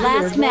my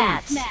last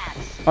match.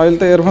 अहिले त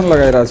इयरफोन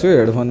लगाइरहेको छु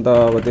हेडफोन त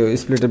अब त्यो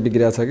स्प्लिटर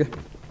बिग्रिएको छ कि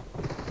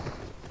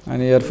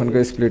अनि इयरफोनको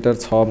स्प्लिटर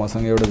छ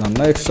मसँग एउटा झन्न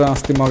एक्स्ट्रा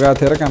अस्ति मगाएको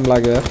थियो र काम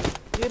लाग्यो यार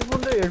इयरफोन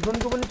र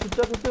हेडफोनको पनि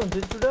छुट्टा छुट्टै हुन्छ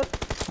स्प्लिटर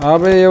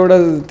अब एउटा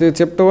त्यो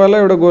चेप्टोवाला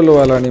एउटा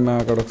गोलोवाला अनि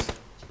माकडस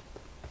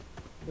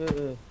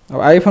अब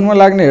आइफोनमा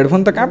लाग्ने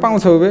हेडफोन त कहाँ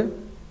पाउँछौ बे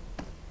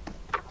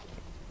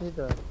त्यही त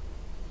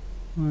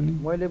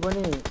मैले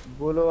पनि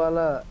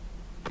बोलोवाला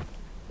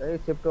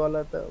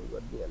चेप्टोवाला त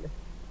गरिदिहालेँ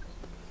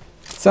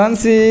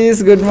सन्सिस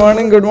गुड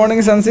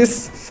मर्निङ सन्सिस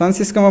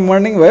सन्सिसकोमा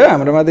मर्निङ भयो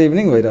हाम्रोमा त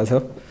इभिनिङ भइरहेछ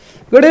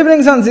गुड इभिनिङ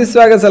सन्सिस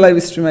स्वागत छ लाइभ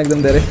स्ट्रिममा एकदम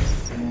धेरै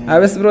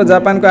आवेश ब्रो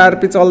जापानको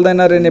आरपी चल्दैन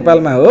रे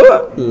नेपालमा हो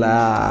ला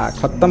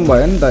खत्तम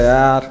भयो नि त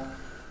यार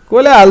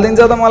कसले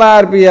हालिदिन्छ त मलाई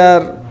आरपी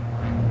यार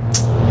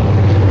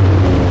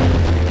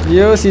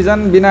यो सिजन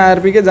बिना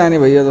आरपी के जाने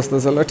भइयो जस्तो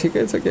छ ल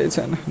ठिकै छ केही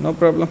छैन नो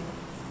प्रब्लम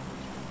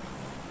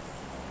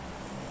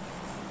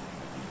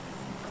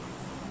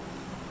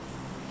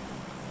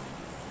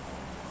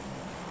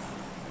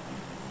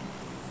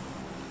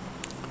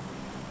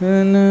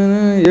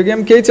यो गेम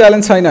केही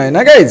च्यालेन्ज छैन हैन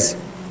गाइज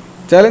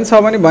च्यालेन्ज छ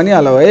भने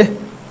भनिहालौ है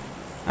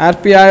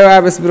आरपी आयो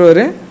आवेश ब्रो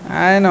रे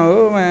आएन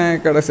हो म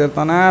कडा सेर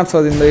तनाव छ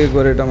जिन्दगी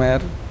गोरेटोमा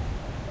यार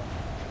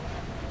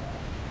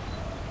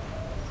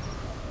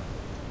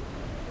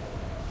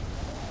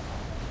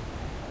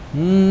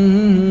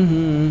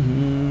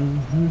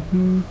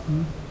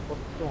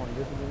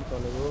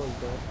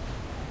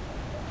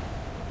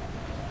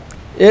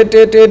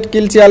एट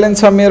किल च्यालेन्ज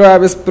छ मेरो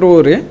आवेश प्रो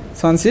रे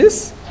सन्सिस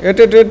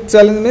 8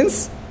 च्यालेन्ज मिन्स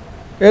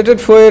 8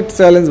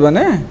 च्यालेन्ज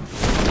भने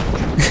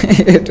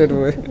 8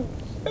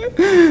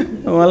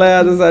 मलाई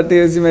आज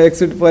साथीहरूसँग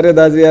एकचोटि पर्यो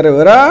दाजु यार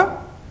हो र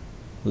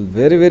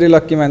भेरी भेरी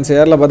लक्की मान्छे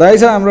यार ल बधाई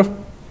छ हाम्रो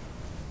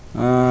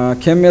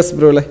खेमेस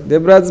ब्रोलाई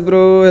देवराज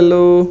ब्रो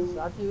हेलो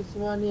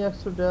साथीहरूसँग नि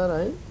एकचोटि यार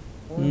है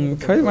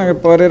खै मागे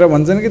परेर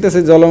भन्छन् कि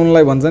त्यसै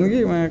जलाउनलाई भन्छन् कि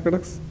मागे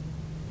कडक्स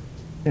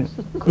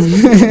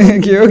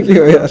के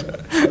हो यार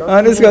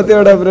अनिस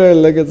कतिवटा ब्रो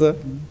हेल्लो के छ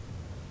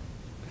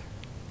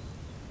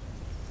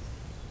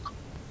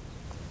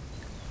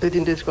त्यही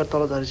दिन टेस्ट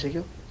तल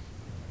झरिसक्यो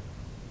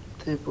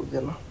त्यही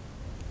पुग्दैन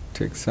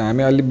ठिक छ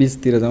हामी अलि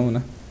बीचतिर जाउँ न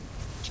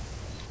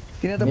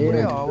तिनी त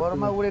पुरै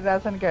हवरमा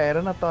उडिरहेछन् क्या हेर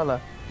न तल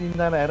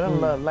तीनजना हेर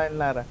न लाइन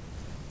लाएर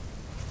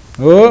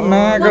हो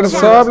मागड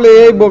सबले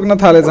यही बोक्न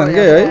थालेछन्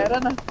के है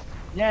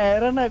यहाँ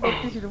हेर न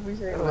कति छिटो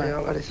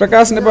पुगिसक्यो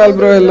प्रकाश नेपाल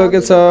ब्रो हेलो के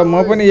छ म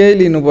पनि यही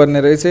लिनु पर्ने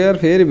रहेछ यार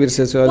फेरि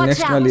बिर्सेछु अब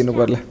नेक्स्टमा लिनु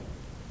पर्ला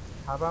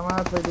हावामा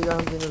थैली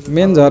गाउँ दिनु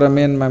मेन झर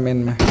मेनमा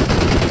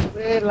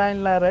ए लाइन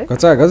लाएर है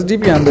घचा घच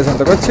डिपी हान्दैछन्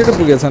त कति छिटो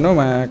पुगेछन् हौ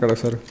माकडक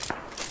सर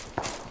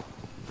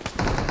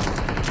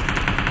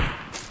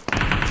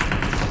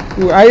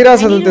उ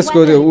आइराछ त त्यसको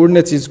त्यो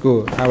उड्ने चीजको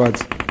आवाज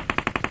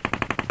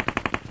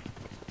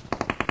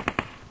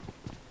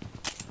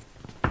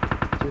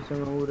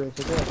त्यससँग उडेछ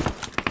के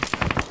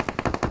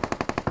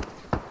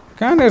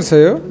कहाँनिर छ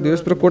यो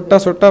दिवसपुर कोट्टा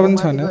सोट्टा पनि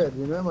छैन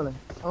हेर्दिनु है मलाई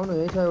आउनु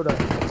यही छ एउटा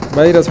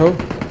बाहिर छौ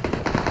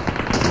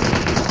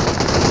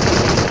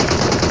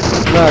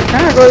ल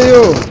कहाँ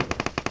गयो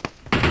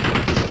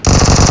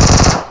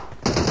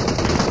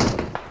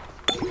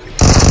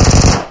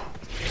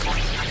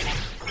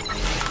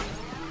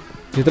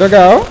भित्र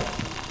कहाँ हो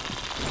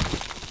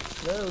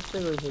ल उस्तै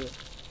गइसक्यो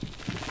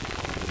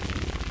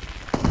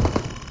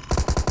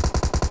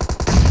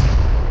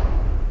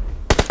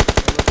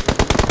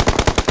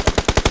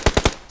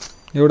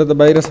एउटा त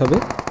बाहिर छ बे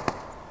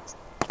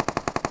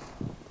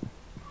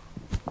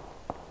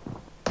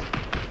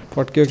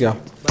पट्क्यो क्या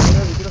बाहिर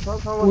भित्र सब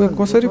सब ओए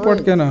कसरी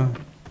पट्केन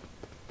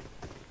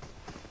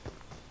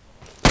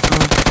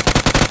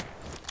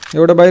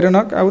एउटा बाहिर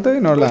नक आउँदै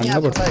नर्ला हान्न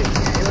पर्छ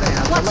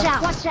Watch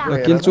out!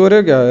 किल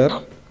चोर्यो क्या यार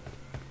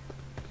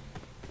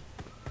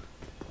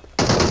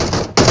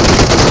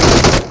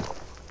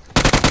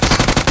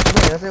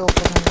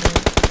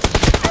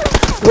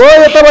ओ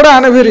यताबाट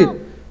हाने फेरि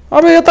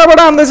अब यताबाट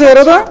हान्दैछ हेर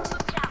त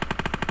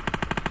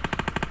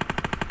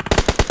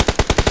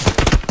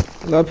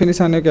ल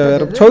फिनिस हान्यो क्या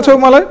यार छौ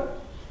मलाई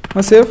म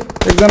सेफ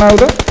एकजना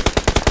आउँदा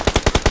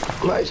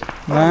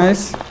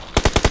नाइस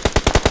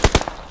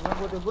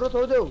ब्रो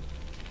थौ देऊ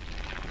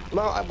ल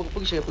अब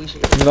पुगिसक्यो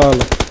ल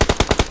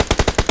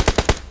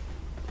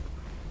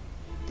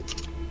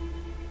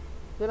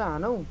तेरा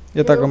हानौ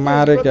यताको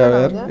मारे क्या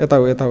यार यता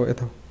हो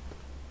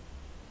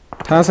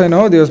थाहा छैन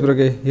हौ दिवस ब्रो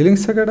केही हिलिङ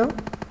छ केटा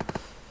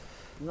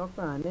नक त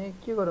हाने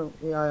के गरौँ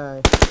ए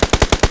आयो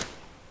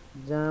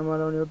जहाँ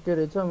मलाई एउटै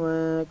रहेछ म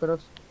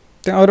क्रक्स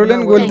त्यहाँ अरूले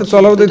नि गोली त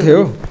चलाउँदै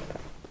थियो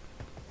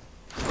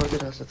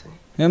गरिरहेछ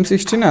त्यही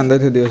M16 हान्दै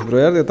थियो दिवस ब्रो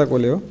यार यता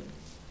कोले हो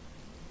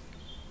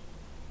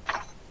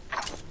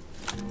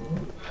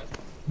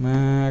मा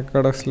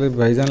कडक्सले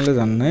भाइजानले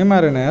झन्नै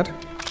मारेन यार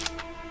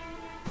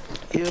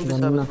यो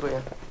सबैको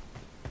यार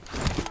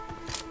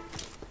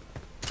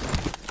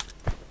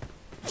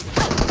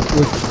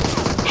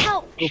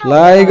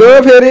लागो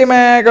फेरि मा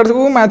कडक्स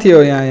उ माथि हो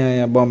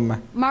यहाँ बममा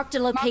Marked a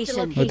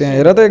location. हो त्यहाँ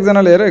हेर त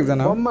एकजनाले हेर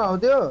एकजना हो बममा हो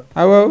त्यो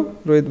आऊ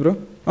रोहित ब्रो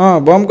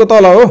बमको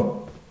तल हो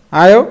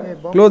आयो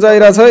क्लोज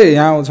आइरहेछ है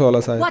यहाँ आउँछ होला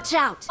सायद Watch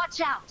out!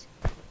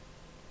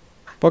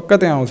 पक्का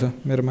त्यहाँ आउँछ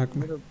मेरो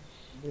मार्कमा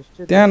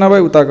त्यहाँ नभए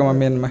उताकोमा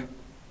मेनमा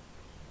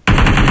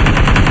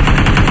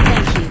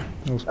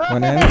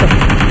भने हैन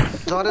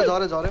त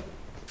झरे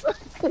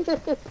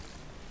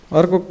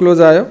अर्को क्लोज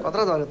आयो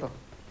कत्रा झरे त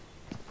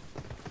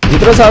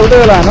भित्र छ आउँदै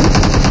होला हानम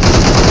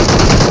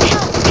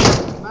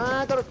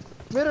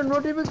मेरो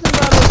नोटिफिकेसन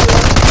बार हो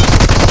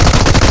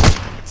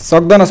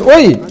सक्दनस्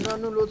ओइ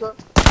अनु लो छ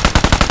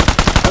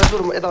अरे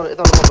सुरु यता म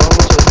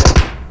गाउँमा छु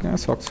कहाँ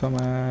सक्छ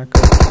मा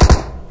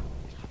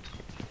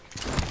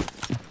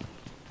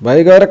भाइ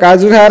गएर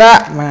काजु खाएर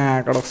मा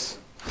कडक्स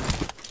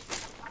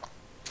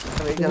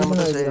अब एकजना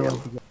मात्र छ यहाँ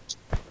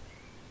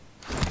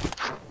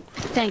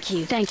Thank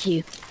you.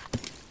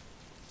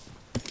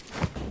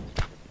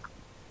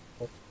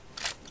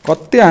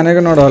 कति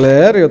हानेको नढले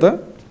यार यो त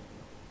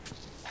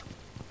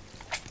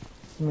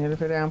मेरो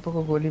फेरि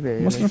आम्पोको गोली भयो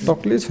मसँग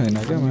टक्ली छैन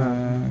क्या मा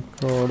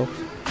कडक्स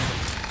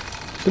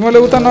तिमीले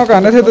उता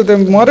नकाने थियो त त्यो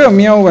मर्यो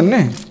मियाउ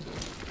भन्ने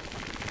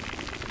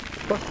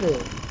कसले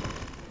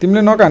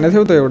तिमीले नकाने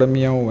थियौ त एउटा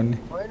मियाउ भन्ने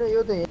हैन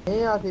यो त यही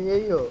आथे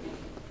यही हो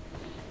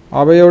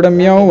अब एउटा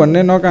मियाउ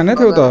भन्ने नकाने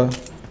थियौ त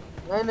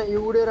हैन यो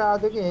उडेर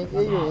आथ्यो कि यही हो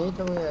यही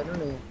सँग हेर्नु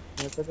न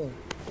यहाँ त के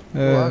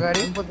ए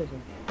अगाडि पत्ता छ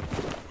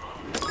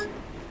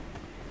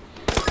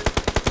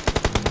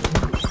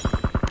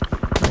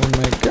ओ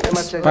माय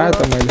गॉड पाए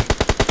त मैले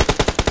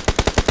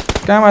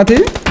कहाँ माथि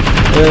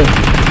ए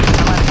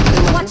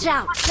Watch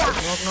out.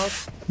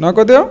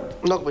 नको त्यो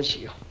नक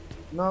भइसक्यो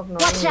नक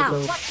Watch नक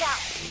out.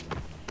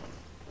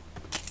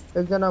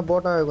 एकजना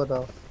बोट आएको त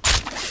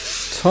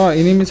छ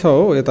इनिमी छ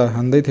हो यता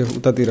हान्दै थियो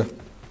उतातिर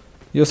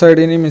यो साइड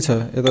इनिमी छ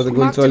यता त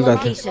गोली Marked a चलिरहेको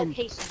थियो location.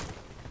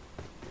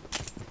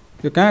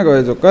 यो कहाँ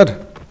गयो जोकर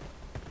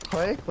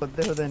खै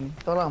खोज्दै खोज्दै नि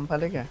तल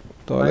हम्फाले क्या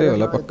तलै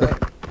होला पक्का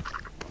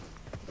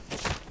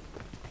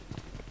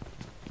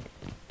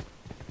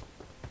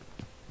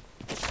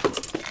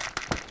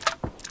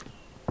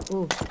ऊ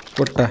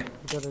कोट्टा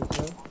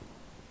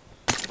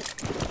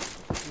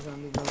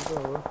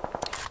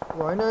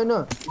होइन होइन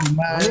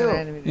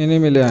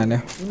इनिमीले हान्यो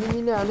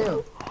इनिमीले हाल्यो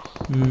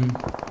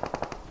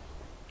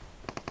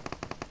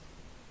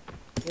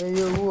ए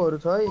यो उहरू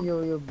छ है यो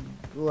यो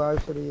ऊ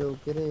आइसरी यो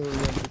के रे यो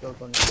यन्त्रिकल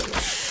कन्ट्रोल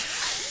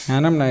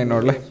हानम न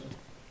यिनीहरूलाई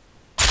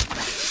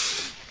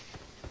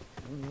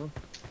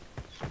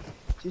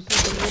चिसो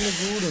पनि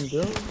गुड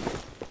हुन्थ्यो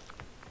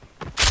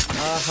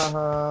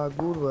आहा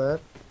गुड भयो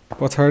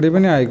पछाडि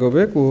पनि आएको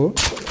बे को हो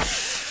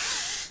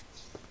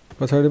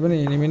पछाडि पनि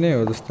इनिमी नै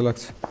हो जस्तो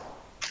लाग्छ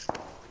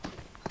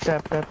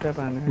ट्याप ट्याप ट्याप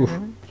हाने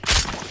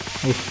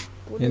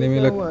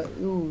इनिमीलाई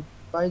यो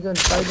पाइजन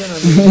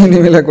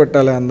इनिमीलाई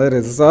कोट्टाले हान्दै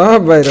रहेछ सब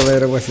बाहिर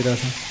बाहिर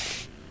बसिरहेछ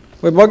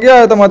ओइ बग्यो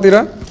आयो त मतिर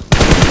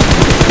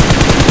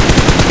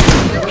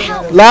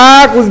ला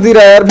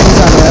कुछदिरा यार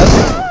बिसाने यार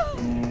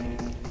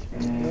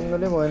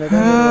जङ्गलै भएन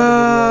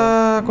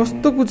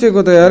कस्तो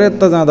कुचेको त यार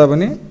यता जाँदा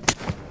पनि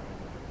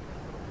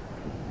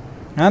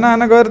हाना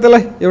हाना गएर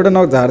त्यसलाई एउटा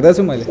नक झार्दै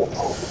छु मैले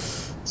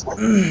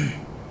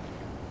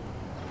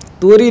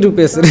तोरी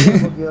रुपेश रे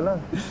होला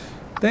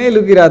त्यही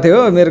लुकिरहेको थियो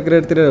हो मेरो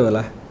क्रेडतिर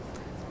होला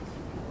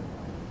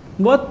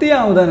बत्ती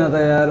आउँदैन त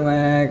यार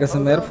माया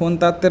कसम यार फोन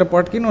तातेर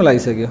पट्किनु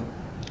लागिसक्यो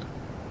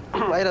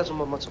आइरहेको छु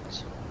म छु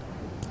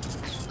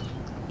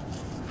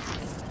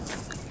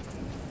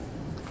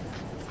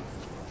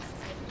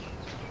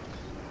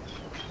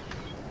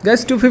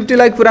गाइस 250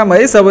 लाइक पुरा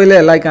भयो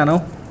सबैले लाइक हानौ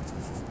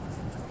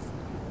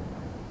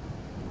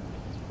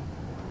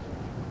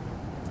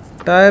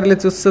टायरले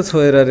चुस्स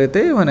छोएर रे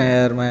त्यही भने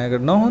यार माया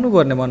नहुनु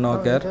पर्ने म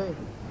नक यार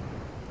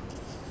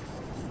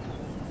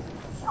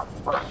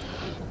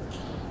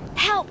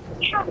Help.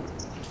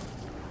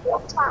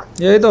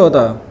 यही त हो त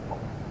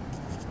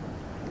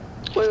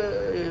ओइ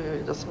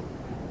जस्तो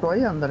टोय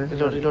अंदर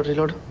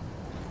reload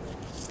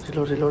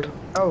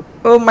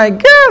Oh my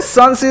god,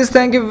 Sunsis,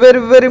 thank you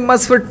very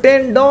much for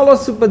 $10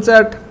 super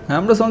chat.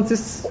 हाम्रो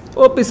Sunsis,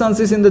 OP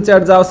Sunsis in the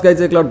chat जाओस्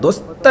गाइज एक लट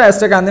दोस्त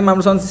हैशटैग हान्दिम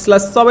हाम्रो Sunsisलाई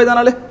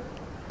सबैजनाले.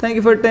 Thank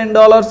you for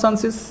 $10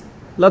 Sunsis.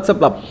 Lots of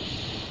love.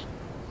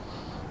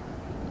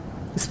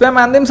 Spam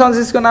हान्दिम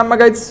Sunsis को नाममा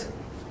guys.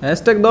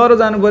 Hashtag दरो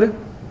जानु पर्यो.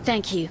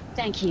 Thank you.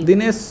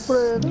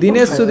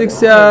 दिनेश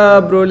सुदीक्षा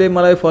ब्रोले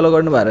मलाई फलो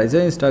गर्नु भएको रहेछ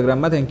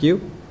इन्स्टाग्राममा thank you.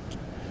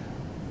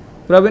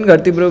 Praveen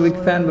Gharti bro big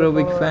fan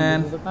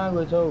कहाँ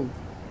गएछौ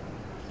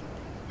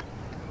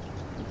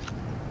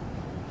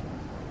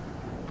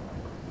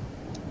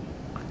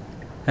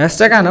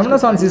हैशटैग हानौँ न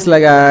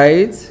सन्सिसलाई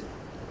गाइज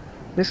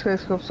त्यसको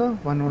स्कोप छ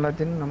भन्नुलाई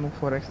दिनु न म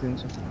 4x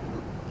दिन्छु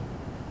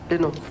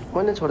दिनु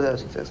मैले छोड्दै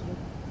छु त्यसको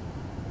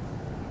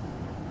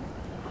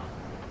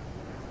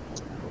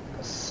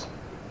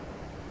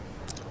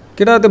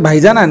केटा त्यो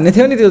भाइजान हान्ने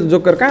थियो नि त्यो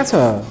जोकर कहाँ छ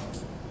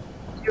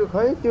त्यो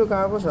खै त्यो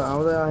कहाँ पो छ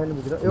आउँदै आएन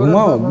भित्र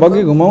घुमाऊ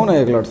बगी घुमाऊ न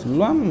एक लट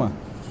लम्मा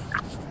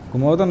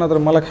घुमाऊ त नत्र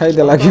मलाई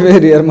खाइदेला कि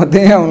फेरि यार म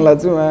त्यही आउन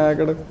लाग्छु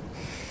माकडक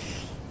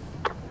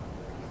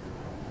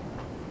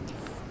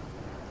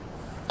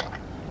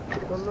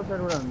तल्लो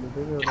साइडबाट हान्दै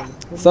थियो कि एउटा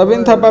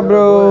Sabin Thapa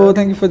bro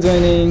thank you for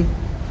joining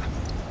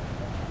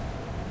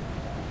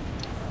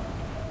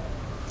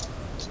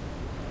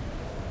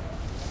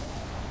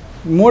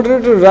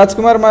moderator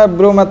Rajkumar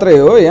bro मात्रै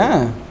हो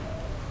यहाँ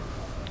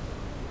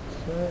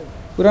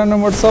पुरानो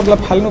मोड सबलाई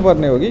फाल्नु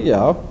पर्ने हो कि क्या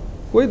हो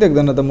कोही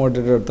देख्दैन त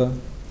मोडरेटर त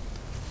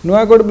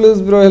नुवाकोट ब्लुज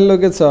ब्रो हेलो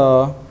के छ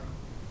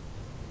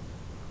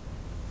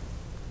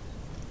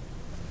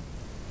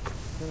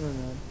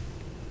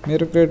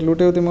मेरो क्रेट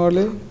लुट्यौ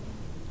तिमीहरूले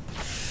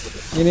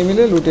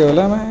एनिमीले लुट्यो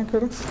होला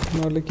माकडा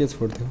नले के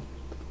छोड्थ्यो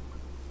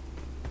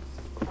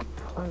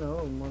हैन हो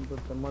म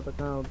त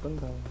कहाँ हो पनि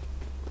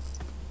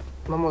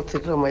थाहा म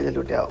थिक र मैले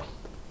लुट्या हो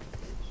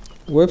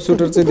वेब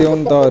सुटर चाहिँ देऊ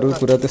नि त अरु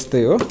कुरा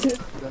त्यस्तै हो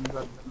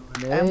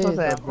एमो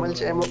मैले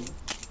चाहिँ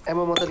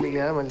एमो मात्र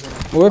लिएर मैले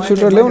वेब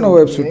सुटर ल्याउ न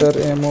वेब सुटर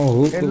एमो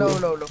हुक ल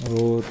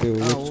हो त्यो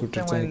वेब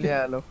सुटर चाहिँ ल्या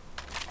ल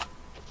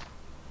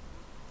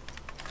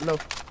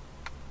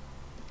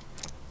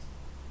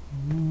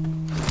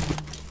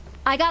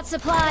I got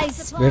supplies.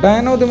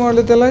 भेटाएन हो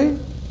तिमीहरुले त्यसलाई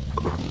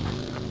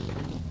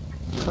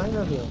छैन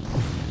त्यो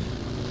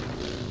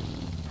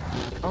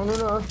आउनु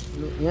न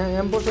यहाँ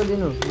एम्पो त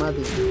दिनु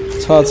माथि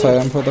छ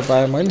एम्फो त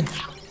पाए मैले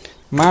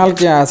माल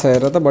के आछ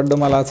हेर त बड्डो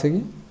माल आछ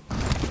कि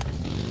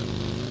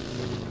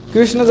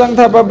कृष्ण जङ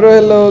थापा ब्रो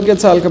हेलो के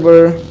छ हाल खबर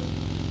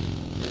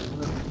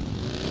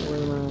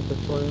ओइमा त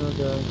छैन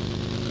त्यो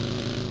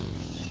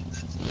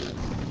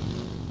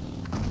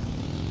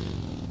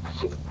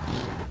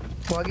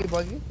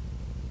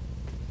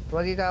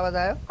बगी का आवाज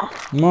आयो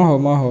म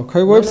हो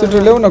खै वेब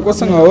सुटर ल्याउ न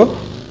कोसँग हो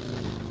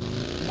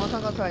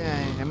मसँग छ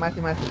यहाँ माथि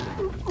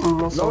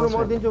लाउनु म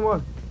दिन्छु म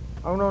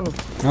आउनु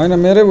हैन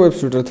मेरै वेब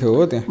सुटर थियो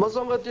हो त्यहाँ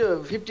मसँग त्यो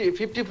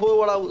 54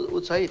 वटा उ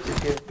छ है त्यो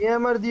के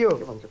एमआर दियो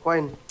भन्छ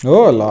कोइन हो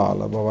ल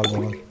बवाल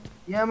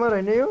एमआर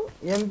हैन यो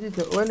एमजी छ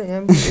हैन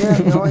एमजी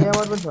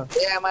एमआर पनि छ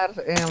एमआर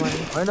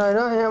हैन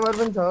एमआर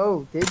पनि छ हौ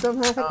त्यही त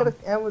मात्र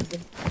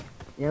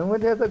एमआर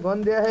दिए त गन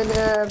दिए हैन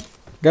यार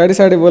गाडी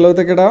साडी बोलाउ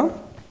त केटा हो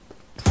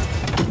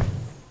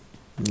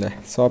ले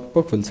सब पो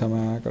खुल्छ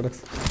मा कडक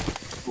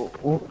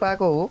हुक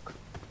पाको हुक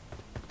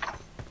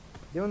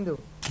देऊ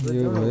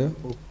यो भयो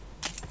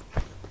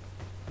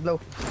लौ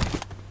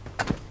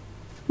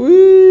उई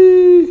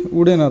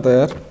उडेन त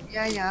यार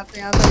यहाँ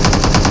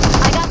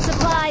I got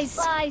supplies.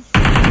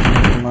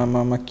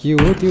 मामा के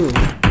हो त्यो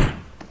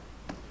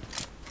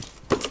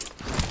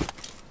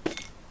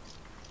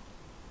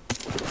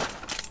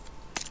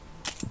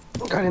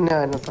गाडी नै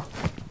आएन त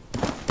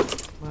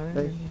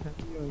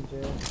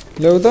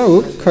ल्याउ त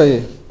हुक खै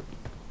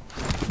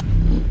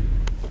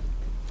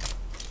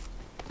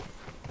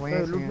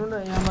लुट्नु न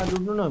एमआर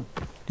लुट्नु न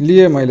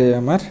लिए मैले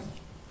एमआर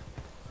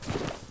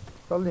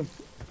चल्दिम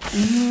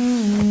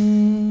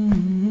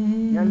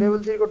यहाँ लेभल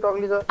 3 को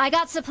टक्ली छ I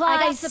got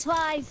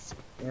supplies.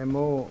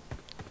 एमो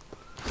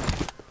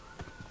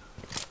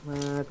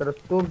तर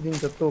तोप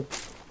दिन्छ तोप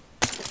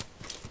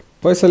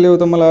पैसा ल्याउ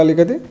त मलाई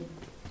अलिकति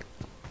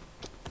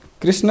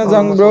कृष्ण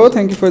जङ bro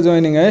thank you for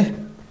joining है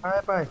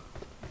आए पाए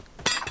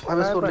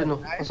अबे स्कोर लिनु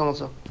मसँग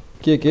छ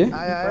के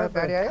आयो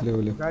गाडी आयो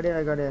ल्याउ गाडी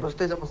आयो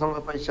जस्तै छ मसँग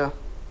पैसा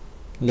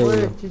ल्याउ ओए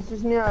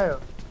चिचिस नि आयो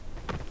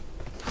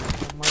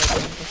मलाई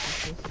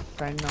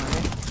साइन नआने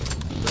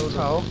लौ छ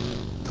हो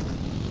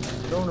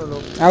लौ न लौ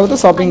आऊ त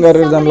शपिङ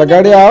गरेर जामला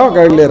गाडी आऊ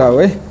गाडी लिएर आऊ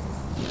है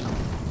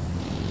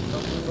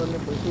शपिङ गर्ने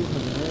पैसै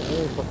छैन ए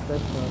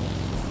 27 छ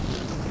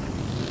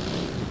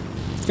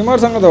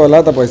तिमीहरुसँग त होला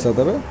त पैसा त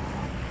बे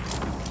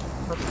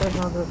 27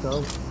 मात्र छ हौ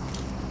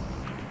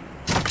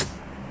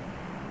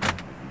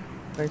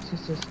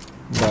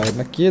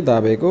भाइमा के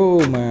दाबेको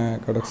मा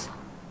कडक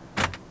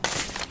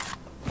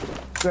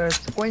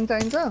कोइन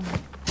चाहिन्छ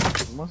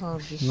मसँग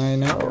नै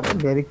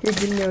धेरै के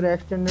किन्ने एउटा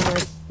एक्सटेन्डेड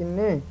म्याच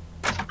किन्ने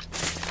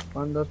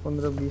 5 10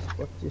 15 20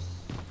 25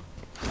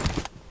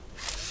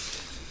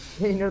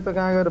 यिनीहरु त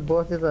कहाँ गएर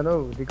बसेछन् हौ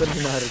रिकल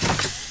दिनहरु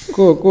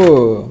को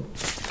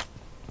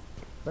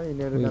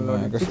यिनीहरु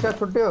कहाँ शिक्षा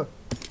छुट्यो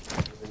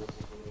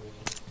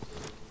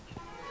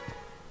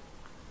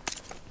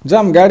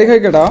जाम गाडी खै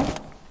केटा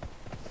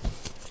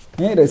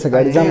यही रहेछ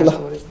गाडी जाम ल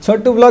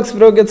छोटु ब्लग्स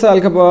ब्रो के छ हाल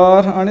खबर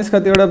अनिस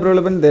कतिवटा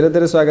ब्रोले पनि धेरै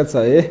धेरै स्वागत छ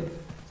है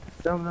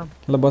जाम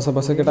ल बस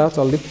केटा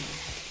जल्दी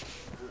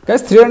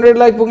गाइस 300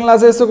 लाइक पुग्नला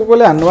छ यसो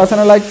कोले हान्नु भएको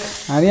छैन लाइक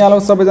हानि हालौ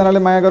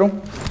सबैजनाले माया गरौँ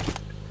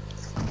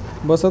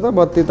बस त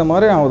बत्ती त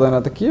मरे आउँदैन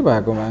त के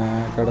भएको मा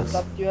कडक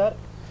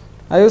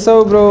आयु सब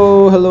ब्रो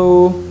हेलो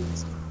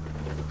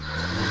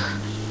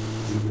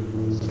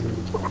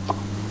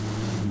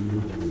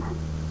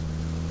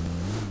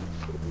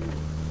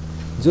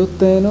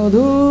जोतेनो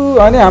धु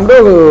अनि हाम्रो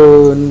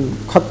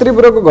खत्री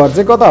ब्रोको घर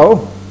चाहिँ कता हो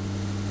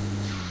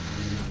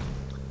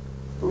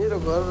मेरो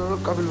घर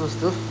कपिल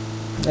वस्तु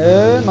ए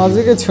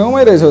नजिकै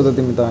छेउमै रहेछौ त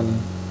तिमी त अनि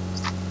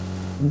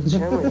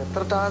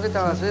तर टाढा छ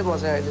म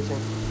चाहिँ अहिले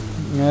चाहिँ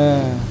ए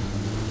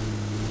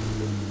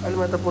अहिले म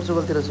त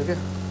पोर्चुगलतिर छु के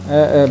ए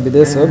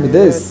विदेश हो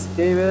विदेश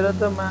त्यही भएर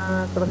त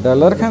मात्र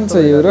डलर खान्छ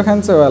युरो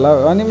खान्छ होला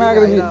अनि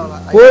माग्रे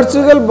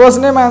पोर्चुगल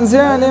बस्ने मान्छे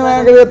अनि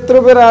माग्रे यत्रो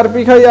बेर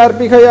आरपी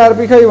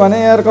खै भने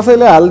यार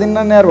कसैले हाल्दिन्न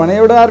नि यार भने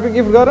एउटा आरपी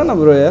गिफ्ट गर न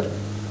ब्रो यार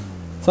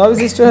सबै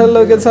सिस्टर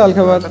हेलो के छ हाल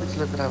खबर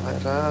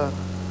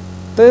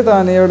त्यही त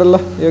अनि एउटा ल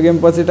यो गेम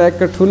पछि ट्याक्क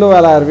ठुलो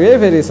वाला आरपी है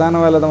फेरि सानो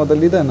वाला त म त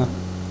लिदैन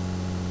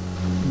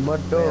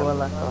बड्डो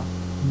वाला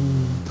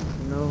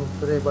नो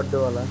पुरै बड्डो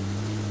वाला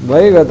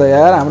भइगयो त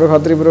यार हाम्रो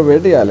खत्री ब्रो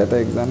भेटिहाल्यो त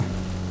एकजना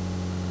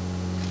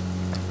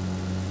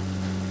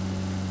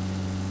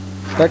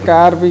टक्क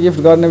आरपी गिफ्ट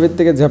गर्ने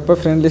बित्तिकै झप्प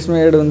फ्रेन्ड लिस्टमा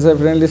एड हुन्छ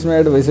फ्रेन्ड लिस्टमा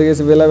एड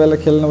भइसकेपछि बेला बेला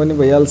खेल्न पनि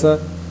भइहाल्छ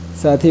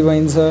साथी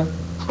बहिन्छ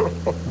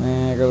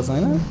गर्छ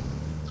होइन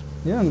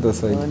यो नि त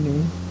सही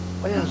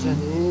भइहाल्छ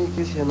नि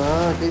के छैन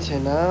केही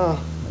छैन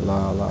ल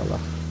ल ल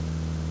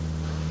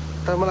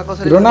तर मलाई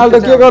कसरी रोनाल्डो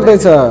के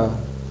गर्दैछ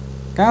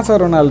कहाँ छ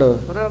रोनाल्डो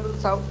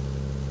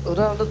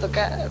रोनाल्डो त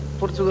कहाँ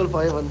पोर्चुगल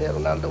भयो भन्दै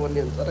रोनाल्डो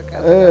भन्ने हुन्छ र कहाँ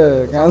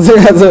ए कहाँ छ ल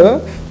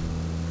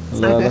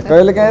ल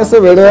कहिले काहीँ यसो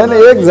भेट्यो भने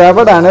एक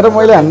झापट हानेर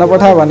मैले हान्न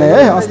पठा भने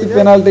है अस्ति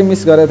पेनाल्टी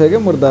मिस गरेको थिएँ कि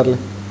मुर्दारले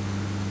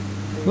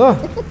ल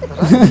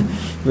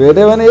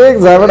भेट्यो भने एक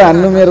झापट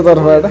हान्नु मेरो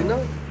तर्फबाट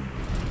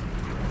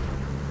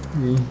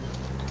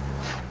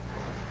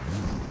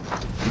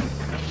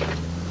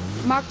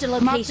Marked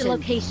a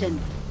location.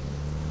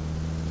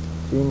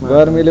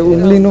 गर्मीले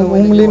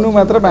उम्लिनु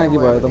मात्र बाँकी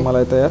भयो त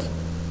मलाई त यार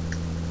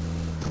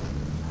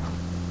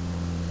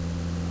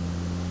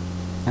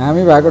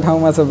हामी भएको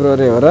ठाउँमा छ ब्रो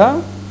रे हो र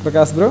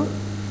प्रकाश ब्रो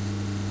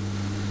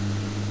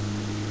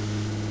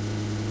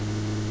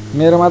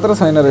मेरो मात्र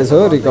छैन रहेछ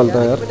हो रिकल त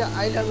यार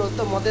आइल्यान्ड हो त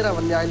मदेरा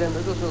भन्ने आइल्यान्ड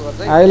हो जसो गर्छ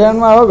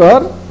आइल्यान्डमा हो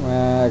घर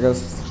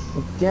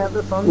त्यहाँ त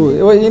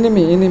ओ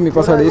इनिमी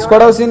पछाडि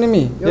स्क्वाड हाउस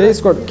इनिमी ए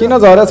स्क्वाड किन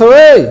झरेछौ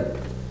ए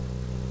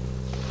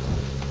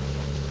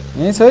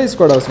यही छ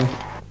स्क्वाड हाउसमा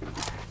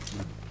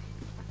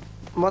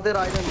मदेरा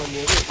आइल्यान्ड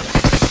भन्ने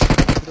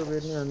हो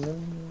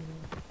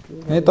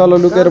यही तल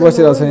लुकेर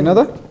बसिरहेको छैन त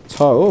छ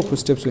हो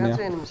फुटस्टेप सुन्यो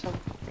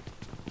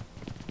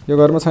यो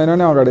घरमा छैन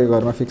भने अगाडि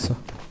घरमा फिक्स छ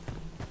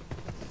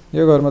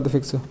यो घरमा त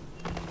फिक्स छ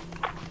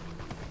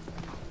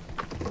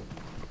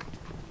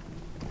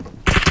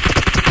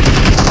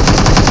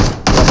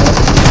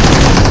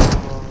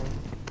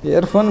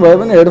इयरफोन भयो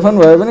भने हेडफोन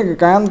भयो भने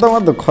कान त म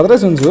त खतरै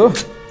सुन्छु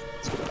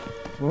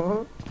हो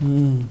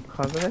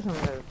खतरा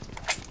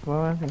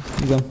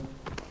जाम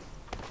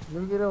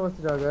लुकेर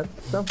बसिरहेको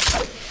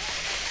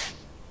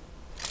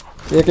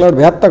एक लट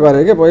भ्यात्त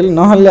गरे के पहिले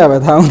नहल्ल्या भए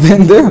थाहा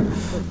हुँदैन थियो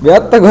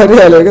भ्यात्त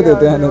गरिहाल्यो क्या त्यो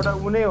त्यहाँनिर एउटा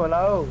उनै होला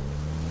हौ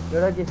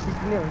एउटा के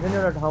सिक्ने हुन्छ नि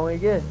एउटा ठाउँ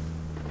के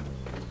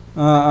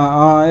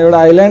एउटा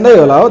आइल्यान्डै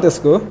होला हो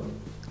त्यसको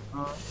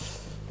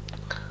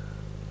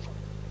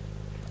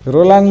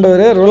रोनाल्डो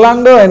रे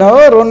रोनाल्डो होइन हो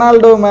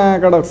रोनाल्डोमा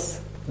कडक्स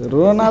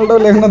रोनाल्डो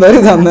लेख्न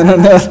धेरै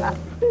जान्दैन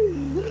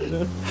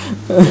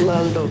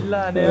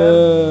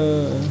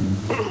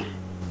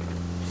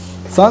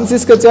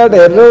सन्सिसको च्याट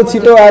हेरेर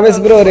छिटो आवेश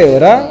ब्रो रे हो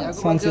र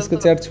सन्सिसको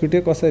च्याट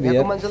छुट्यो कसरी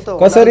यार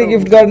कसरी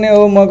गिफ्ट गर्ने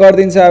हो म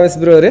गरिदिन्छु आवेश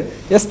ब्रो रे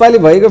यसपालि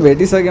भइको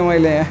भेटिसकेँ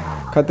मैले यहाँ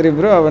खत्री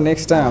ब्रो अब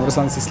नेक्स्ट टाइम हाम्रो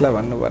सन्सिसलाई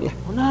भन्नु पर्ला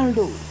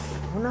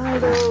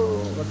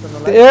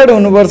एड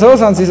हुनुपर्छ हौ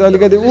सन्सिस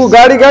अलिकति ऊ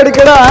गाडी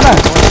केटा आन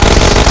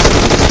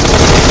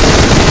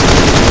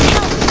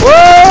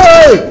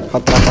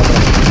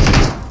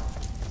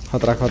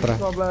खतरा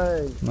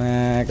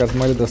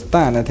मैले दोस्ता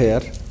हाने थिएँ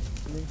यार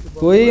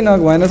कोही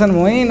नगएनछन्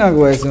मै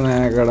नगएछु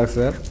कडक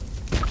सर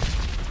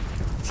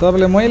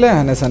सबले मैले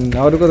हानेछन्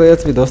अरूको त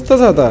एचपी ध्वस्त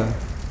छ त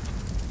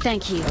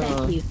Thank you.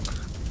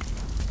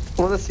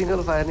 म त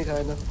सिंगल फायर नि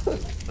खाएन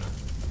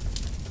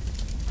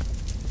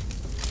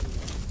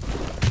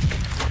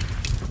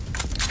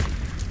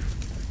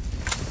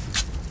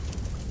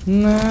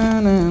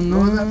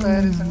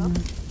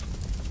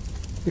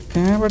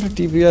कहाँबाट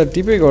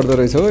टिपै गर्दो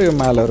रहेछ हो यो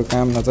मालहरू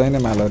काम नचाहिने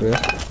मालहरू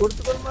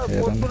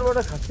पोर्चुगलबाट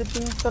खासै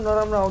टिम त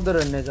नराम्रो आउँदो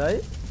रहेछ है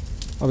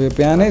अब यो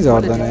प्यानै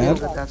झर्दैन यार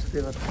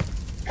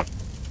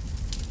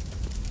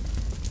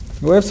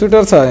वेब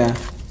सुटर छ यहाँ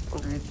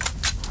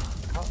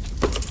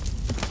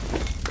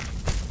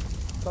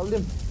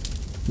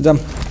जाम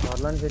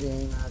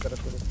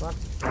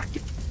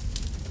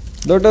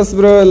लोटस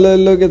ब्रो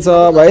लो के छ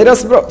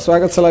भाइरस ब्रो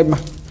स्वागत छ लाइभमा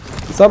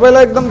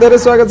सबैलाई एकदम धेरै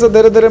स्वागत छ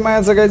धेरै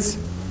माया छ गाइस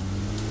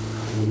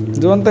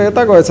जोन त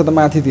यता गएछ त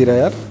माथितिर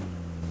यार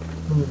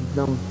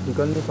एकदम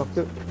निकल्नु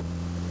सक्यो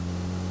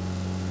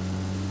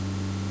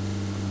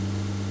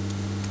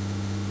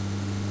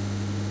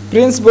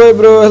prince boy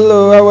bro hello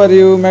how are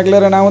you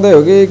मैक्लेरन आउँदै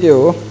हो कि के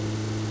हो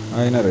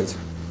हैन रहेछ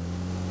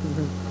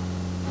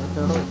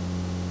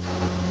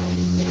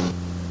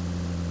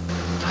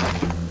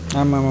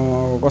आमा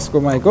कसको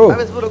माइक हो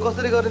आवेश ब्रो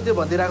कसरी गर्ने त्यो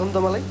भन्दिराख्नु त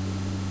मलाई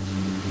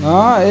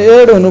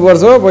एड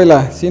हुनुपर्छ हो पहिला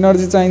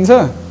सिनर्जी चाहिन्छ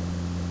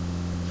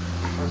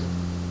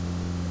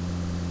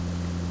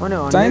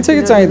चाहिन्छ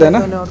कि चाहिँदैन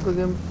अर्को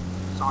गेम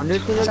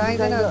 100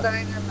 चाहिँदैन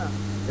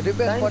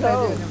रिपेयर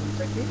पठाइदियो भने हुन्छ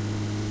कि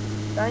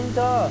चाहिन्छ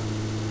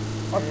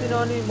अस्ति न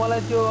अनि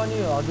मलाई त्यो अनि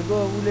हजुरको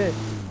उले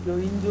त्यो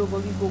इन्जोको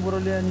कि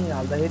कोब्रोले अनि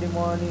हाल्दाखेरि म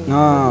अनि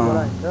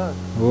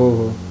हो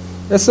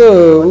यसो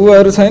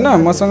उहरू छैन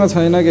मसँग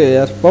छैन के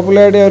यार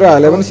पपुलारिटीहरू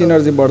हाले पनि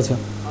सिनर्जी बढ्छ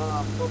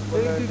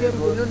गेम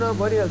खेल्नु न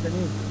भरिहाल्छ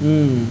नि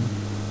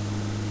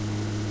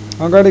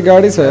अगाडि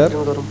गाडी छ यार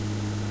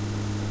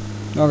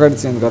अगाडि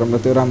चेन्ज गरौँ ल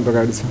त्यो राम्रो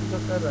गाडी छ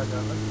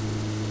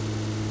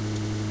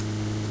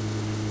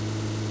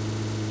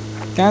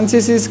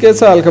कान्छिसिस के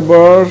छ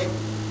हालखबर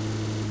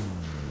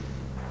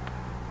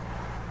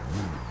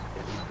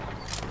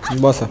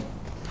बस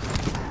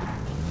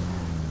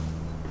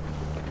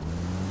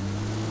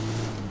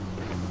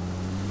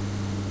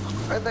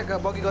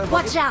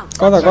Watch out.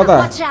 कता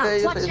Watch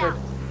out.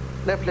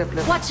 Left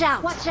Watch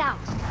out.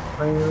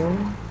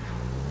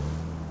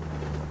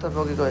 त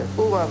बगी गयो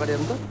उ वहाँ गरे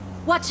नि त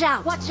Watch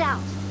out.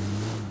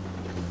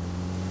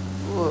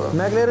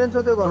 मैक्लेरन छ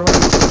त्यो घरमा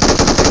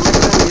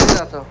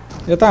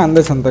यता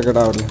हान्दै छन् त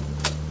केटाहरुले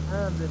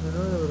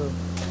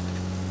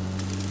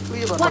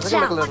Watch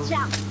out! Watch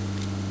out!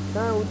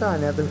 कहाँ उता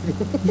हान्या त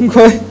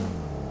खोइ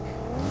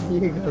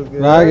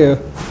भाग्यो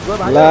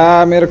ला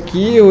मेरो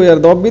के हो यार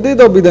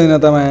दब्बिदैन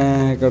त मा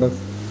केटा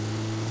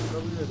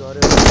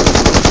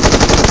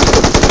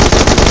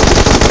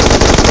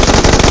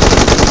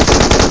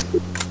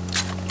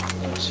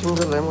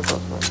सिंगल एमो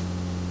टसमा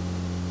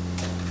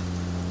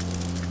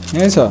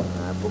यही छ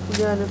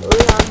पुग्यो अनि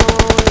ओइ आमा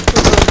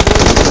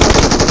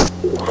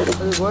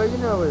यस्तो गयो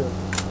किन अब यो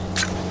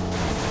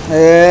ए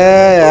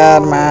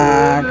यार मा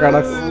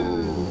कडक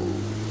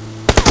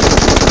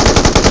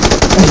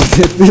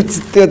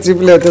त्यो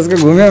चिप्ले त्यसको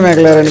घुम्यो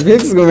म्याक्लेरन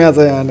फिक्स घुम्या छ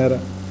यहाँनेर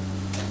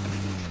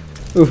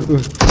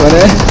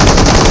अरे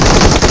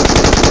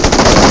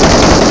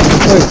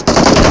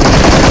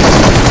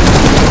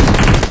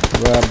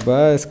बाबा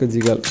यसको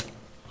जिगल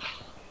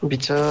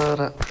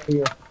बिचारा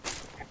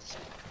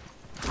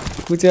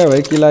कुच्या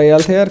भाइ कि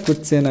लागिहाल्थ्यो यार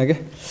कुच्चेन के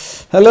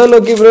हेलो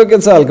लोकी ब्रो के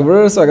छ हालको ब्रो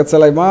स्वागत छ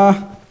लाइभमा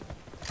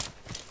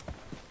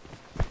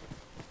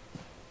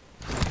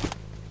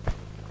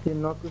त्यो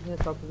नकुच्ने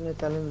सकुच्ने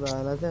च्यालेन्ज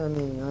भएला चाहिँ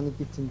अनि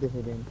किचिन्थ्यो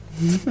फेरि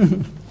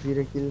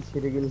सिरेकिल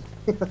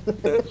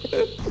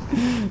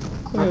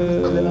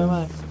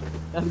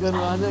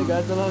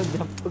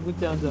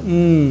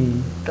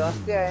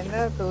टस्टै आएन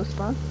त्यो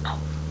उसमा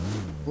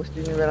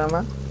पुस्टिने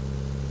बेलामा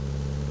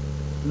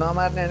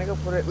नमार्ने भनेको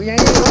पुरै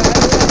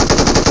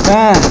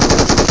कहाँ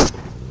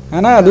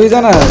हैन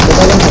दुईजना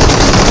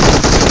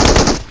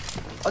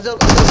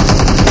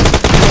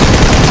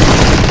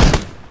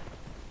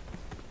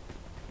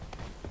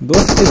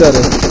दोस्त किधर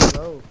है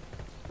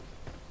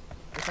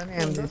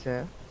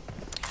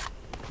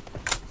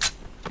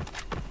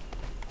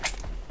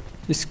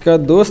इसका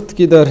दोस्त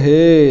किधर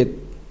है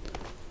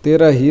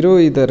तेरा हीरो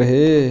इधर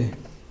है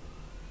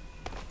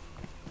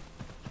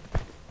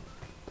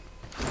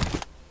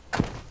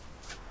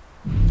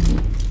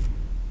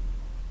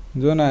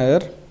जो ना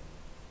यार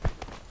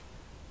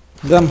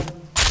जम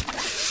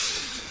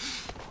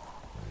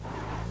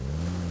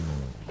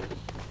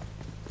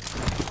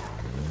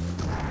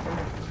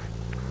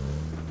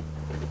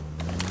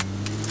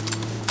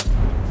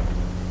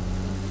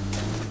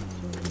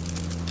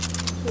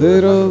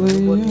तेरा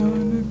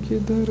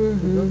किधर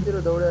है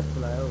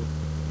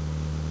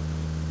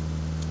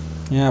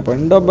यहाँ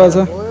पनि डब्बा छ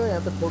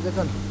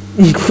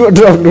को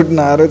ड्रप लुट्न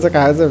आएर चाहिँ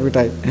खाएछ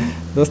पिटाइ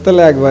जस्तो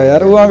ल्याग भयो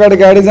यार ऊ अगाडि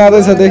गाडी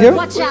जाँदैछ देख्यो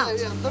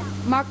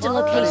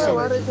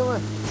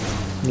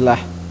ला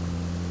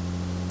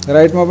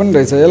राइटमा पनि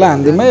रहेछ यसलाई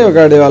हान्दिउँ है यो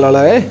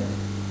गाडीवालालाई है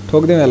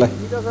ठोक्दिउँ यसलाई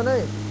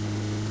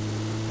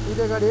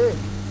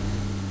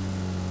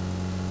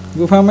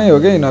गुफामै हो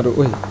क्या यिनीहरू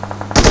उही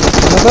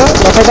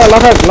लखटा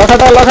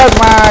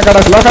मा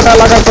गडस लखटा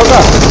ठोक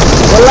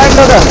बल्लाइन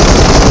ठोक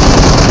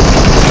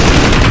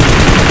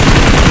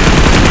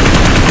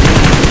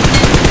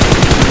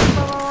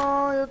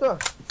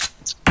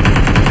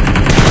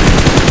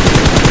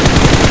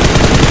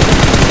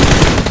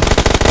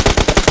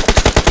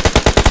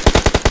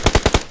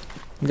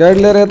गाडी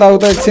लिएर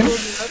यताउता एकछिन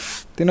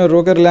तिनीहरू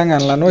रोकेर ल्याङ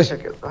हान्लान् है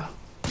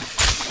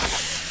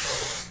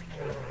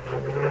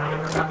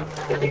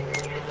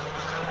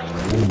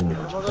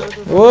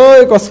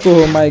ओए कसको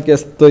हो माइक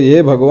यस्तो हे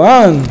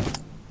भगवान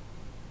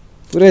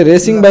पुरै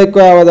रेसिङ बाइकको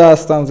आवाज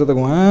जस्तो आउँछ त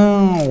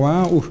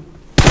वहाँ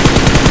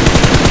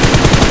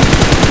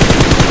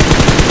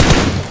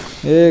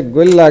ए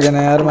गोली लागेन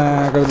यार मा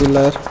कर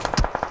दिला यार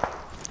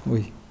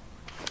उही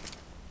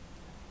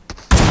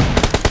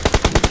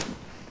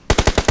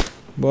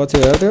बच्यो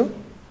यार त्यो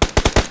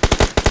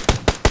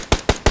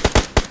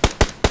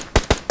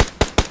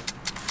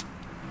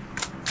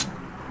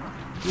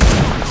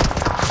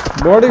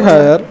बॉडी खा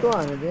यार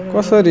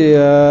कसरी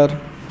यार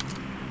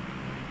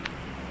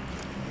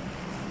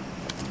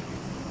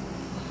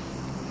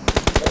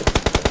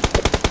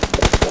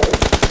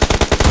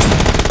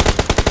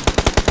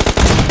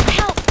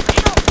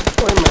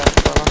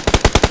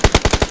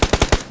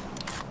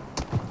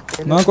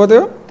नको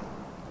त्यो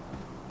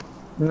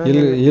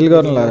हिल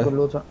गर्न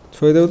लाग्यो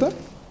छोइदेऊ त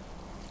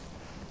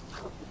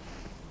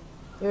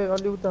ए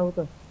अलि उता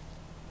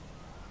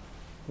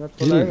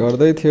हिल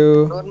गर्दै थियो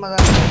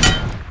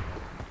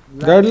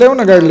गाडी ल्याऊ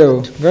न गाडी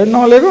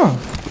नलेको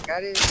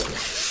गाडी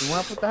धुवा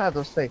पुता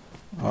जस्तै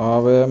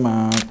अबे मा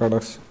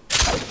कडक्स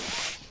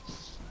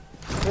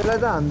त्यसलाई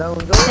त हान्दा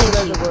हुन्छ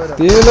यसलाई त गएर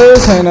तेलै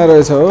छैन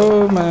रहेछ हो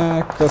मा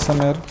कसम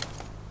यार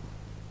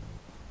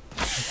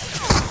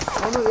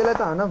अनु यसलाई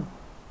त हानम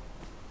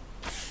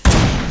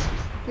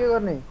के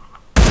गर्ने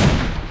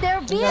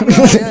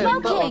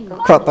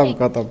खतम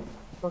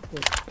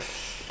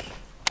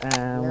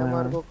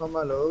न्यामरको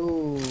कमाल हो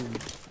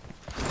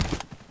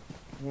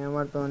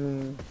न्यामर त अनि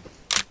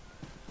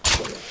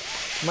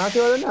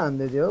माथिबाट नि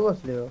हान्दै थियो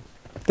कसले हो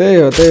त्यही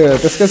हो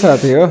त्यसकै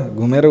साथी हो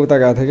घुमेर उता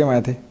गएको थियो क्या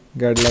माथि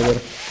गाडी लगेर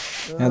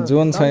यहाँ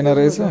जोन छैन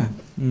रहेछ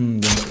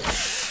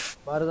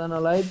 12 जना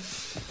लाइभ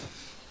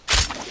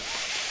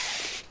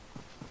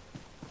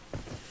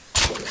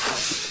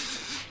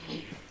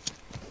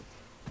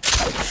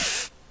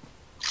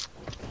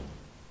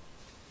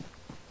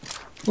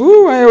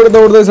कहाँबाट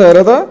दौड्दैछ हेर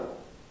त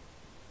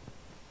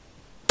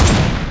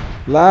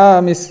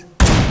ला मिस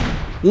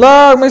ल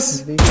मिस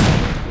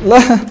ल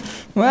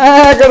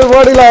माकर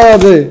बडी लाग्यो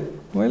अझै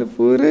मैले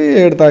पुरै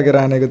हेड ताकेर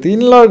हानेको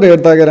 3 लट हेड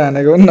ताकेर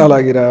हानेको पनि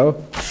नलागिरा हो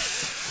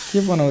के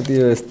बनाउँथ्यो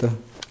यो यस्तो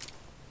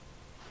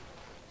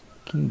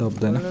किन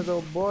दब्दैन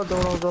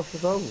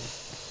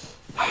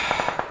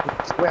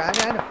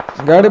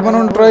गाडी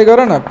बनाउन ट्राई गर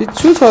न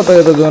पिच्छु छ त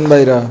यो त जोन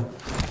बाहिर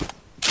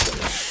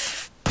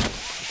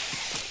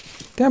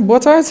त्यहाँ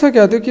बचाएछ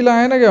क्या त्यो किला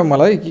आएन क्या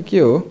मलाई के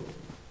हो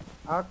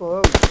आको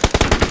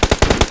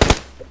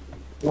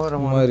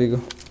मरिगयो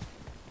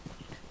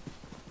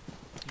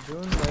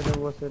जुन बाहिर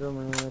बसेर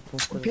मैले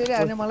फेरि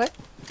हाने मलाई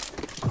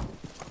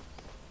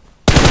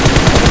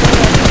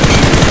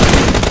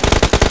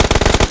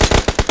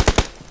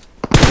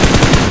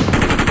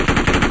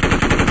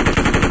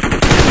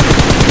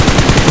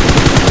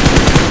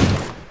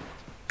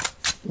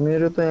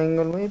मेरो त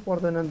एंगलमै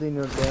पर्दैन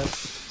दिनु यार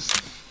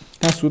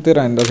कहाँ सुतेर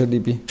हान्दैछ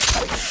डिपी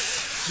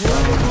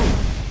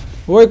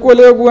ओइ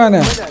कोले हो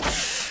गुवाने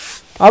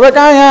अब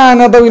कहाँ यहाँ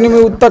आएन त उनी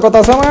उता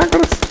कता छ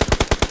माकर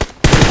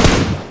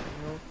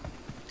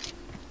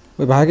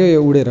ओइ भाग्यो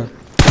यो उडेर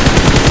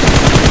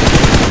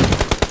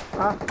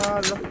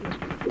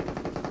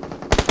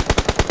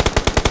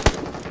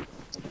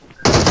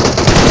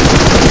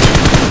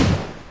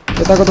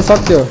यताको त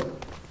सक्यो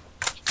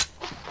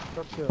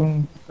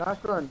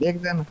लास्ट रन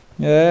एकजना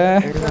ए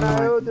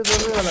आयो त्यो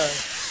जोर्मै होला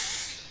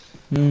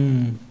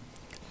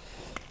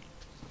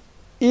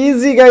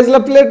इजी गाइज ल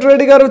प्लेट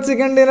रेडी गरौ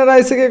चिकन डिनर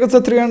आइसकेको छ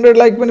 300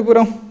 लाइक पनि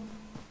पुराउ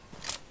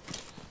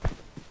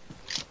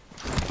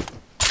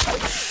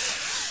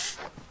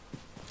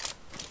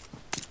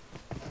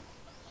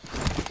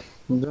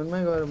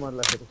जोनमै गएर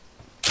मर्ला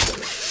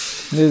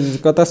फेरि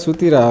कता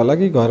सुतिरा होला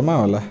कि घरमा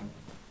होला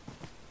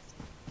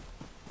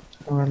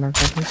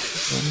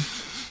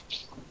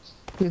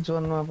के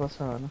जोनमा बस्छ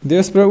होला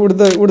देश पर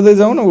उड्दै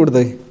जाऊ न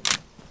उड्दै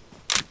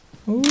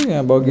ऊ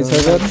यहाँ बगी छ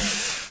घर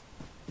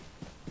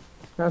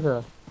कहाँ छ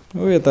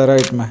ऊ यता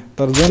राइटमा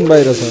तर जोन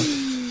बाहिर छ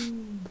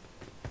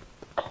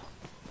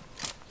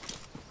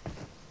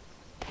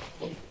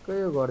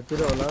यो घरतिर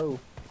होला हौ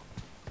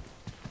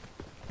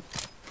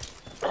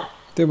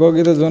त्यो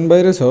बगी त जोन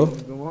बाहिर छ हौ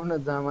घुमाउन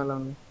जामा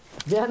लाउनु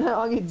बिहान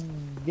अघि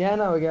बिहान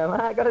हो क्या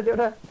माकर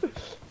एउटा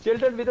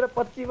सेल्टर भित्र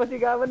 25 पछि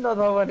गए पनि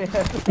नथाउ भने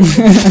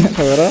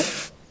हो र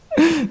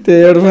त्यो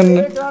एयरफोन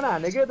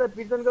हानेको त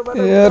पिचनको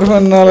बाटो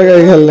एयरफोन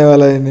नलगाई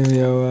खेल्नेवाला एनिमी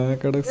हो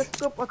कडक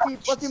यसको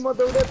पछि म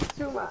दौडेको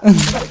छु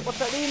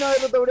पछाडि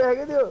नआएर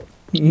दौडेको थियो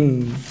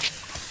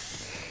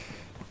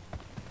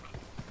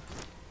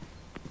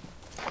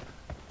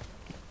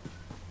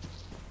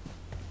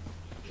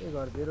ए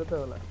घरतिर त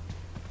होला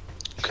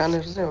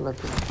कहाँनिर चाहिँ होला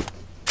त्यो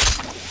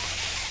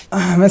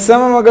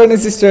मेसामा Magarni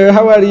sister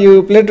how are you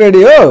plate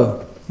ready हो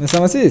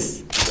मेसामा सिस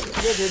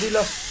रेडी ल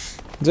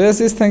जय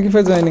cease thank you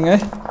for joining है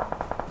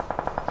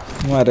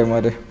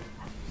मरे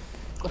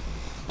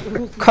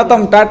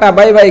खतम tata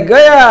bye by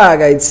Gaya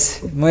guys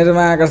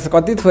मेरोमा आएको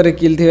कति थोरै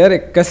किल थियो यार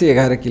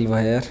 81 किल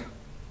भयो यार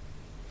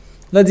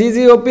ल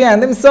जी ओपी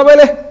हान्दिम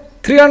सबैले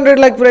 300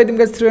 लाइक पुऱ्याइदिउँ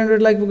गाइज 300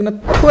 लाइक पुग्न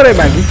थोरै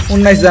बाँकी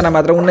 19 जना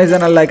मात्र 19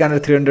 जना लाइक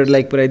हानेर 300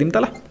 लाइक पुऱ्याइदिउँ त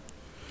ल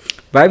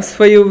vibes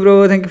for you bro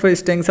thank you for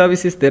staying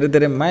services धेरै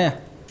धेरै माया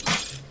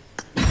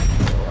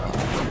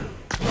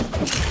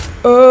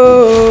ओ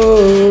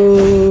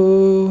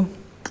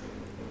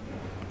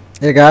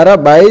 11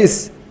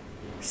 22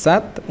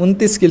 7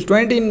 29 किल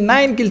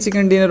 29 किल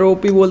चिकन डिनर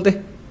ओपी बोल्थे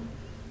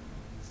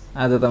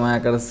आज त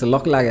मायाकर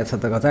लक लागेको छ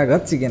त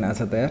घचाघच चिकन आछ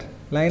त यार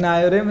लाइन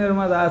आयो रे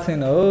मेरोमा त आएको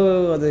छैन हो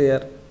अझै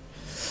यार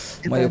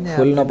मैले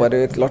खोल्न पर्यो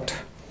एक लट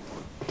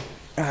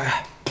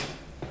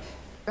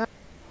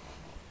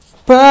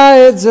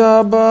पाए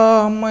जब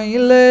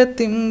मैले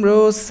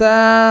तिम्रो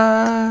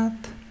साथ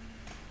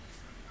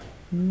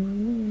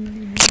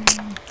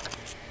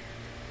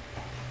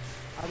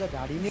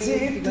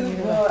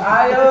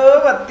आयो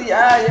बत्ती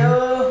आयो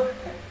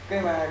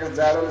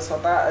जाडोले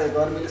सता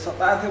गर्मीले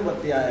सताएको थियो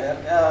बत्ती आयो यार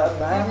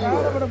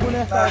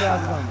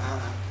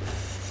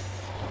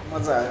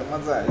मजा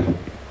आयो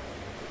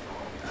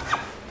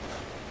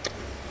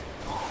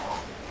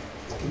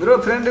ब्रो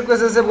फ्रेन्ड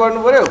रिक्वेस्ट एक्सेप्ट गर्नु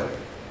पर्यो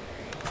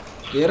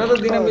हेर त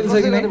दिन मिल्छ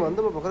कि नै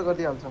भन्दा म भर्खर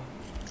गरिदिइहाल्छु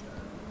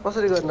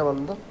कसरी गर्न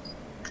भन्नु त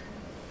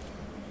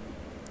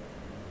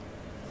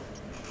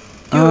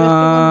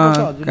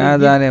कहाँ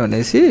जाने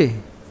भनेपछि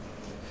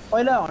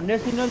पहिला 100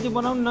 सिनर्जी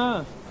बनाउन न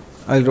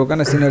अहिले रोक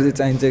न सिनर्जी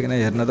चाहिन्छ कि नै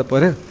हेर्न त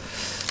पर्यो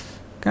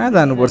कहाँ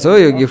जानुपर्छ हो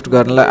यो गिफ्ट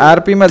गर्नलाई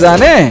आरपीमा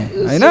जाने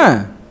हैन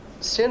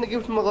सेन्ड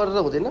गिफ्टमा गरेर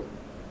हुँदैन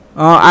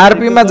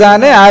आरपीमा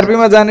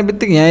जाने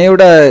बित्तिकै यहाँ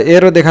एउटा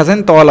एरो देखाएको छ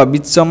नि तल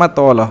बिचमा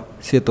तल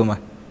सेतोमा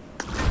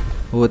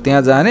हो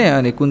त्यहाँ जाने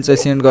अनि कुन चाहिँ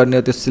सेन्ड गर्ने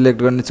हो त्यो सिलेक्ट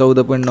गर्ने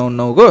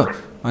 14.99 को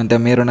अनि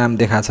त्यहाँ मेरो नाम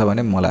देखाएको छ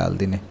भने मलाई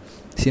हालिदिने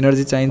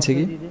सिनर्जी चाहिन्छ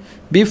कि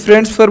be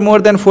friends for more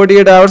than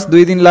 48 hours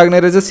 2 दिन लाग्ने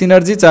रहेछ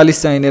सिनर्जी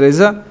 40 चाहिने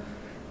रहेछ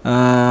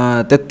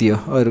त्यति हो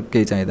अरू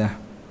केही चाहिँदैन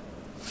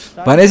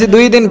भनेपछि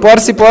 2 दिन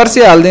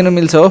पर्सि हालिदिनु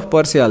मिल्छ हो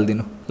पर्सि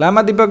हालिदिनु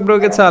लामा दिपक ब्रो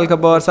के छ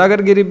हालखबर सागर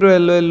गिरी ब्रो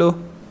हेलो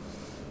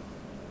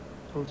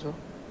फुल छ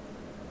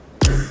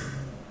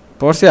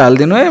पर्सि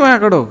हाल्दिनु है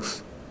माकडोक्स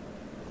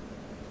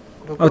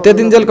अब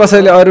त्यतिन्जेल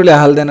कसैले अरूले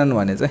हाल्दैनन्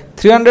भने चाहिँ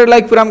 300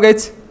 लाइक पुराम गाइज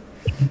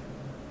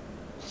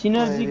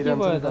सिनर्जी के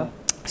भयो त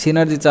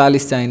सिनर्जी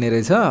 40 चाहिने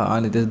रहेछ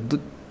अनि त्यो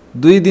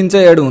 2 दिन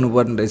चाहिँ एड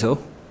हुनुपर्ने रहेछ हो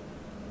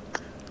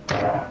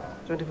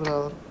 24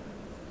 आवर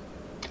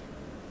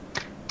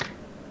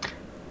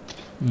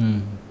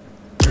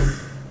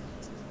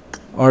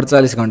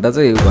 48 घण्टा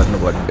चाहिँ यो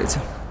गर्नुपर्ने रहेछ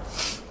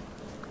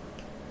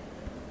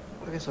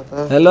ओके छ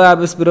त हेलो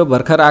आवेश ब्रो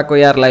भर्खर आको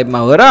यार लाइभमा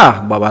हो र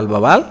बबाल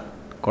बबाल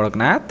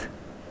कडकनाथ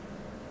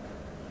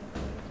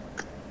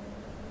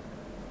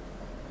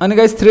अनि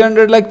गाइस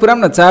 300 लाइक पुराम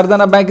न 4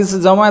 जना बाँकी छ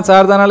जम्मा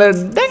 4 जनाले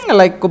ड्याङ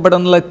लाइकको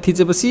बटनलाई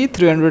थिचेपछि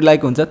 300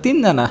 लाइक हुन्छ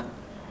 3 जना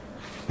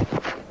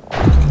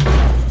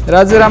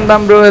राजु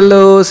रामदाम ब्रो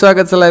हेलो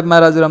स्वागत छ लाइभमा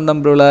राजु रामदाम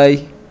ब्रोलाई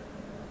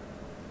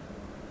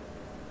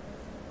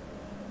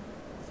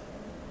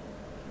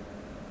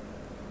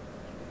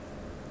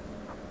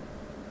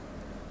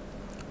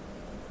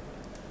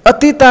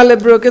अतीत आले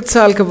ब्रो के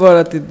चाल खबर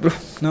अतीत ब्रो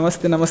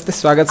नमस्ते नमस्ते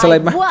स्वागत छ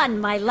लाइभमा won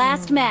my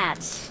last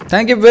match.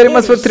 Thank you very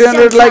much for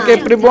 300 like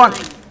everyone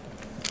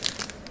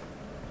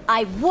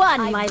I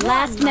won my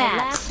last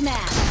match.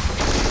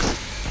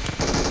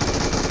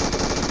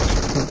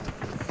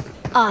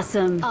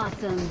 Awesome.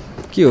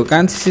 के हो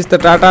कान्छी सिस त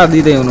टाटा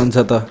दिँदै हुनुहुन्छ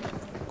त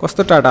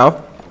कस्तो टाटा हो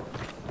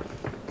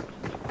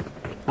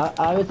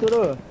आवे सुरु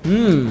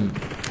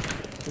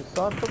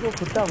सर्पको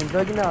खुट्टा हुन्छ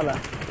कि न होला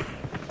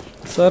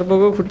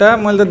सर्पको खुट्टा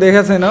मैले त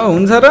देखेको छैन हो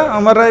हुन्छ र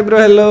अमर राई ब्रो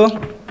हेलो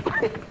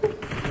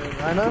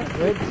हैन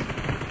वेट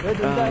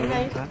हुन्छ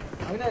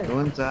हैन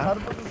हुन्छ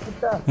सर्पको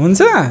खुट्टा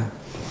हुन्छ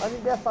अनि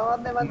त्यहाँ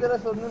समात्ने मान्छेलाई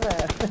सोध्नु न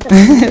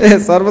ए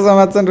सर्प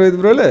समात्छन् रोहित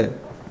ब्रोले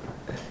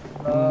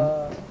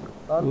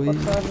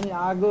सर्प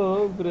आगो हो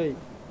पुरै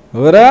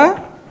हो र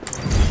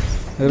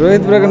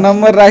रोहित ब्रोको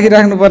नम्बर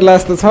राखिराख्नु पर्ला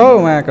जस्तो छ हौ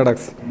माया कडक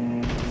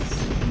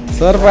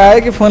सर्प आयो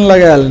कि फोन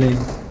लगाइहाल्ने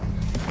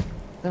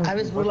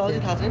आवेश ब्रोलाई अझै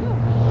थाहा छैन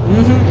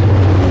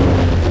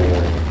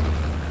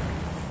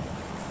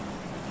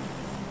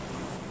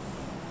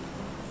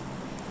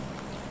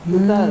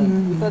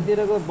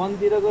उतातिरको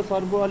वनतिरको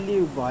सर्प अलि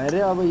भएरै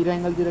अब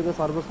इराङ्गलतिरको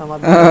सर्प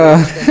समात्ने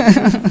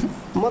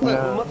म त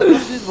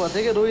कन्फ्युज भथे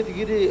के रोहित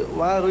गिरी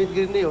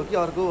नै हो कि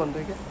अर्को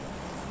भनेर के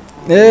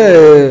ए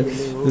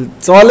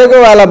चलेको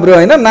वाला ब्रो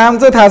हैन नाम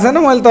चाहिँ थाहा छैन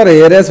मैले तर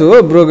हेरेको छु हो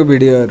ब्रोको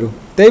भिडियोहरू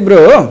त्यही ब्रो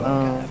हो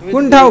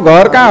कुन ठाउँ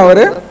घर कहाँ हो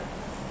रे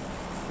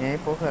यही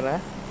पोखरा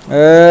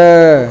ए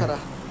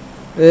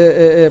ए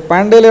ए ए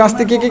पाण्डेले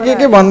अस्ति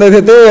के भन्दै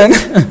थियो त्यही हैन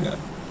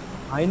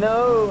हैन हौ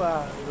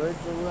रोहित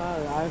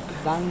बाबु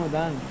दाङमा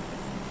दाङ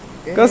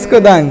कसको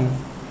दाङ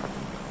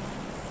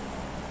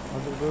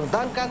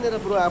दाङ कानेर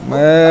ब्रो आप ए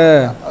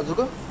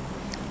हजुरको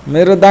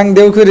मेरो दाङ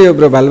देउखुरी हो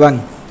ब्रो भालबाङ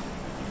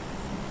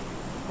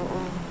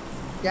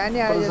क्या नि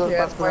आयो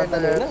यार पहिला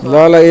ल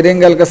ल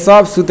इरेङ्गलको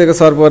सब सुतेको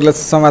सर्पहरूले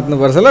समात्नु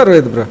पर्छ ल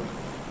रोहित ब्रो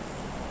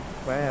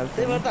भइहाल्छ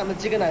त्यही भएर त हामीले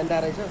चिकन हान्दा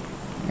रहेछ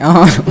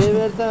त्यही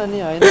भएर त अनि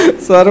हैन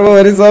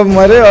सर्पभरि सब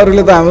मरे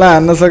अरूले त हामीलाई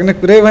हान्न सक्ने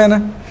कुरै भएन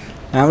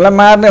हामीलाई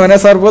मार्ने भने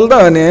सर्पल त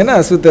हो नि होइन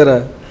सुतेर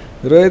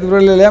रोहित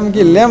ब्रोले ल्याम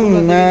कि ल्याम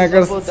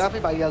आफै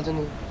भागिहाल्छ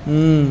नि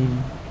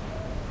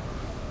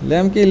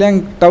ल्याम कि ल्याङ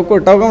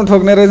टाउकोमा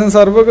ठोक्ने रहेछन्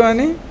सर्पको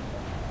अनि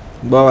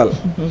बवाल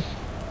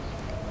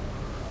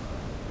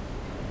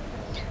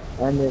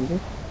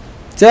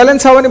च्यालेन्ज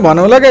छ भने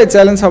भनौँ ल गाई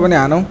च्यालेन्ज छ भने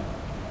हानौँ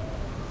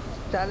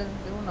च्यालेन्ज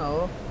दिउँ न हो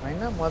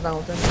हैन मजा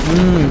आउँछ नि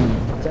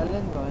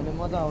च्यालेन्ज भयो भने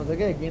मजा आउँछ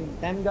के गेम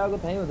टाइम गएको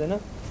थाहै हुँदैन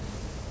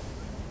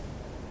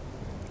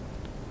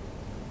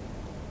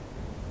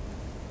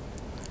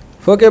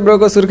फोके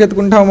ब्रोको सुर्खेत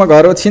कुन ठाउँमा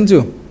घर हो छिन्छु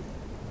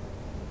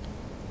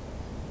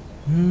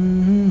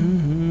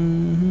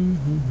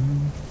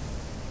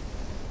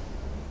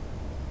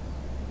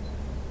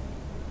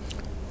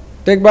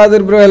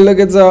टेकबहादुर ब्रो हेलो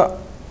के छ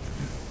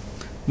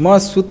म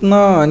सुत्न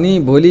अनि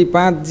भोलि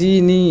 5G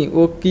नि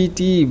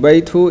ओकिटी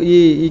बैठो ए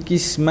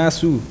 21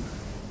 मासु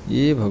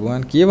ए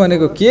भगवान के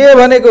भनेको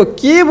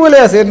के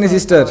बोले शेरनी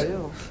सिस्टर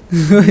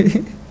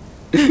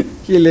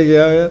के लेख्यो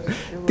यार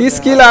 30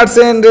 किल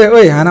 800 रे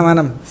ओइ हानम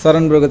हानम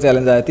शरण ब्रोको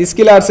च्यालेन्ज आयो 30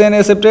 किल 800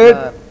 एक्सेप्टेड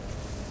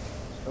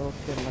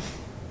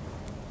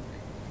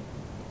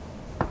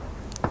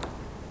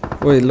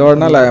ओइ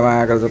लड्न लाग्यो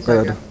माका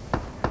जक्करहरु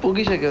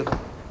पुगिसक्यो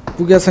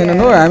पुगेको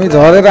छैनन् हो हामी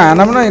झरेर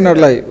हानम न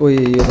यिनहरुलाई ओइ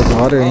यो त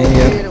झर्यो यही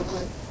यार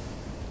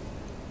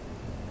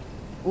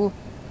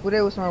पुरै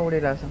उसमा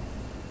उडिरहेछ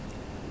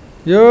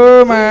यो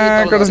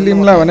माका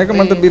लिमला भनेको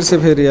म त बिर्से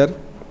फेरि यार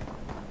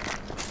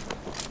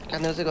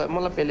कानेर चाहिँ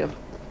मलाई पेल्यो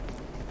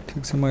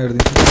ठीक छ म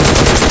हेर्दिन्छु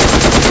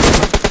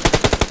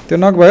त्यो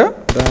नक भयो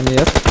दामी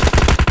यार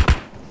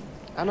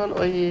आनन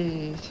ओइ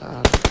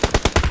सार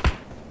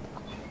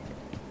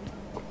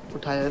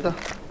उठायो त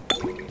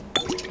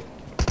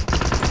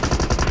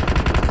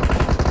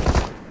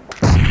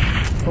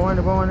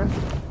बमाने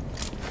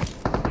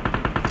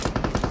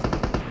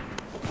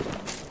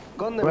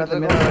गन्ने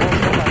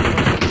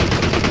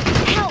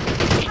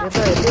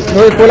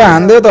ओइ कोला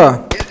हान्दियो त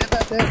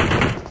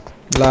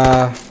ला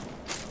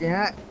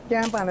यहाँ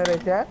क्याम्प हानेर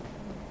रहेछ यार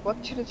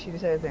पछि र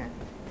छिरिसक्यो त्यहाँ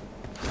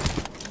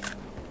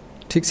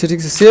ठीक छ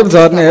सेफ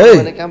झर्ने है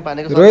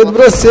रोहित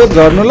ब्रो सेफ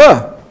झर्नु ल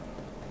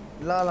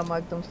ल ल म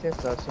एकदम सेफ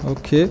झर्छु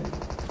ओके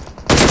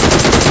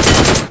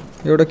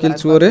एउटा किल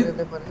चोरे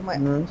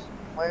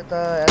म यता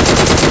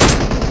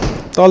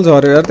तल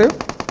झर्यो यार त्यो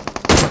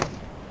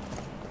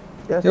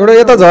एउटा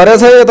यता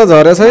झरेछ है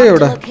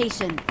एउटा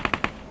Location.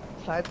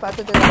 सायद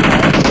पाते त्यो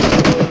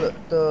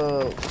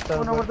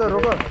नम्बर त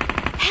रोक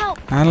Help.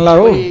 हान्ला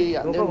हो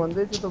रोक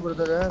भन्दै छु त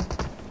ब्रदर यार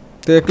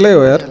त्यो एक्लै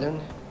हो यार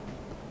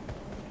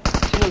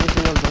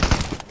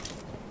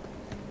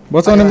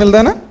बचाउन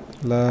मिल्दैन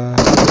ल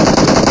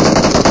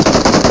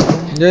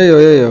यही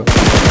हो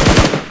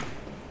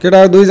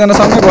केटाहरु दुई जना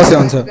सँगै बसे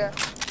हुन्छ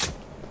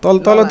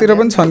तलतिर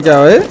पनि छन् क्या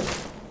है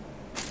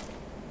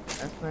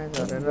यसमा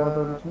झरेर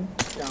आउँछ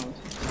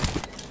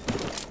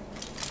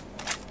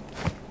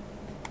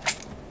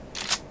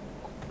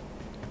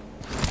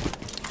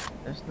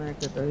यसमा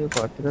के त यो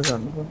घरतिर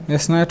झर्नु पर्छ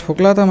यसमा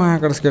ठोक्ला त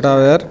महाकर्ष केटा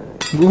हो यार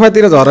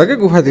गुफातिर झर के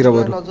गुफातिर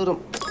बरु नजुरम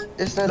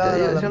यसमा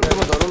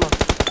सेन्टरमा झरौ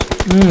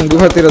न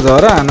गुफातिर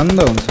झर आनन्द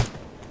हुन्छ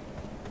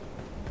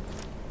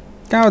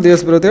कहाँ हो देश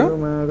ब्रो त्यो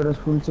मागेर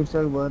फुल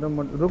सिक्सक भएर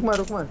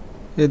रुकमा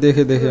ए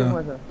देखे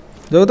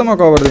जाऊ त म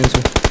कभर दिन्छु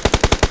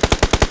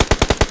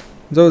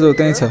जाऊ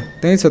त्यही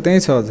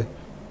छ अझै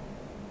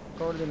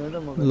कभर दिनु है त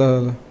म ल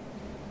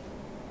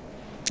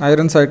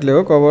आइरन साइडले हो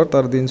कभर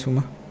तर दिन्छु म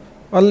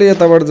अलि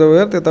यताबाट जाऊ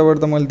यार त्यताबाट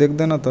त मैले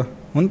देख्दैन त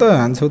हुन त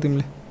हान्छौ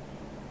तिमीले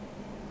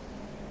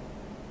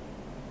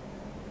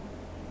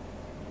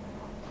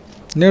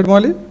नेट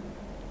मली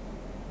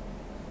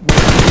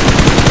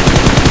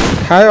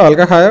खायो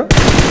हल्का खायो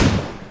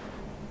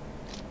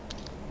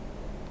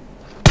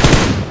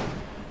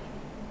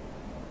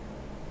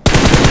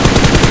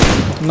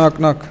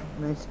नक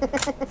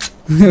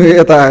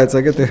यता आएछ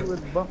के त्यो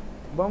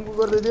बमको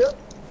गर्दै दियो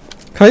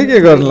खै के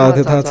गर्नु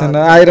लाग्थ्यो थाहा छैन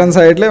आइरन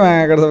साइडले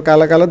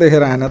कालो कालो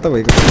देखेर आएन त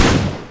भइगयो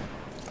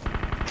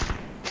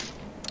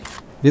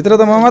भित्र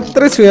त म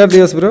मात्रै छु यार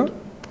दियोस् ब्रो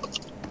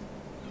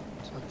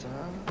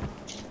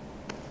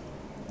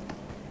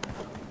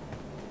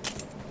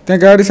त्यहाँ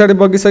गाडी साडी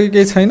बगिसकि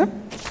केही छैन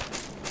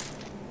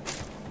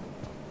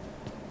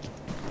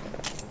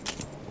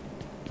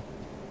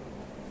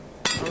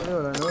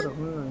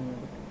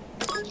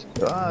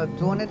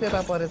जोने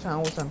त्यता परेछ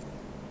आउँछन्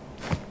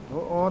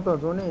हो त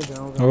जोनै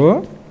आउँछ हो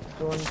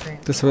जोन चाहिँ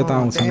त्यसो भए त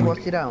आउँछ त्यही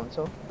बसिरा हुन्छ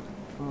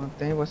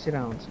त्यही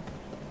बसिरा हुन्छ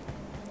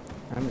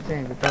हामी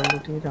चाहिँ भित्र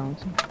लुटिरा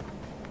हुन्छ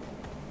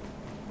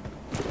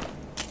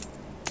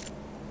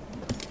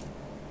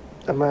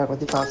अम्मा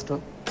कति फास्ट हो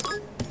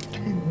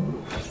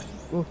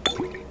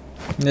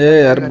ए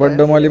यार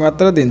बड्डो मली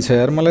मात्र दिन्छ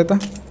यार मलाई त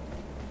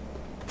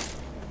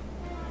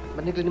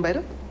निक्लिनु बाहिर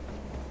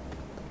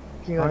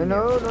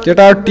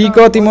केटा टिक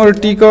तिम्रो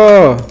टिक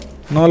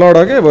नलड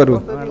के बरु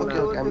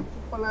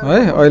है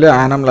अहिले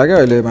हानम लाग्यो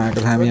अहिले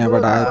माको हामी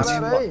यहाँबाट आएपछि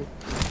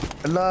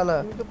ल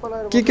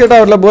के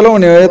केटाहरुलाई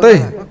बोलाउने हो यतै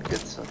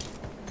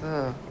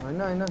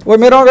ओ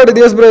मेरो अगाडि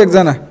देश ब्रो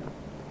एकजना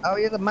अब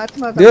यो त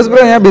माथिमा देश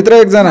ब्रो यहाँ भित्र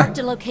एकजना Marked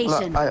a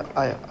location.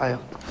 आयो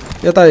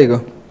यता आइगो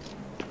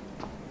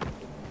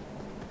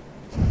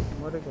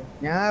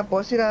यहाँ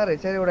बसिरहेको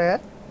रहेछ एउटा यार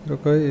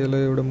रोकै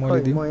यसलाई एउटा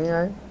मली दिउ म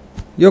यहाँ आए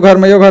यो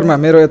घरमा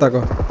मेरो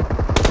यताको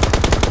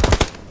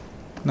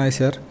नाइस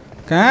यार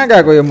कहाँ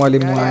गएको यो मली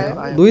मु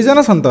आयो दुई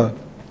जना छन् त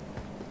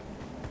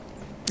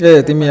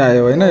ए तिमी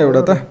आयो हैन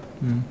एउटा त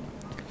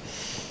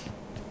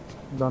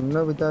धन्न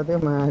बिता थियो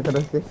मागेर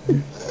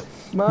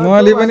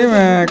मली पनि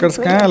माकर्स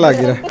कहाँ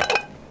लागिरा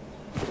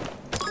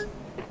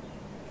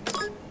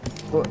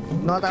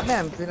नताप्ने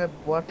हामीतिर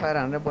बट फायर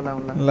हानेर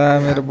बोलाउला ला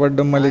मेरो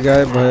बड्डो मली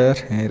गायब भयो यार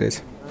यही रहेछ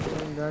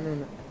जाने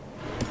न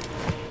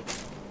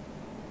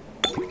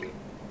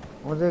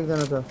अझै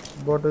एकजना छ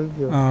बटो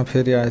के हो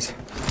फेरि आएछ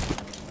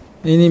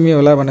इनिमी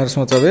होला भनेर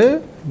सोच बे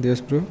देश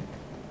ब्रो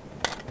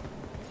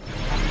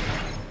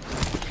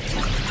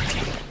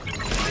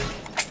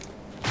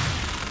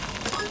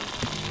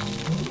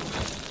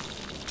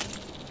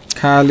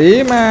खाली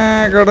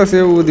माबाट से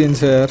उ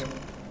दिन्छ यार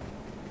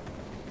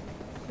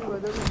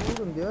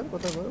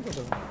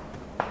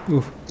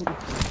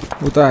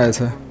उता आएछ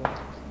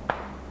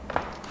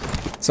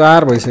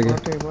 4 भइसक्यो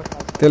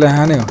त्यसले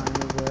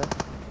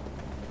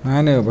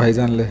हान्यो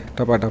भाइजानले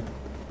टपाटप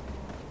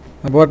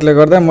बटले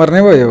गर्दा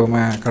मर्ने भयो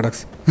मा कडक्स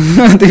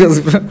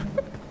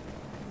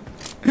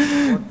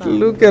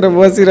लुकेर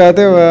बसिरहेको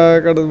थियो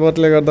कडक्स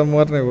बटले गर्दा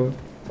मर्ने भयो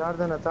 4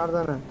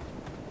 जना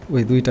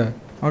ओइ दुईटा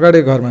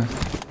अगाडि घरमा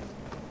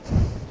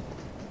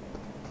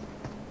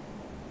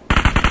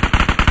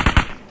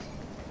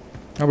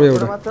अब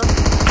एउटा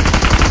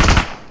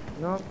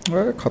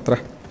ओए खतरा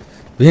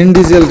भिन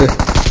डिजेल रे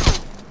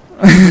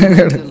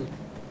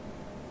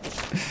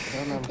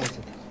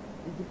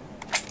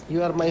यु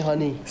आर माई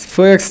हनी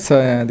फोएक्स छ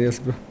यहाँ देश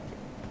ब्रो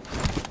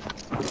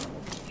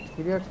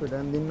क्रिएट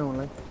भेटान दिन न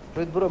मलाई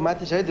रोहित ब्रो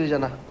माथि छ है दुई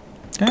जना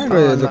कहाँ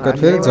गयो जोकर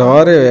फेरि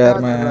झर्यो यार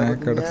मा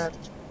कडक्स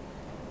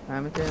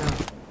हामी चाहिँ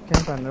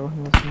क्याम्प हानेर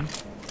बस्नुपर्छ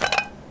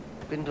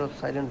पिन ड्रप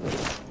साइलेन्ट भयो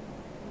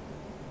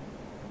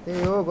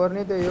त्यही हो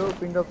गर्ने त्यही हो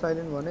पिन अफ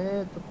साइलेन्ट भने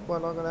चुप्प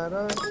लगाएर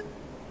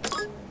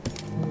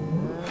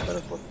तर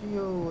कति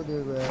हो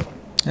दिएको यार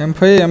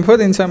M4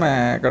 दिन्छ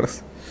माकडस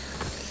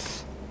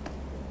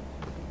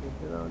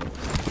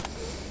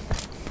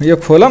यो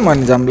खोलम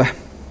अनि जाम्ला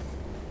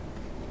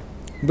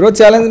ब्रो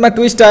च्यालेन्जमा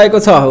ट्विस्ट आएको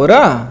छ हो र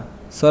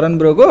शरण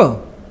ब्रोको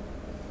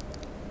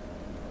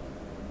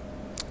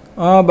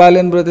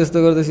बालेन ब्रो त्यस्तो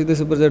गर्दा सिधै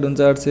सुपर च्याट हुन्छ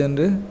 800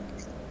 रे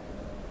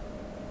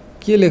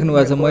के लेख्नु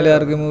भएको छ मैले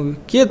अर्को मुभी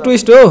के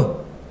ट्विस्ट हो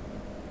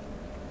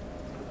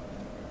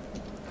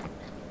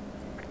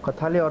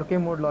कथाले अर्कै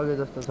मोड लगे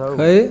जस्तो छ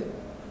है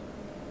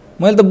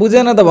मैले त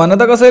बुझेन त भन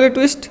त कसैले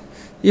ट्विस्ट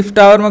इफ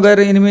टावरमा गएर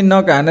एनिमी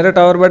नक हानेर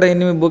टावरबाट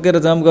एनिमी बोकेर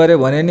जम्प गरे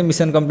भने नि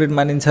मिसन कम्प्लिट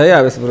मानिन्छ है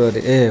आवेश ब्रो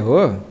अरे ए हो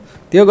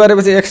त्यो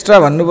गरेपछि एक्स्ट्रा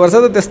भन्नुपर्छ त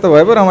त्यस्तो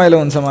भए पो रमाइलो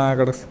हुन्छ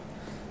महाकडस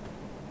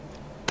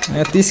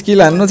यहाँ 30 किल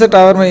हान्नु छ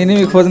टावरमा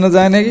एनिमी खोज्न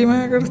जाने कि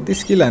महाकडस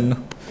 30 किल हान्नु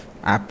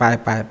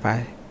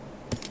पाए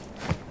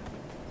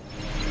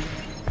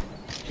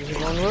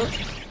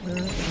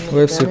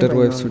वेब सुटर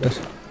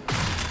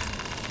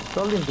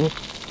चल्दिन्छ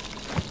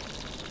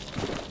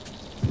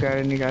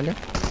गाडी निकाल्यो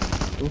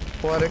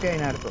पऱ्यो क्या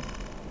यिनीहरूको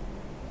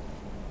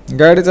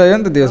गाडी चाहियो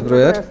नि त दियोस् ब्रो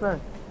यार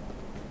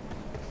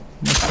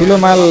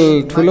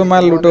ठुलो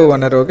माल लुटो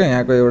भनेर हो क्या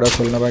यहाँको एउटा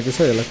खोल्न बाँकी छ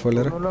यसलाई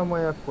खोलेर ल म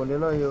यहाँ खोले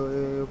ल यो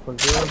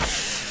खोल्छु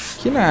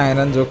किन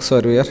आएनन्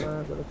जोक्सहरू यार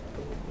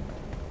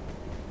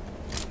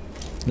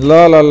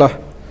ल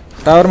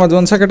टावरमा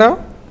जोन छ केटा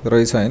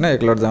रहेछ होइन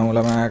एकलट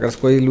जाउँला महाकाश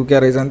कोही लुक्या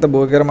रहेछ नि त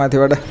बोकेर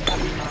माथिबाट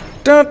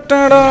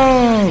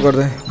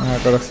गर्दै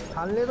महाकाश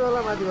हाल्ने त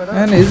होला माथिबाट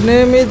and his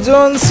name is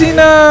John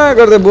सिना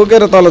गर्दै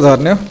बोकेर तल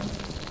झर्ने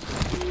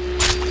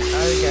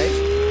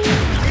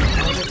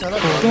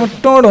हो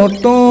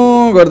टो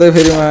गर्दै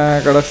फेरि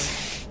महाकाश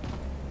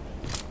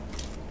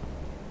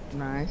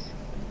नाइस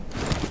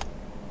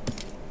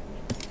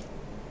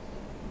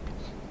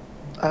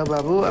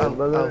बाबु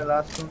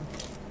लास्ट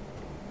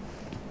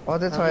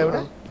अझै छ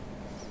एउटा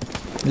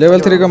लेभल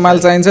 3 को माल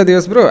चाहिन्छ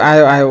दियोस् ब्रो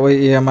आयो ओ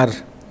एमआर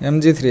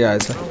MG3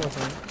 आएछ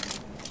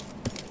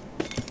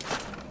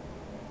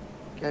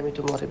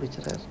क्यामिटो मरे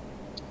बिचरा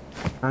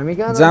हामी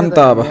कहाँ जाम त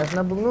अब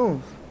यहाँ पुग्नु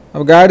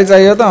अब गाडी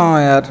चाहियो त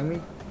यार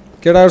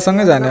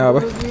केटाहरुसँगै जाने अब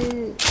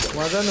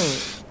मजानु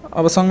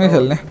अब सँगै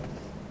खेल्ने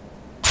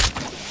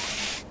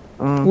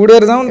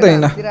उडेर जाउँ त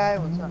हैन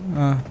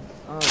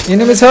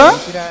एनिमी छ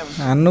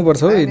हान्नु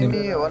पर्छ हो एनिमी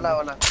होला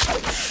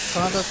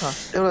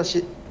छ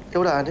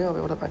एउटा हान्यो अब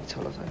एउटा बाँकी छ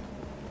होला सायद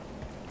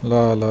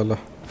ल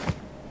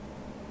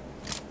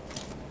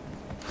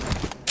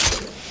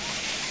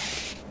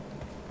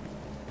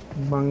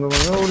बंग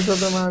उड्छ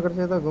त महाकाश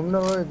त घुम्न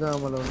भयो जहाँ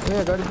मलाई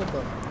ए गाडी छ त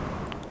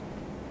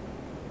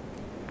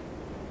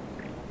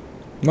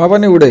म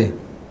पनि उडे नि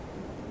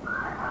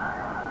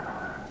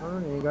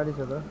गाडी छ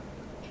त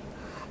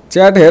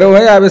च्याट हेरौ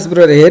है आवेश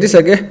ब्रो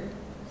हेरिसके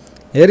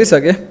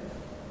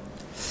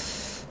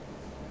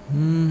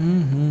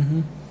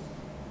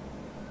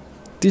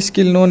 30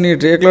 किल नो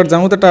नीड एकलट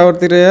जाउँ त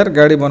टावरतिर यार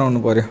गाडी बनाउनु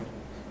पर्यो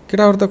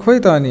केटाहरु त खोइ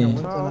त अनि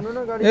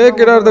ए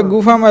केटाहरु त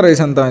गुफामा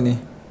रहेछन् त अनि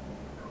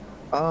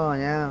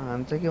यहाँ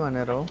हान्छ के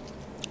भनेर हो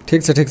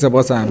ठीक छ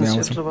बस हामी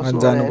आउँछौँ अनि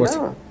जानु पर्छ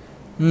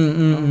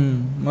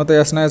म त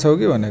यसना छौ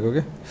कि भनेको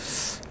के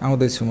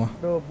आउँदै छु म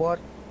त्यो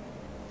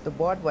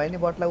बट भयो नि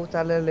बटलाई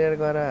उचालेर लिएर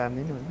गएर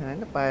हान्दिन हुन्छ हैन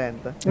पाए नि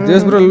त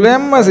देश ब्रो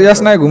ल्याममा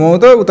यसना घुमाउ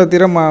त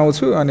उतातिर म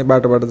आउँछु अनि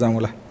बाटोबाट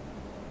जाउँला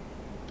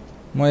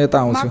म यता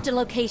आउँछु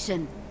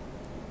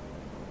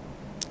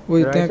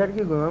ओइ त्यहाँ साइड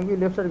कि घुमाउँ कि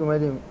लेफ्ट साइड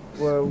घुमाइदिउँ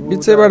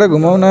बिचैबाट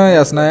घुमाउ न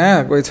यसना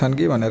यहाँ कोही छन्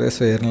कि भनेर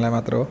यसो हेर्नलाई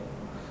मात्र हो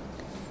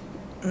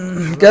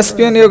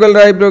क्यास्पियन योगल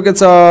राई ब्रो के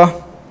छ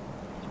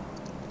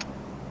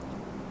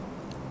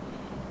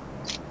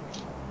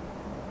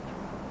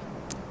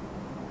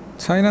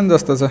छैनन्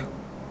जस्तो छ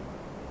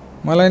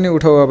मलाई नि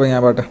उठाउ अब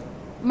यहाँबाट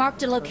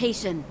Marked a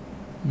location.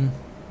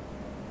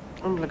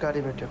 उनले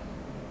गाडी भेट्यो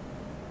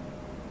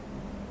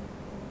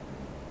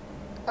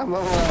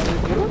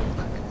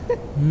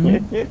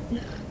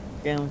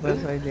क्याम्पर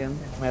सहिले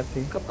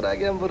माथि कत्रा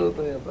क्याम्पर हो त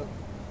यहाँ त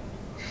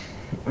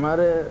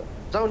मारे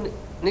जाऊ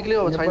निक्लियो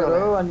अब छैन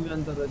होला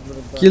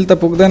किल त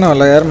पुग्दैन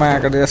होला यार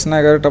मायाबाट यसना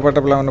गएर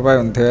टपटप लाउनु पाए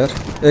हुन्थ्यो यार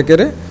ए के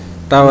रे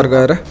टावर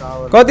गएर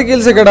कति किल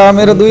छ केटा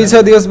मेरो 2 छ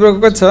दिवस ब्रोको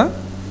कति छ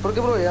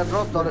ब्रो यहाँ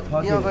ड्रप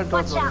यहाँ गएर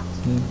ड्रप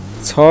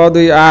 6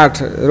 2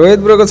 8 रोहित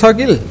ब्रोको 6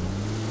 किल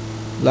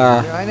ला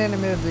हैन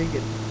मेरो 2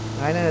 किल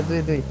हैन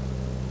 2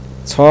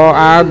 6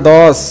 8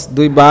 10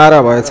 2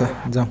 12 भएछ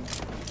जाऊ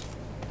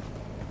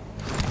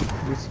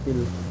 20 किल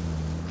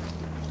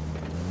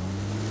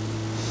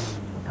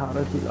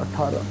 18 किल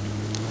 18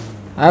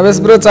 आवेश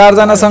ब्रो 4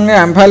 जना सँगै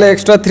हामफाले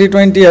एक्स्ट्रा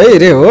 320 है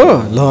रे हो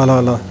ल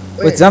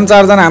ओ जाम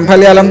 4 जना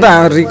हामफाले आलम त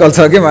रिकल छ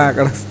के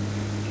माकडा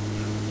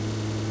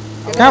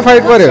कहाँ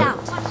फाइट पर्यो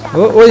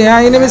ओ यहाँ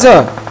एनिमी छ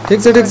ठीक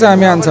छ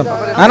हामी आन्छौँ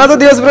आना त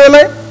दियोस् ब्रो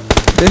यसलाई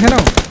देखेनौ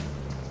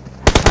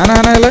आना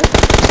यसलाई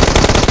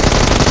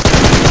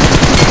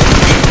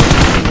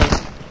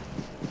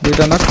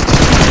दुईटा नक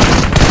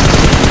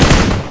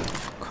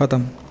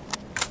खतम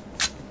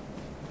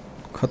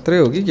खत्रै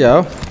हो कि क्या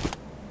हो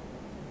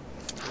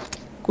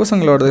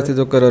कोसँग लड्दै थियो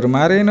जोकरहरु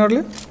मारे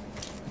यिनीहरुले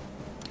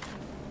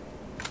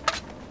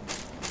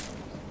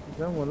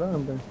जाम होला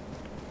अन्त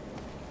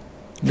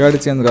गाडी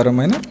चेन्ज गरौँ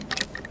हैन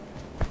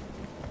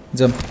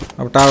जम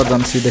अब टावर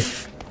जाम सिधै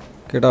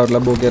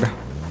केटाहरुलाई बोकेर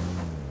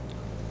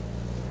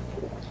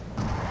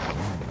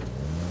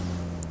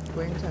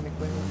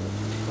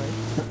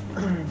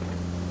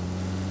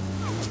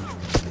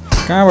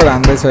कहाँबाट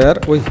हान्दैछ यार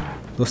ओइ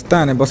दोस्ता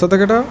हाने बस त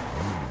केटा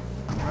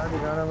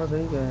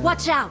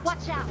Watch out!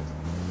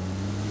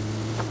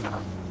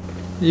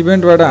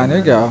 इभेन्टबाट हान्यो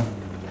क्या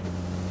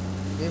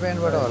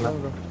इभेन्टबाट होला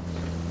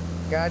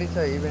गाडी छ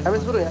इभेन्ट हामी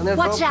सुरु हेर्ने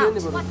ड्रप Watch थियो out!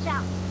 नि बरु Watch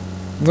out!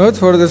 गयो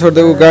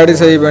छोड्दै उ गाडी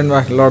छ इभेन्टमा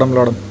लडम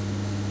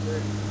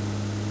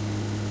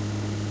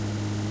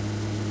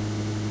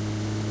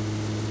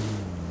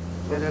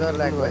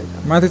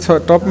माथि छ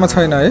टपमा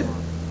छैन है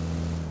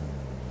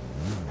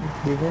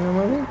देखेन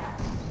मैले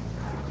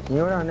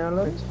यहाँबाट हाने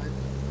होला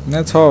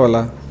यहाँ छ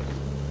होला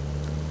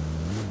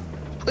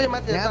ओइ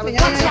माथि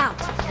Watch out!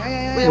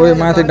 ओइ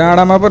माथि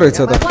डाँडामा पो रहेछ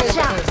त Watch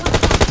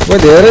out! ओइ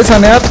धेरै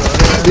छन् यार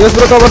दिवस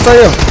ब्रो कभर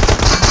चाहियो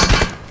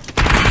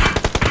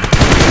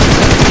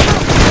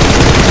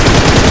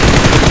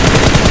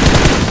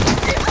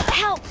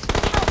Help!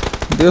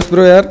 दिवस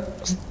ब्रो यार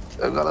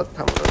गलत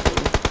ठाउँमा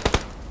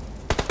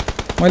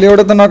मैले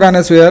एउटा त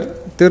नकाने छु यार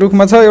त्यो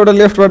रुखमा छ एउटा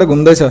लेफ्टबाट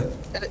घुम्दैछ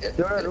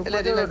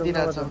रिभाइभ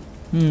दिइराछ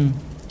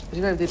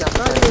रिभाइभ दिइराछ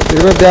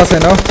रिभाइभ दिएको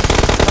छैन हौ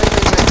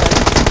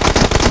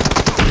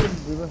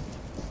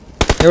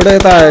एउटा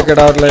यता आयो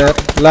केटाहरुलाई यार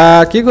ला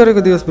के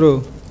गरेको दिवस ब्रो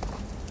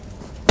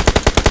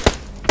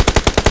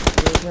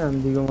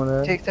हान्दिको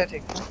मलाई ठीक छ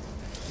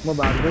म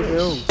भाग्दै थिएँ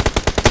हौ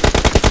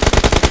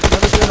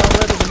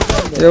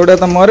एउटा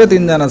त मर्यो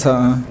तीनजना छ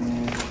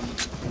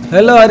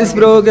हेलो हरिश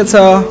ब्रो के छ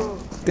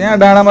त्यहाँ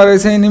डाँडामा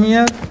रहेछ इनिमी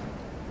यार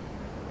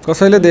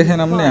कसैले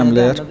देखेनौँ नि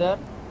हामीले यार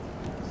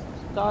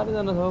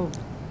चारैजना छ हौ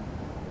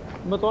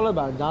म तँलाई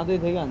भाग जाँदै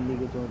थिएँ कि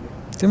हान्दिको तँले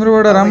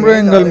तिम्रोबाट राम्रो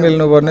एङ्गल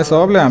मिल्नु पर्ने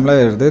सबले हामीलाई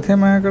हेर्दै थिए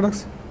माया कडक्स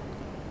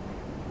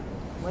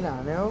मैले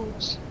हाने हौ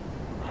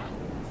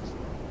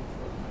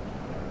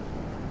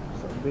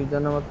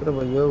दुईजना मात्र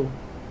भयो हौ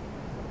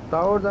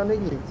टावर जाने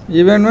कि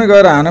इभेन्टमै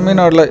गएर हानौँ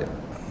यिनीहरूलाई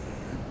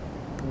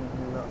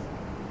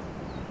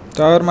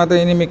टावरमा त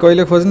इनिमी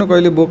कहिले खोज्नु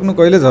कहिले बोक्नु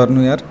कहिले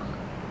झर्नु यार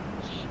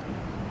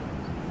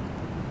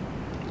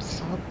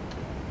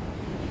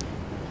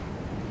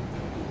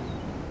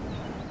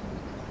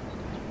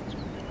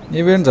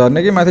इभेन्ट झर्ने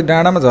कि माथि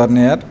डाँडामा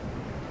झर्ने यार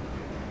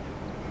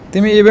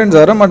तिमी इभेन्ट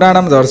झर म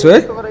डाँडामा झर्छु है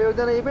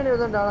एकजना इभेन्ट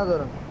एकजना डाँडा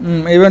झर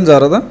इभेन्ट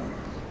झर त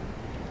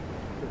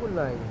कुन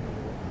लाग्यो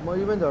म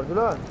इभेन्ट झर्छु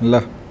ल ल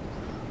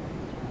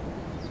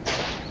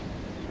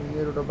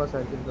मेरो डब्बा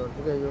साइकल झर्छु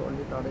क्या यो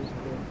अलि टाढै छ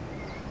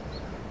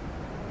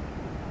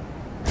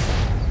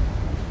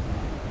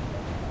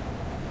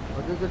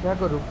हजुर त्यो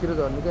ठ्याक्क रुखतिर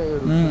झर्नु क्या यो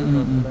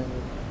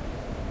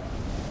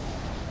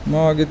म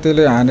अघि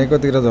त्यसले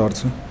हानेकोतिर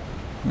झर्छु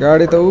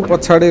गाडी त ऊ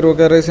पछाडि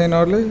रोकेर रहेछ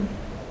यिनीहरूले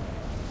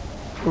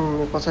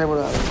पछाडिबाट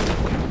आयो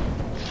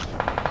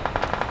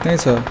त्यही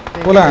छ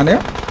कसलाई हान्यो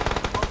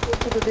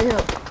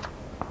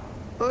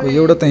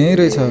एउटा त यहीँ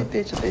रहेछ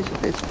त्यही छ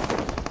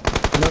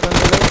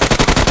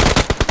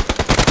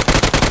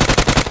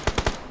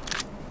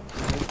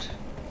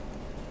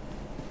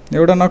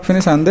एउटा नक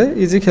फिनिस हान्दै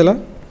इजी खेला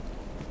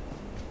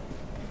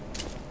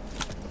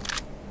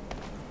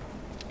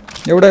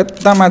एउटा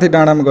यता माथि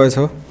डाँडामा गएछ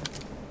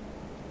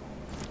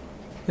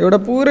एउटा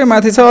पुरै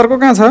माथि छ अर्को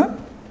कहाँ छ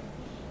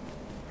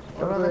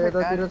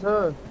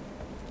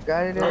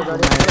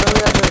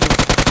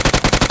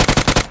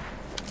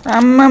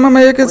आम्मामा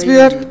एक एचपी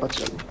यार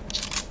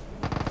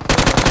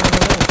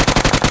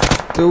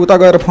त्यो उता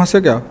गएर फस्यो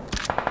क्या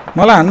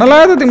मलाई हान्न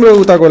लाग्यो त तिम्रो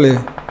उताकोले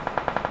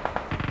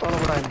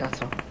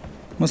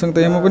मसँग त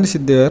एमो पनि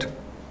सिद्धियो यार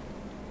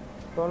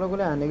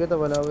तलकोले हानेको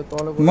तपाईँलाई अब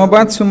तलको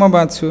म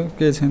बाँच्छु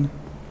केही छैन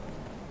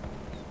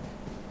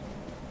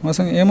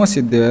मसँग एमो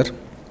सिद्धियो यार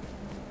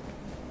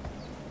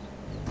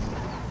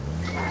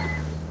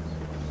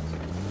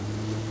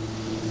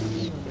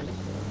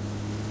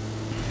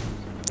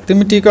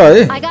तिमी टिका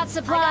है I got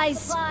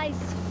supplies.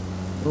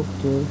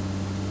 ओके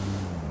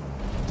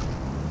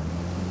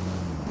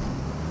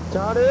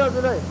चाँडै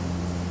हजुरलाई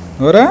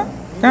हो र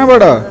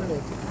कहाँबाट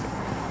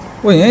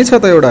ओ यहीँ छ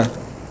त एउटा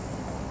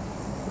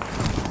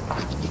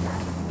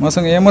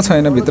मसँग एमो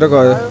छैन भित्र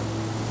गयो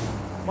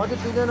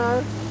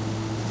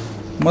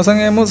मसँग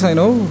एमो छैन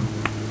हौ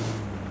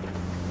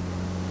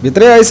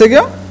भित्रै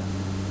आइसक्यो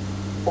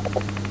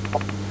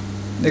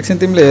एकछिन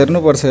तिमीले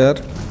हेर्नुपर्छ यार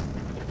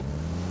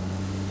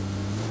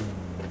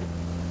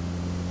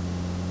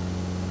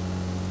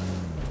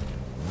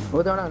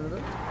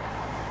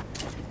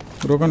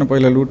रोक न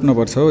पहिला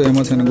लुट्नुपर्छ हौ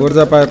एमो छैन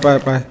गोर्जा पाए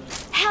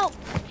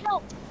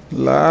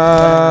ला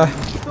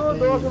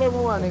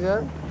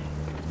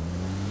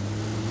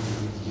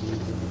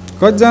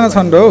कतिजना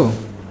छन् र हौ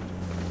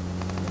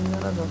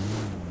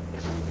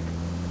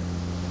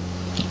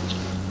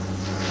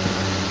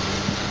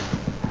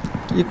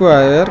को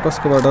आयो यार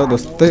कसकोबाट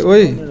दोस्तै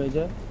ओइ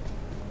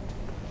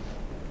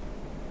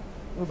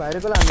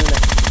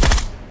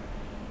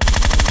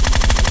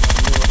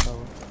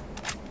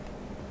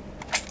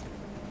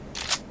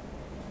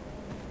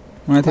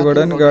माथिबाट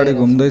नि गाडी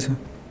घुम्दैछ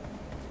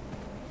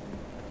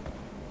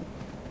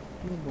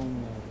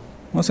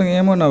मसँग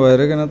एमो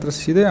नभएर के नत्र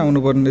सिधै आउनु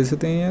पर्ने रहेछ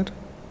त्यही यार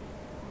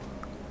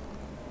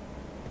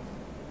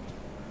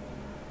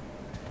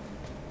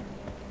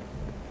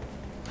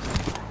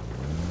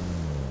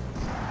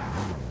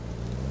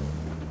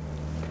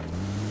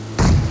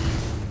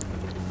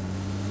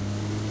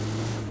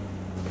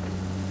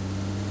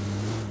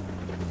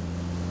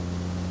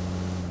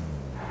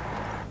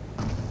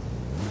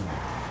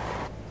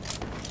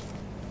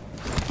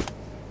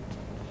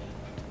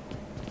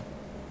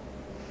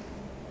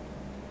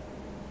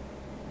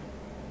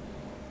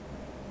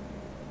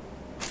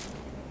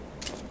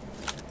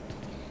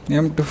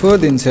M24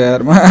 दिन्छ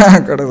यार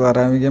माकडा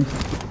सारा हामी गेम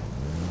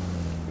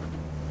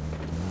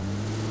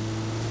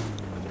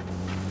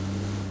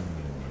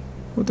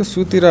उ त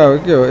सुतिरा हो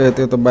के हो ए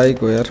त्यो त बाइक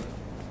हो यार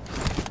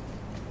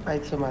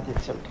बाइक छ माथि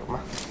सेल्टरमा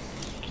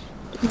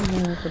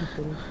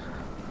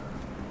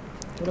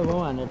पुरा भाउ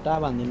हाने टा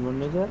बान्दिनु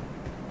पर्ने छ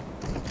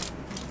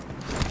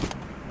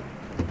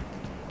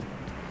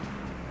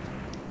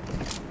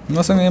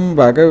मसँग एम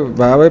भाकै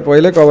भाइ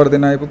पहिल्यै कभर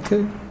दिन आइपुग्थे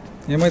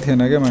एमै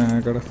थिएन के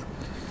माकडा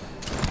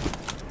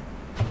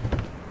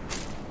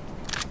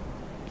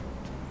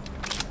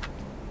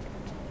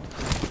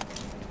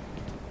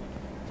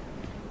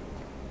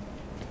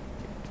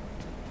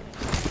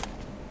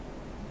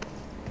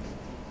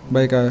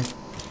बाइक आयो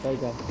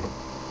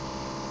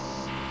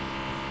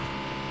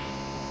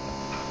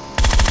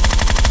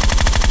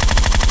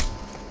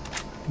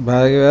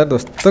भाग्यो यार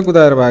दोस्त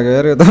कुदाएर भाग्यो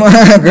यार यो त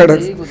माकडा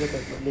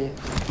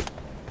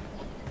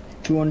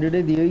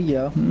 200 दियो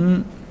या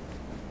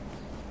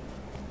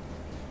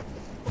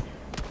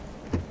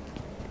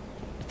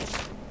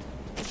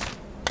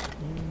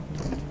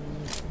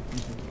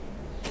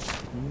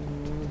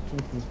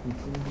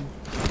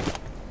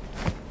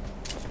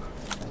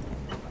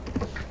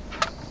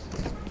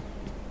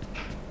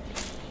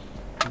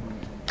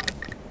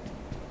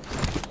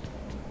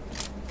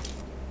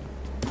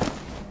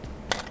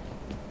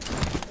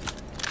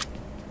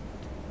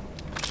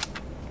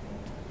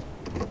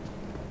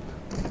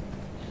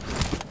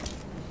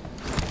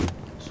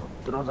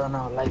जना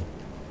होला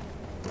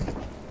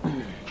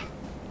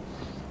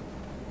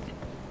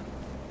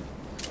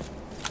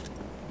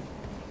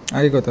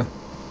आइको त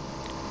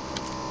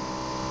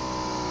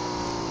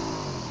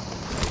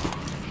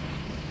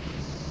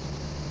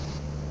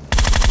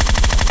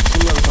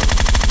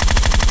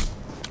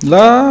ल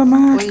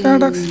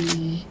माकडा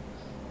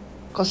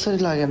कसरी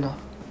लागेन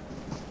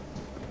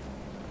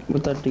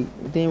उता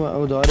त्यही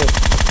अब झर्यो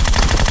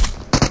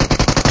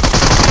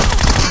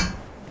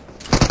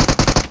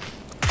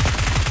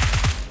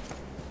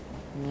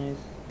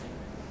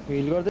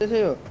हिल गर्दैछ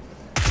यो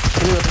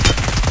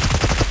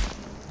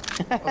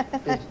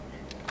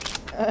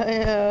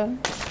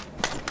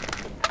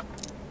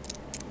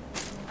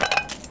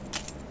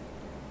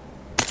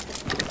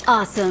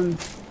Awesome.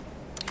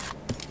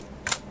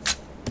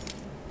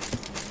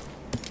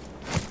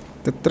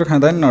 त्यत्रो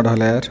खाँदा नि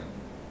नढला यार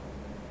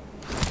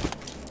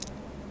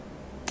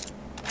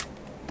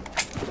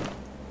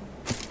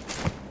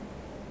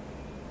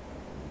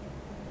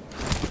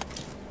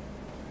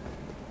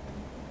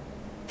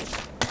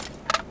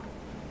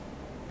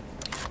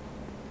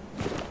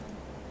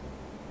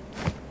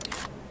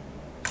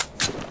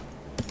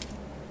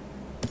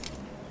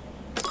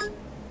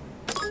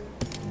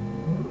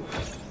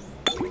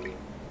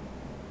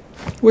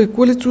ओइ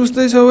कोले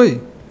चुस्दैछ ओइ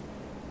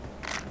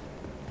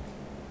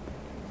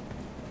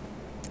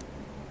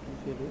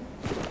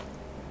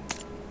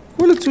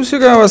कोले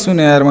चुसेको आवाज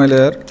सुने यार मैले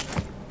यार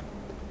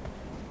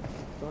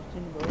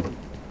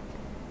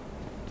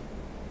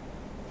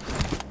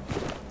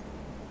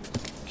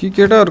कि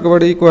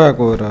केटाहरुकोबाट इको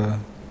आएको हो र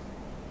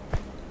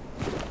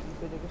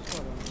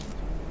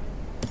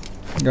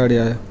गाडी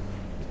आयो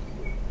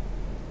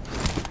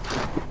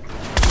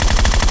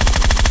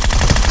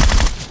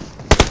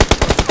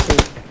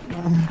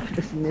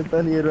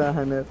नेपालीहरु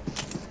आहान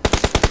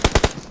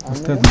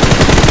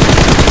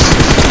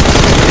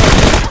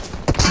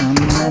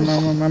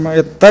मामा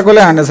यता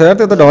कोले हानेछ यार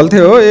त्यो त ढल्थे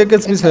हो एक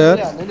एचपी छ यार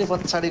हान्ने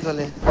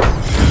पछाडीकोले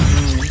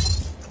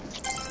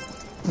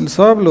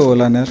सब लो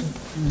होला यार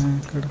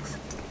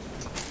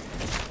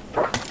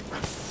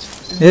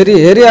हेरी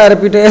हेरी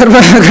आरपीटे यार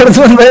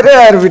गर्छन् भइरे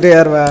आरपीटे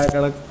यार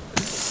कडक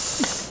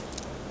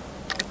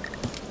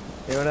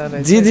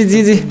जी जी जी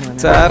जी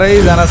चारै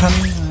जना छन्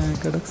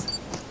कडक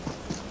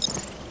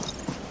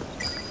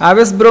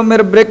आवेश ब्रो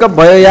मेरो ब्रेकअप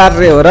भयो यार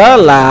रे हो र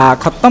ला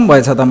खत्तम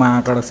भएछ त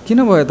कडक किन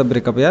भयो त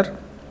ब्रेकअप यार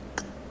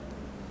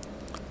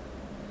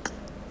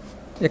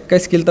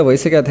 21 किल त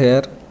भइसक्या थियो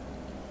यार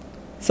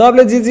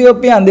सबले जीजी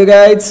ओपी हान्दियो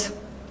गाइज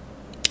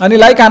अनि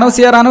like हानौ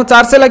share हानौ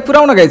 400 like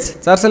पुराउन guys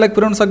 400 like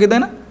पुराउन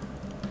सकिदैन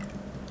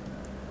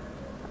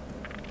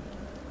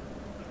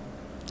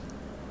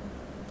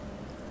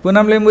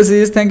Punam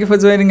लेम्बुसिस thank you for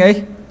joining है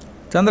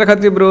चन्द्र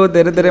खत्री ब्रो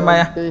धेरै धेरै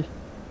माया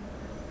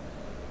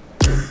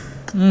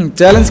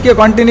च्यालेन्ज के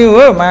कन्टिन्यू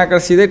हो मायाका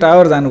सिधै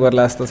टावर जानु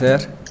पर्ला जस्तो छ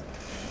यार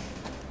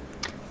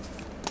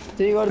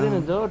त्यही गर्दिन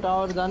जो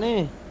टावर जाने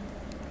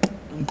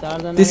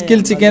 30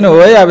 किल चिकन हो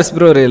है आवेश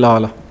ब्रो रे ल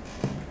ल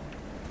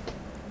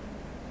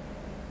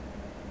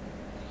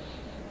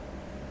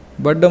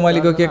बड्डो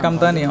मलीको के काम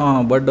त नि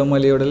बड्डो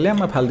मली एउटा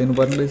ल्यामा फाल्दिनु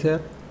पर्ने रहेछ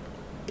यार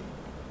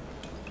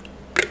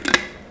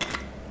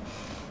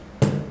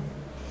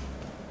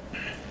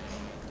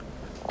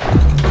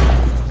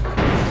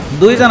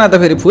दुई जना त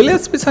फेरि फुल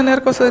एचपी छन् यार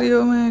कसरी हो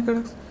म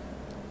एकडा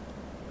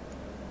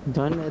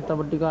झन्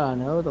यतापट्टिको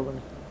हाने हो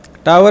तपाईले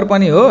टावर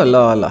पनि हो ल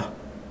ल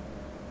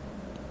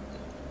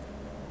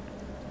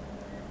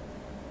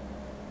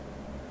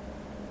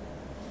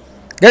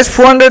गाइस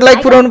 400 लाइक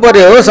पुराउनु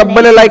पर्यो हो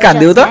सबैले लाइक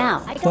हान्दिउ त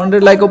 400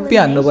 लाइक ओपी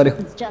हान्नु पर्यो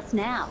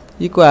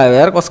इको आयो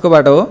यार कसको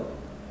बाटो हो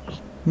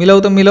मिलाउ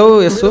त मिलाउ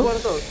यसो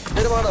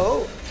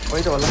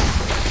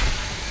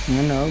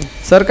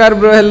सरकार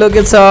ब्रो हेलो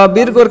के छ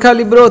वीर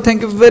Gorkhali bro thank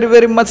you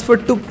very much for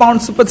 2 pound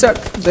super chat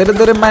धेरै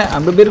धेरै माया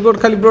हाम्रो वीर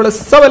गोर्खाली ब्रोले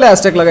सबैले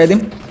ह्याशट्याग लगाइदिम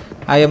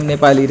आई एम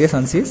नेपाली रे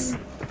सन्सिस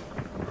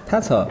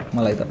थाहा छ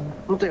मलाई त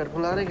म त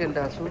हेडफोन लगाएर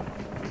खेल्दा छु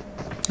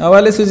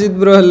हवाले Sujit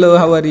bro hello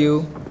how are you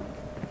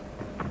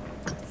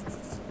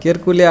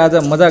केरकुले आज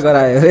मजा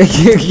गरायो रे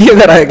के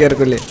गरायो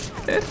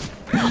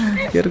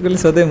केरकुले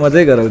सधैँ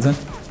मजै गराउँछ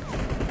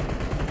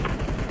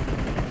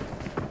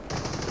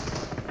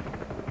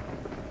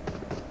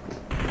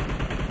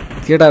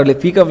केटाहरूले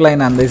पिकअप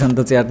लाइन हान्दैछन् त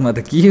च्याटमा त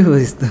के हो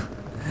यस्तो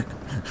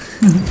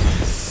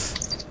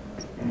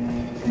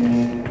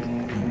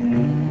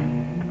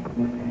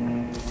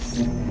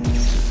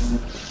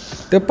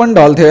त्यो पनि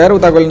ढल थियो यार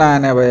उताको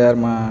नआने भयो यार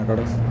मा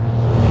गडस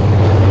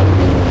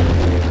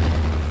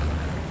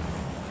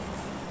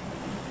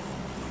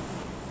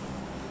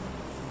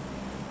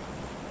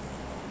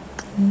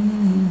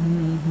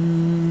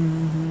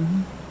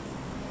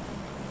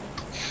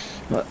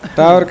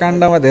टावर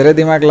काण्डमा धेरै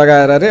दिमाग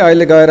लगाएर रे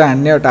अहिले गएर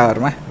हान्ने हो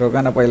टावरमा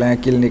रोकन पहिला यहाँ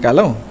किल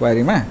निकालौ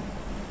क्वारीमा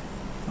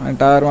अनि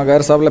टावरमा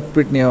गएर सबलाई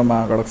पिट्ने हो मा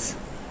गडस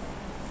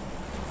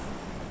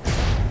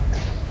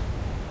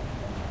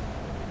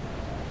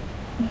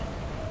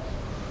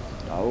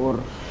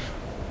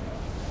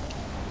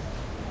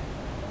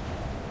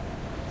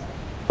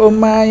ओ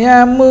माया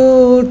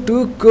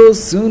मुटुको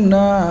सुन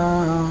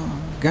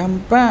घाम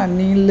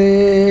पानीले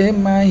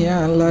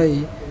मायालाई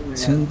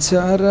छुन्छ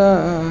र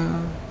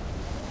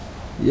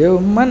यो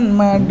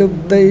मनमा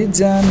डुब्दै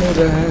जानु र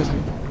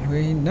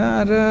होइन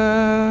र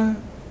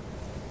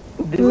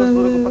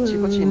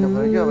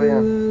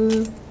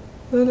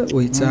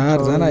ओइ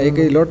 4 जना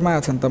एकै लोटमा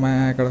छन् त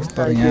मायाका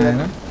तर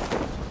यहाँ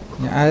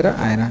आएर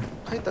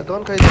खै त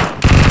गन खै त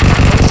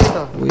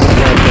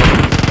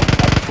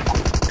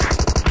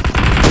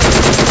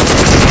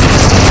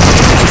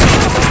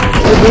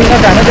दुई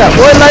नक हाने क्या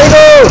ओ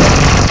लाइरो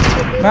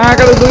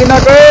मायाका दुई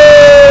नक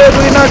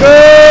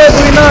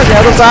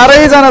यहाँ त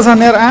 4 जना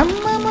छन् यार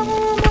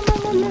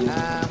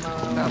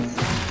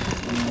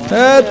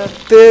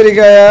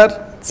तेरिका यार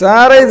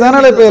 4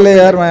 जनाले पेले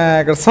यार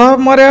मायाका सब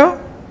मर्यो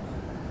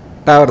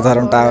टावर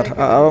झरौँ टावर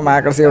अब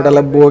मायाका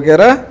एउटालाई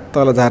बोकेर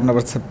तल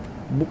झार्नुपर्छ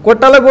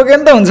कोट्टालाई बोके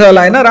नि त हुन्छ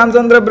होला हैन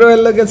रामचन्द्र ब्रो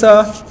हेल्लो के छ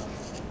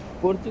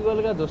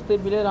पोर्चुगलका जस्तै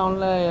प्लेयर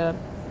आउनला यार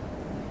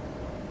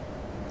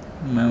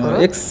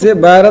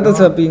 112 त छ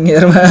पिङ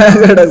यार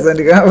मायाका छ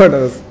नि कहाँबाट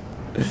होस्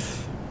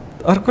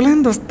अर्कोलाई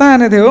नि दोस्ता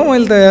हाने थियो हो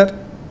मैले त यार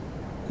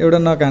एउटा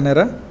नकानेर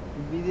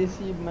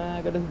विदेशी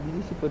मायाका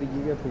विदेशी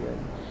परिगएको थियो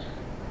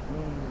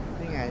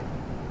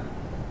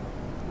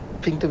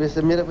पिङ त बेस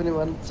मेरो पनि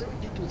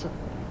 172 छ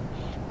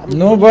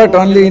नो बट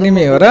ओन्ली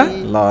एनिमी हो र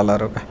ल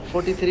रोका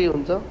 43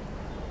 हुन्छ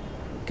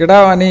केटा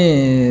अनि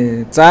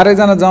 4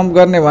 जना जम्प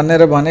गर्ने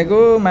भनेर भनेको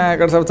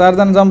मायाका सब 4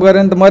 जना जम्प गरे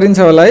नि त मरिन्छ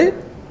होला है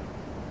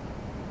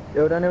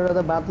एउटा न एउटा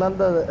त बातला नि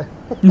त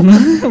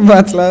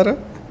बातला र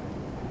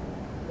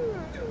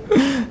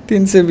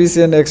 320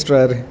 एन एक्स्ट्रा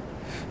रे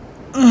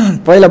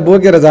पहिला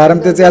बोकेर झारम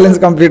त्यो च्यालेन्ज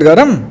कम्प्लिट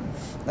गरम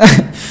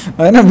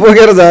हैन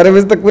बोकेर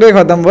झरेपछि त कुरै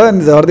खतम भयो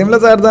नि झर्दिमला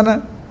 4 जना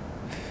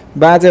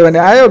बाँच्यो भने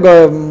आयो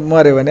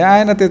मर्यो भने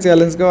आएन त्यो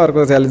च्यालेन्जको अर्को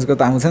च्यालेन्जको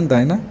त आउँछ नि त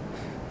हैन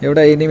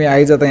एउटा एनिमी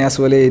आइज त यहाँ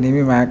सोले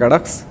एनिमी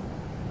मायाकडक्स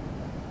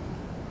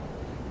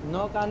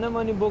नकाने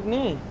मनी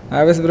बोक्ने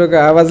आवेश ब्रोको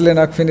आवाजले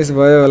नक फिनिश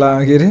भयो होला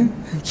अघि रे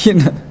किन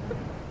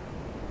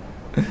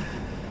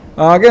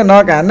के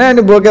नक हान्ने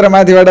अनि बोकेर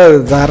माथिबाट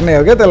झार्ने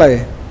हो क्या त्यसलाई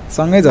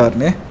सँगै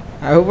झर्ने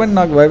आफू पनि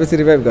नक भएपछि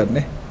रिभाइभ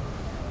गर्ने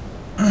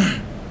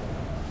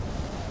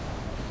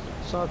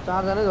 4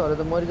 जना झरे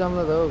त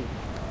मरिजाम्ला त हो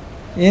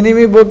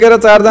एनिमी बोकेर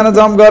 4 जना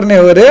जम्प गर्ने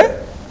हो रे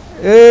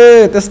ए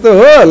त्यस्तो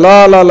हो ल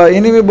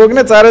एनिमी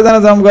बोक्ने 4 जना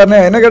जम्प गर्ने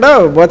हैन केटा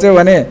बच्यो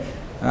भने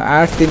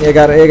 8 3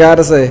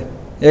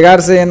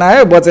 1100 एन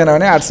आयो बचेन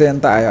भने 800 एन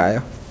त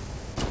आयो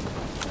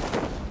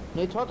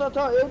ए छ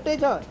एउटै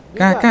छ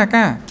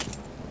कहाँ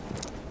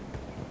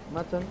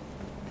माछन्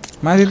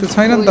माथि त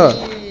छैन नि त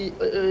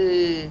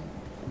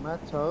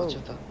माछ हो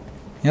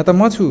यहाँ त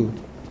म छु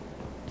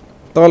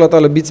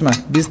तल बीचमा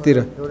बीचतिर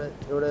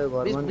एउटा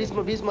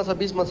घरमा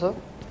 20मा छ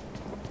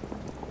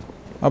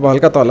अब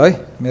हल्का तल है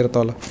मेरो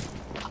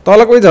तल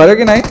कोही झर्यो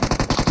कि नै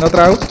नत्र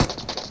आऊ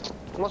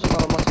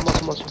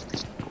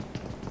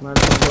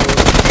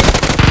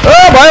ओ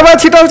भयो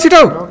छिटौ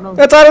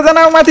ए 4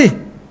 जना आऊ माथि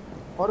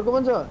अर्को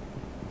पनि छ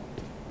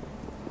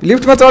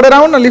लिफ्टमा चढेर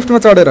आउन लिफ्टमा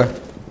चढेर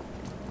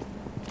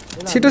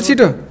छिटो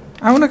छिटो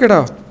आउन केटा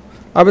हो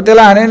अब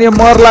त्यसलाई हाने नि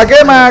मर्ला के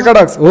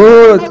महाकडक्स हो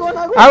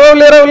अब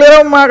लिएर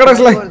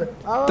महाकडक्सलाई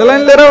त्यसलाई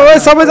लिएर ओए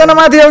सबैजना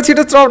माथि आऊ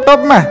छिटो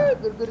टपमा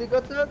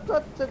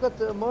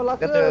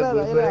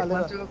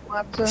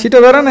छिटो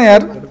गर न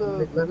यार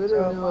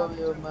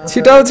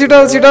छिटो छिटो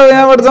छिटो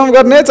यहाँबाट जम्प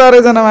गर्ने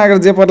चारैजना मागेर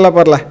जे पर्ला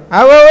पर्ला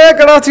आऊ आऊ ए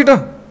केटा छिटो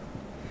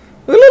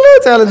ल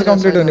च्यालेन्ज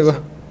कम्प्लिट हुने भयो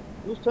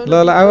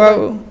ल आऊ आऊ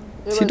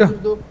छिटो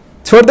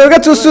छोड्देऊ क्या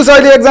चुस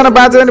अहिले एकजना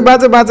बाँच्यो भने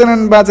बाँचेन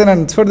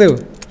भने छोड्देऊ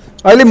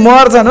अहिले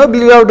मर्छन् हो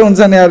ब्लू आउट हुन्छ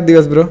नि यार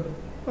दिवस ब्रो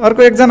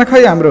अर्को एकजना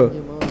खै हाम्रो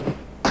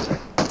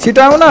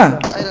छिटो आऊ न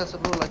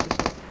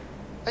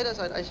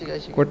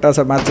कोटा छ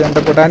बाँच्यो भने त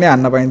कोटा नि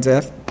हान्न पाइन्छ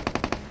यार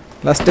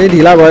लास्टै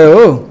ढिला भयो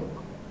हो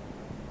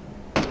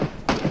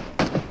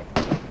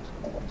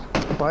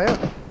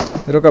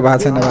रोक भएको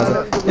छैन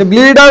ए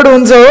ब्लिड आउट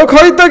हुन्छ हो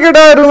खै त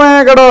केटाहरू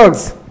मायाका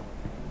डग्स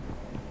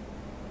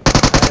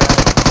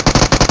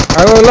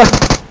अब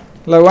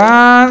ल 1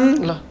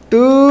 2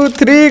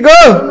 3 गो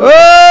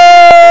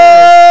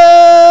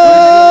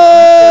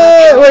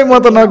ओइ म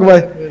त नक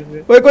भए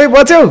ओइ कोही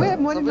बच्यौ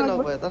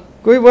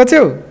कोही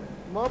बच्यौ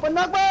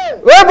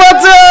ओइ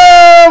बच्यो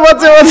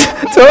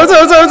छौ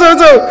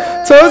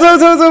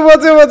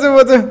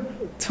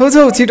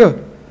बच्यो छिटो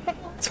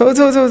छौ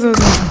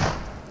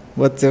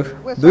बच्यो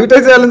दुईटै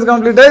च्यालेन्ज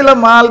कम्प्लिट है ल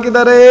माल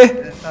किदरे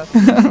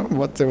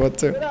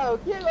बच्यो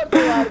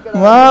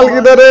माल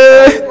किदरे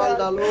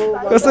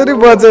कसरी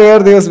बच्यो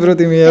यार दिवस ब्रो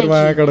तिमी यार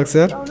महाकडक्स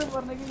यार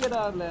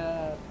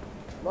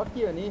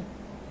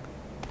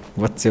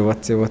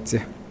बच्यो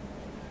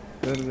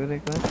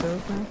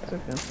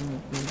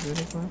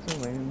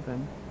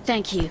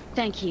Thank you.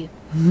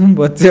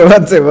 बच्यो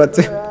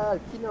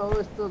किन हो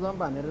यस्तो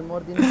जम्प हानेर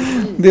मर्दिनु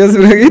दिवस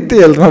ब्रो यति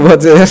हेल्थमा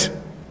बच्यो यार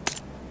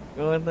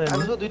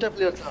हाम्रो दुईटा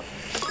प्लेयर छ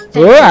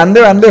हो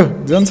हान्देऊ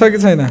जोन छ कि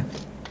छैन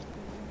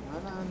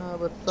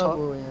अब सब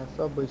हो यहाँ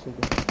सब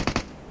भइसक्यो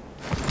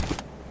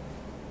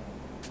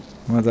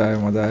मजा आयो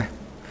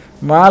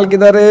माल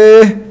किदरे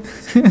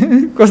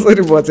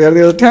कसरी बच्यो यार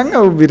त्यो ठ्याङ्ग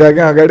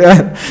उभिरहेको अगाडि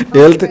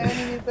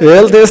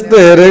हेल्थ यस्तो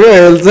हेरेको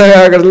हेल्थ चाहिँ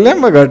अगाडि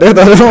ल्याम्ब घट्यो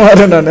तर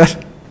मरेन यार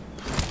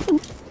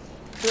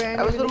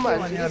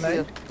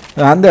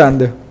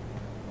हान्देऊ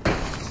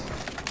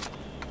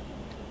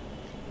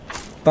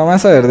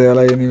तमासा हेर्दै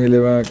होला एनिमीले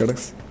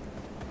महाकडक्स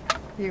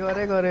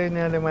के गरे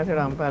यिनीहरूले माथि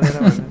राम पालेर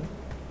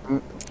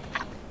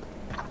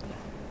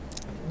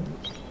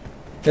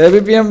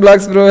ABPM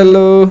blogs bro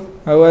hello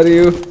how are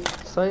you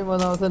सही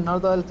मजाउँछ न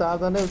त अहिले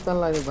चारजना उतान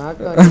लाग्यो भाग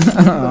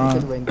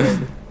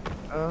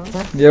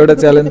एउटा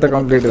च्यालेन्ज त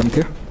कम्प्लिट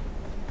हुन्थ्यो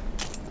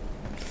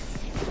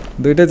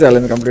दुईटै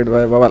च्यालेन्ज कम्प्लिट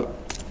भयो बबाल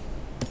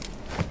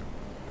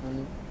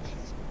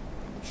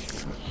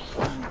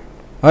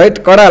हैट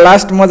कडा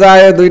लास्ट मजा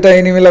आयो दुईटा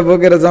एनिमीलाई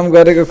बोकेर जम्प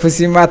गरेको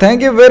खुसीमा thank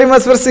you very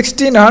much for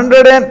 1600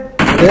 and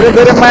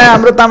धेरै माया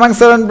हाम्रो तामाङ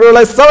शरण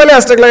ब्रोलाई सबैले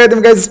ह्यासट्याग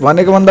लगाइदिउँ गाइस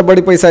भनेको भन्दा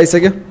बढी पैसा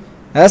आइसक्यो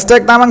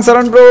ह्यासट्याग तामाङ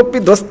शरण ब्रो ओपी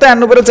ध्वस्तै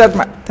हान्नु पर्यो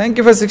च्याटमा थ्याङ्क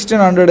यू फर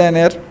 1600 एन्ड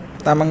यार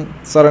तामाङ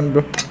शरण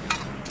ब्रो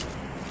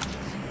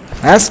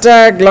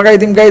ह्यासट्याग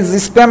लगाइदिउँ गाइस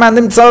स्प्याम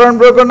हान्दिउँ शरण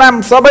ब्रोको नाम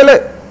सबैले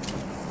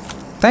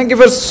थ्याङ्क यू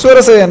फर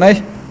 1600 एन्ड है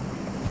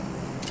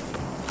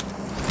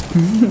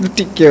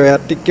टिक्यो यार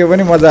टिक्यो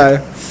पनि मजा आयो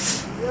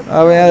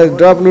अब यहाँ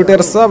ड्रप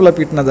लुटेर सबलाई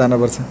पिट्न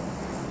जानुपर्छ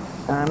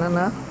हान न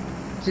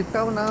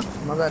चिप्काउ न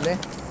मजाले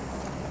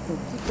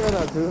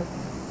चिप्काइरहेको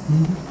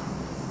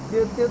छु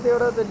त्यो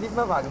एउटा त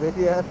लिपमा भाग्दै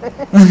थियो यार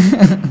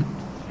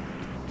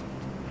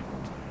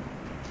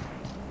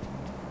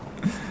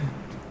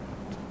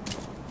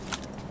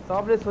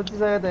सबले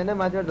सोचिसकेको त होइन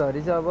माथिबाट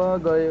झरी चाहिँ अब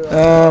गयो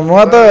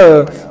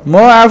म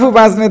आफू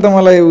बाँच्ने त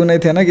मलाई उ नै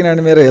थिएन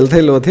किनभने मेरो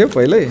हेल्थै लो थियो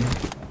पहिल्यै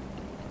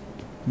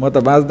म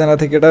त बाँच्दैन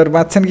थिएँ केटाहरू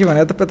बाँच्छन् कि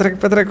भने त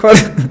पेत्रेक खर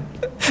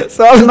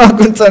सब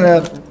नकुन्छन्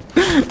यार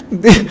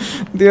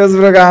दिवस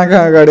ब्रोको आँखा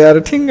अगाडि आएर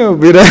ठिङ्ग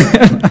उभिरहेको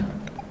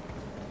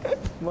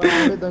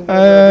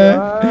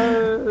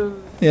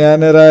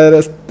यहाँनिर आएर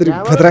यस्तरी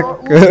फत्रक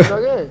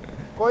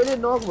कहिले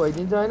नक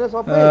भइदिन्छ होइन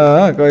सबै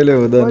कहिले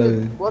हुँदैन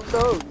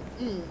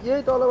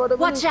यही तलबाट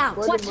पनि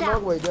कहिले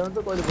नक भइदियो हुन्छ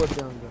कहिले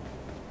बच्चा हुन्छ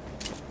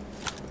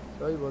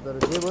सही भयो तर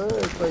जे भयो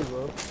सही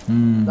भयो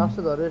लास्ट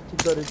धरेर ठिक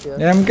गरेछ यार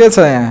एम के छ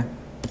यहाँ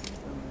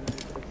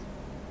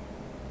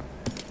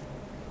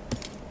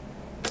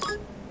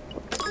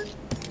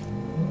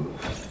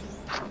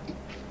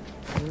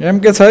एम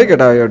के छ है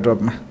केटा यो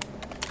ड्रपमा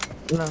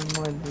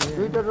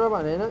दुईटा ड्रप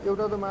हाने हैन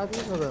एउटा त माथि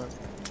छ त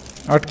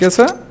अट्के छ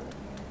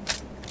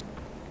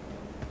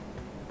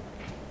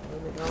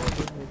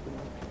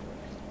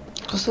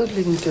कसरी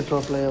लिनु त्यो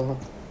ड्रपलाई अब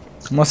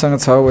मसँग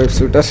छ वेब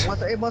सुटर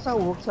मसँग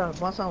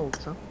हुक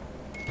छ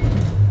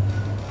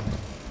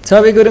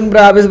छवि गुरुङ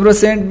ब्रो आवेश bro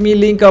send me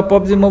link of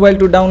PUBG mobile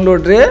to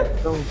download रे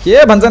के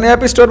भन्छन्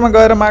एप स्टोरमा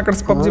गएर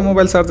मार्केट्स PUBG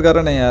मोबाइल सर्च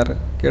गर न यार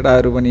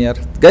केटाहरू पनि यार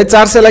गाइस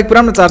 400 लाइक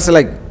पुराउन 400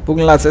 लाइक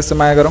पुग्ला छ यसो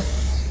माया गरौँ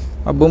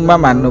अब बुममा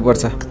मान्नु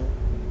पर्छ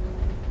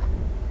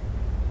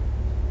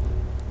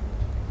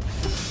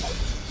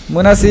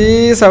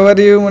मुनासिस how are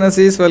you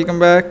मुनासिस welcome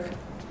back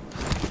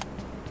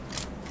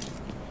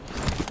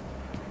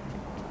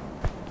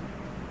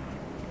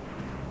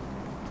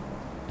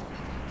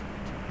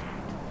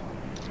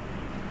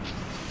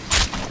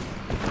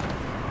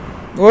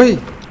ओही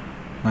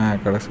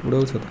महाकडस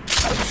उडाउँछ त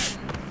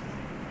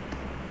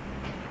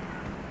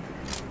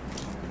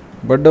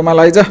बड्डोमा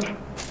लैज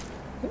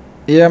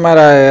एएमआर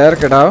आयो यार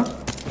केटा हो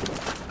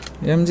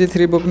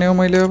MG3 बोक्ने हो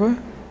मैले अब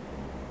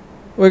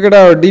ओ केटा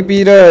हो DP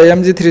र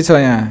MG3 छ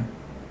यहाँ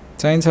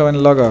चाहिन्छ भने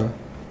लग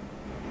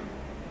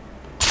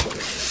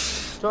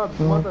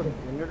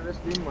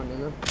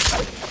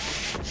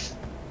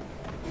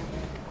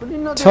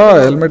छ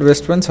हेलमेट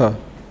वेस्ट पनि छ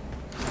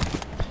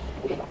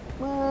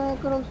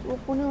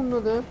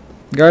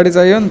गाडी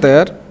चाहियो नि त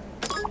यार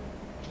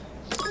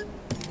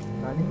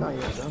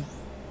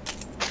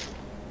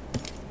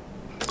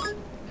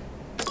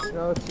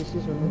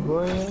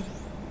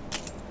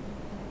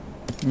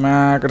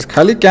माकर्स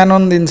खाली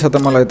क्यानन दिन्छ त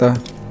मलाई त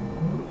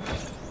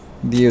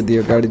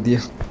दियो गाडी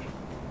दियो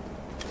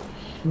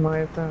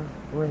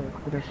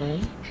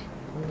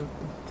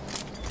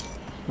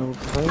I'm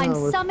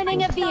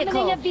summoning a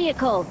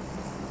vehicle.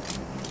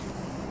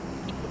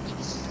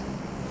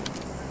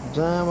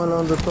 जामल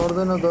अन्त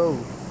चढ्दैन गाउ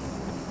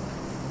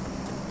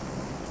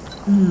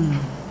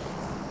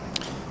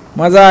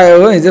मजा आयो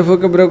हो हिजो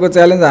फुके ब्रोको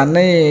च्यालेन्ज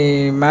हान्नै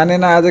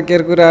मानेन आज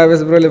केरकुरा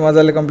आवेश ब्रोले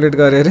मजाले कम्प्लिट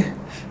गरे अरे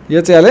यो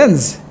च्यालेन्ज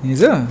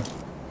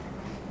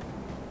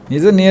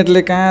हिजो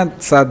नेटले कहाँ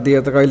साथ दियो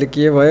त कहिले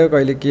के भयो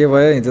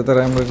हिजो त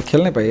राम्रो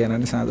खेल्नै पाइएन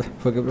नि साँझ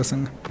फुके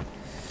ब्रोसँग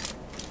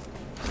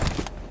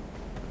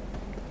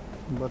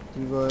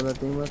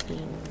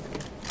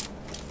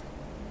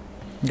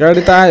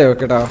गाडी त आयो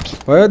केटा हो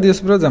भयो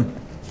दियोस् ब्रो जाम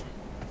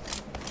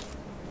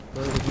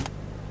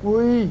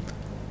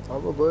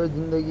अब गयो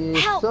जिन्दगी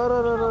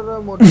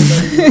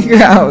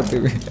कहाँ हो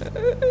तिमी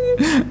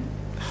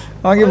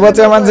अघि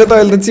बच्चा मान्छे त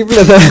अहिले त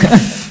चिप्ले त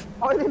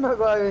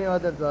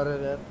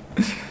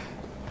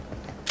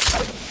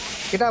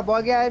केटा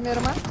बगी आयो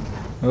मेरोमा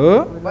हो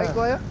बाइक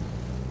गयो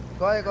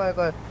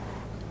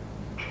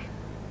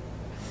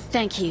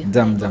Thank you.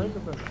 जाम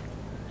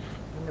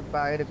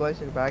बाहिर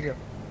गइसक्यो भाग्यो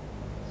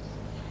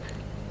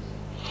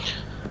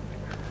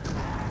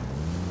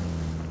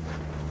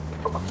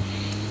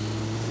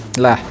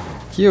ला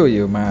के हो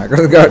यो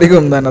महाकाश गाडी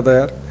घुम्दैन त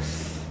यार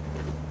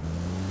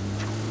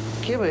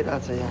के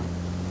भइरहेछ यहाँ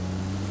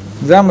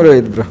जाम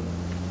रोहित ब्रो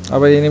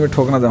अब एनिमी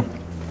ठोक्न जाउँ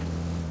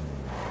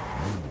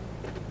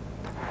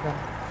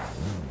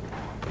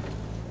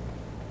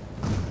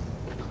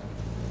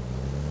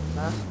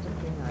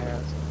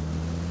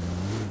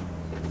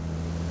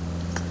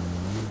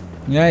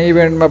यहाँ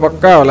इभेन्टमा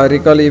पक्का होला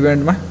रिकल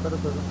इभेन्टमा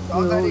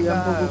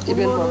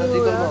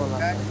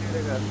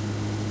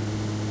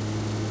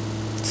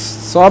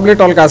सबले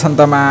टल्का छन्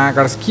त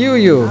महाकाश के हो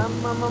यो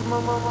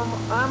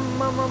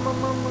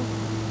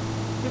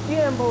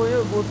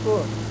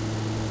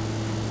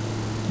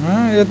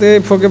यो त्यही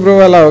फोके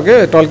ब्रोवाला हो के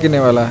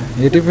टल्किनेवाला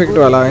हिट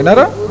इफेक्टवाला होइन र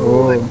हो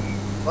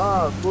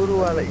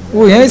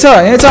ऊ यहीँ छ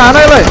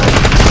हानैलाई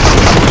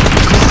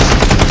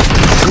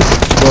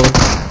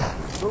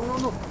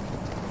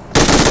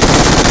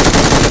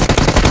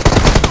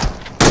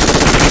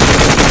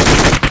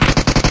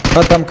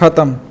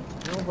खतम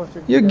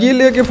यो गिल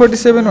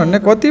AK-47 भन्ने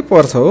कति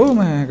पर्छ हो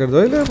महाकाश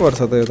जहिले पर्छ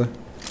त यो त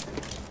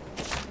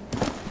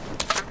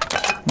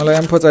मलाई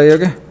एम्फो चाहियो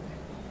क्या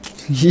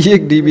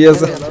एक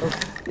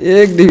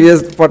DBS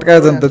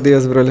पट्काएछ नि त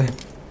दियोस् ब्रोले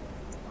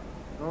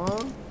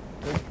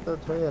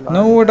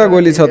 9वटा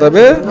गोली छ त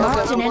बे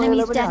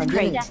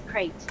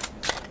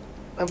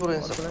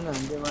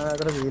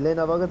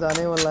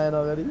जाने मन लागेन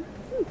अगाडि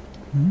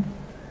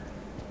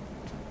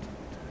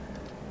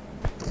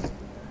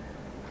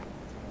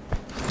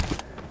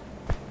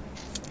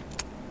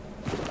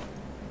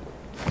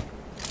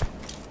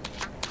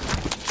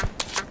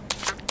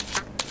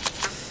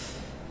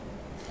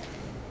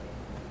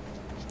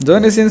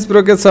जोनी सिन्स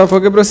प्रो के छ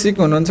फोके ब्रो सिक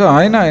हुनुहुन्छ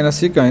हैन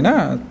सिक हैन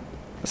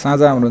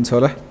साँझ आउनुहुन्छ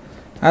होला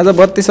आज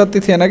बत्ती सत्ती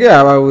थिएन कि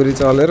हावाहुरी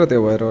चलेर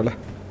त्यो भएर होला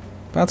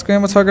 5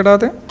 कयमा छ केटा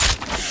त्यहाँ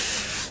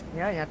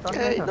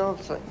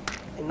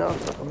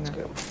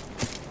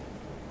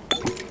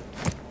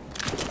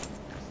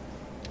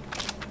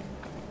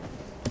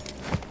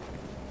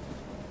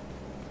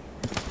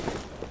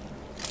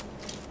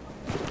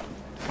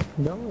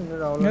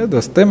ए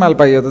दोस्तै माल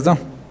पाइयो त जाउँ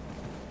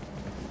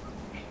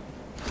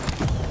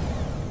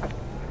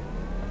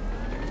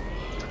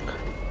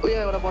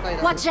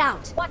Watch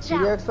out!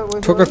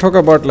 ठोक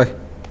बटलाई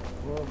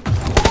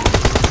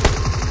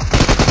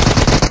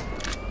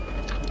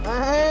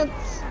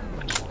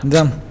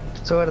जाम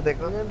सबले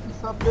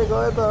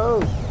गयो त हौ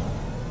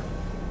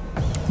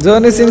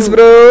जोनी सिन्स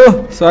ब्रो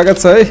स्वागत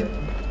छ है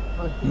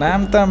नाम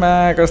त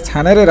महाकाश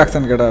छानेरै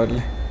राख्छन्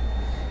केटाहरूले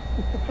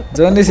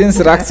जोनी सिन्स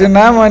राख्छु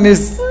नाम अनि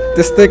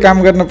त्यस्तै काम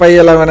गर्न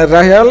पाइएला भनेर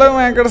राख्यो होला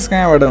महाकाश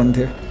कहाँबाट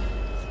हुन्थ्यो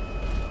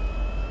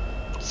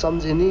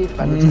सम्झिनी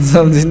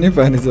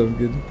पानी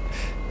चम्किने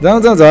जाउँ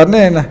झर्ने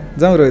होइन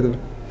जाउँ रोहित ब्रो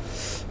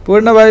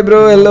पूर्ण भाइ ब्रो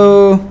हेलो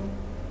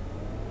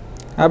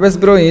आवेश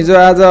ब्रो हिजो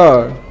आज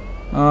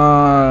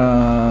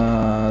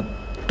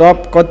टप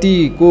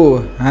कतिको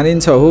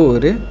हानिन्छ हो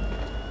अरे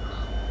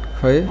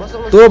खै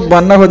तोप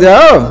भन्न खोज्या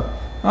हो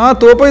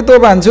तोपै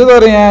तोप हान्छु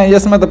तर यहाँ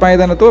यसमा त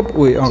पाइँदैन तोप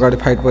उही अगाडि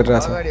फाइट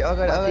परिरहेछ अगाडि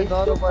अगाडि अगाडि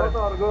डरो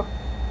पर्यो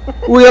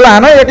ऊ यसलाई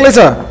हान एक्लै छ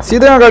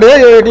सिधै अगाडि है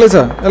यो एक्लै छ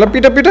यसलाई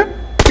पिट पिट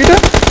पिट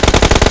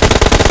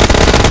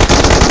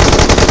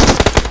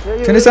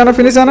फिनिस आना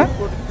फिनिस आना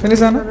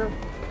फिनिस आना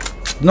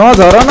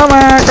नझर न मा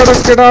कडस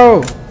केटा हो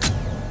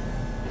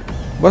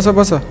बस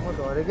बस म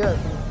धरे क्या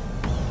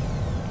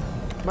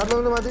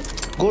मतलब माथि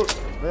गोट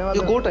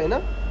यो गोट हैन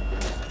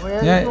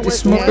यहाँ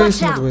स्मोकै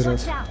स्मोक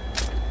भइरहेछ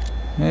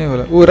यही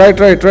होला ऊ right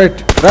right right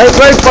right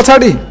right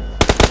पछाडि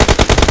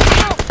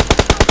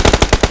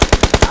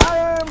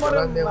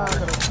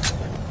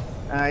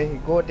आई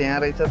गोट यहाँ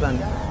रहेछ त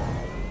अनि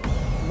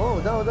म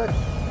हुँदा हुँदा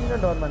किन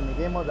डर मान्ने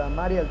के म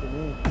मारिहाल्छु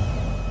नि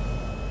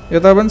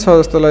यता पनि छ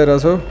जस्तो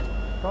लागिरहेछ हौ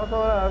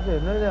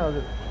हेर्नु नि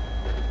हजुर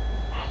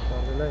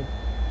हजुरलाई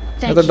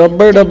यता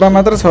डब्बै डब्बा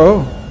मात्र छ हौ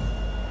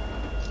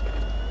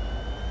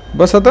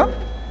बस त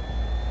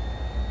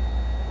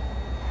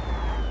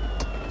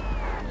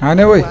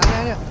हाने ओइ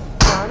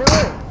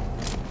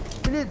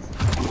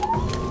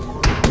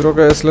रोक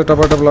यसले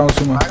टपटप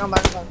लाउँछु म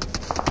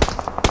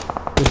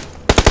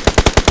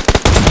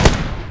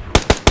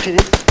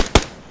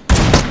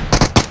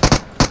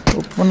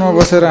ओपनमा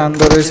बसेर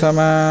हान्दो रहेछ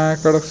मा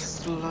कडक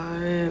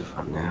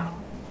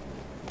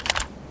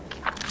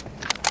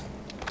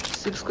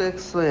 6 को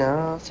 100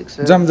 यहाँ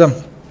 6 जम जम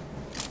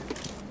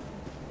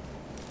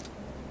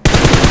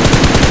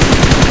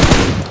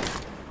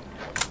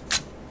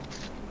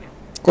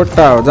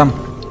कोट्टा हो जम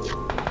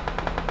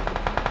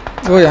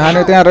ओइ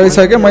हाने त्यहाँ रहेछ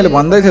के मैले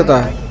भन्दै थिएँ त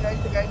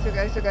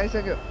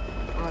गाइसक्यो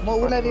म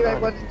उलाई रिभाइभ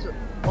गरिदिन्छु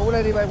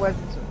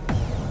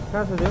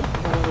कहाँ छ त्यो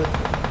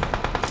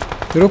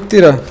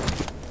रुखतिर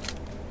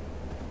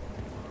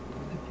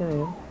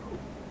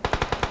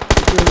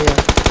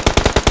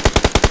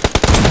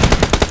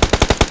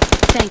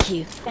Thank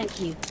you. Thank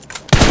you.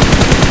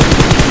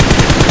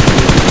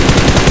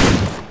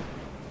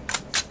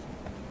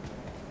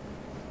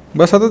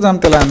 बस त जाम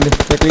त्यसलाई हामीले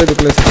एक्लै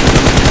दुक्लै छ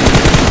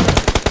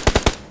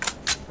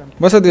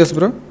बस दियोस्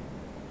ब्रो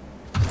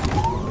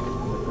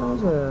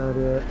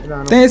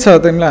त्यही छ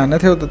तिमीलाई हान्ने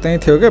थियौ त त्यही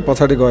थियो क्या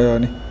पछाडि गयो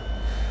अनि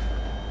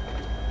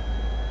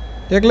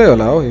एक्लै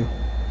होला हौ यो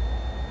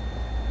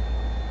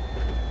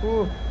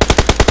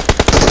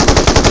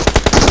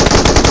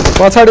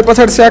पछाडि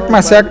पछाडि स्याकमा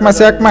स्याकमा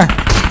स्याकमा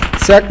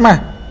स्याकमा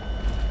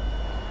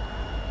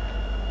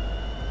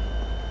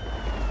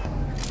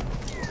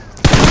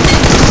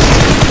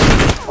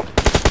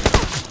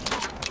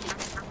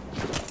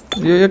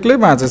यो एक्लै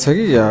बाँचेछ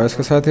कि या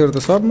यसको साथीहरू त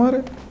सब मरे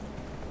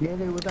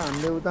यसले उता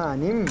हामीले उता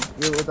हान्यौँ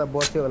यो उता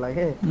बस्यो होला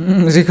के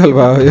रिकल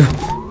भयो यो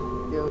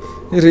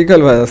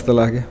रिकल भयो जस्तो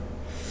लाग्यो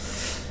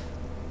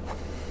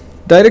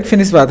डाइरेक्ट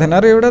फिनिस भएको थिएन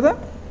र एउटा त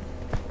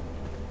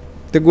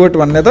त्यो गोट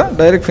भन्ने त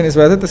डाइरेक्ट फिनिस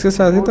भएको थियो त्यसको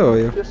साथी त हो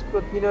यो त्यसको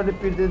तिनीहरूले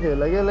पिट्दै थियो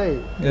होला क्या लाई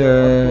ए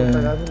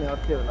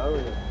अत्य होला हौ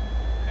यो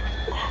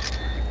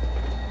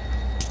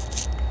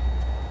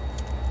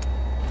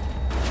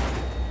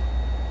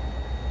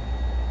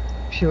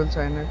फ्युल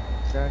छैन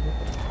गाडी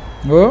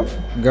हो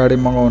गाडी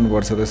मगाउनु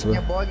पर्छ त्यसो भए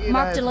यहाँ बगी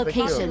Marked a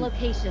location.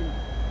 Location.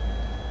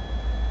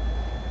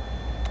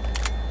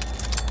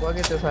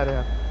 बगी त्यो सारे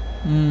ना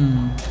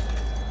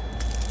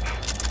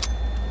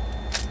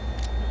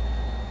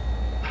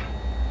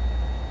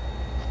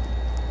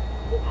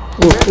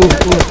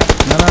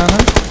ना ना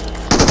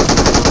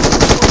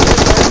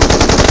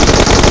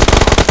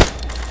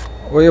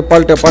ओ यो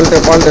पल्टे पल्टे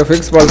पल्टे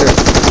फिक्स पल्टे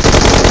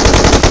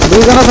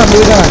दुईजना छन्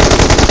दुईजना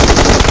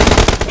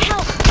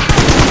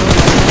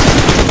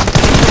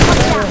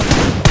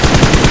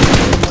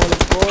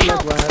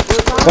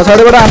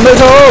पछाडिबाट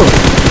हान्दैछ हो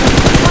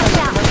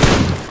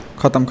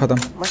खतम खतम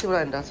माथिबाट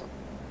हान्दा छ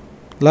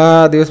ला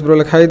दिवस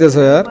ब्रोले खाइदिएछ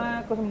यार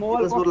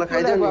दिवसपुरलाई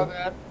खाइदियो नि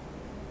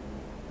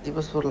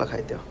दिवसपुरलाई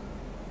खाइदियो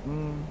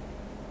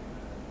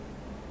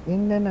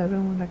इन्डियनहरु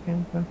मलाई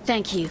camp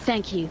Thank you.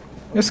 Thank you.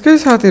 यसकै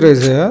साथी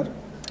रहेछ यार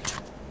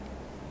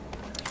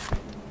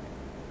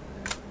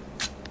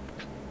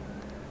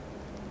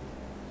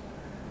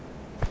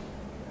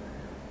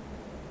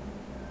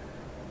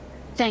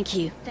Thank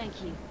you. Thank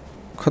you.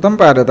 खतम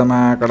पार्यो त मा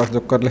कडस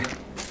जोक्करले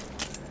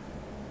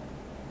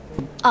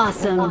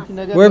Awesome.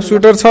 वेब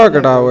शूटर छ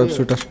केटा वेब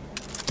शूटर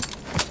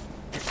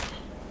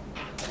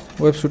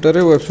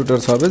वेब शूटर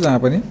छ बे जहाँ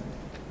पनि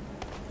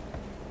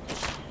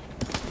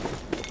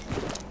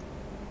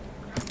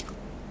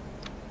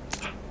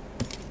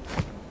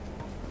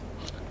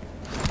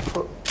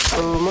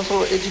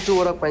मसँग 82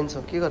 वटा पाइन्छ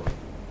के गर्ने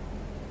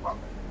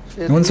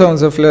हुन्छ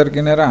हुन्छ फ्लेयर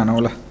किनेर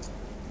हानौला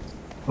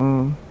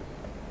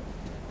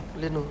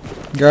लिनु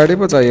गाडी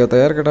पो चाहियो त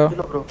यार केटा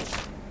लिनु ब्रो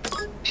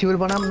फ्युल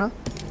बनाम न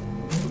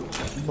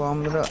बम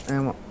र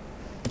एमो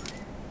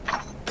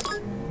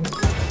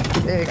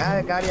ए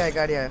आयो गाडी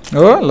आयो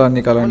हो ल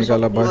निकाल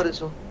निकाल भयो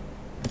गरेछु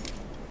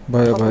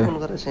भयो भयो फोन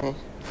गरेछ यहाँ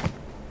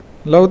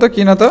लौ त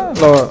किन त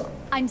ल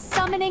I'm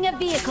summoning a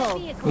vehicle.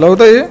 लौ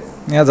त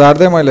यहाँ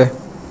झार्दै मैले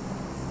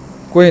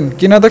क्वीन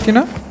किन त किन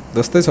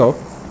जस्तै छ हौ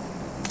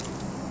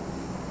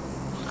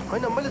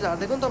हैन मैले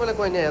झार्देको नि तपाईलाई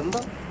कोही नै हेर्नु त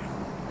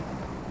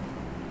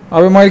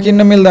अब मैले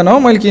किन्न मिल्दैन हो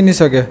मैले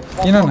किनिसके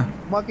किन न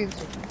म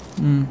किन्छु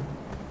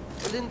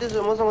दिन त्यसो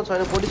मसँग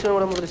छैन 47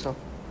 वटा मात्रै छ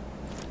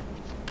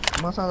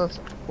मसँग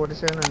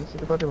 47 अनि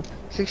कति भयो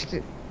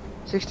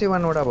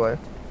 61 वटा भयो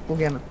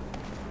पुगेन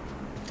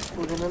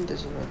पुगेन नि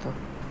त्यसो भए त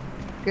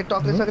के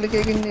टक्ले सक्ले के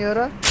किन्ने हो र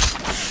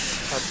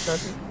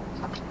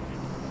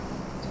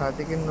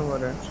छाती किन्नु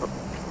पर्यो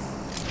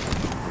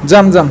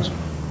जाम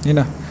हिँड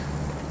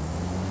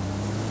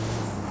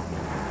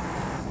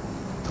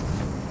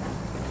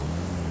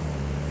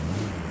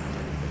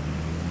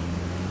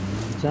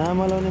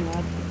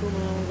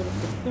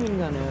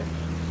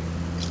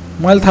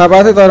मैले थाहा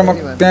पाएको थिएँ तर म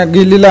त्यहाँ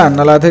गिल्लीलाई हान्न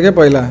लाएको थिएँ क्या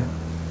पहिला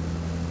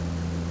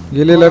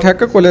गिल्लीलाई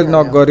ठ्याक्क कसले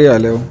नक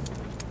गरिहाल्यो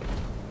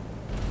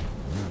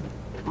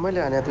मैले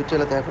हाने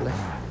दुईटैलाई त्यहाँकोलाई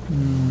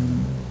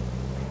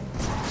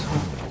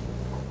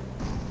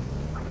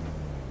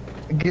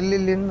गिल्ली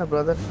लिनु न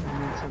ब्रदर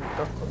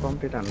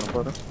कम्प्लिट हान्नु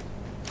पर्यो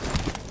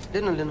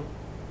लिनु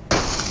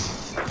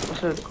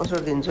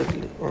कसरी दिन्छ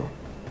गिल्ली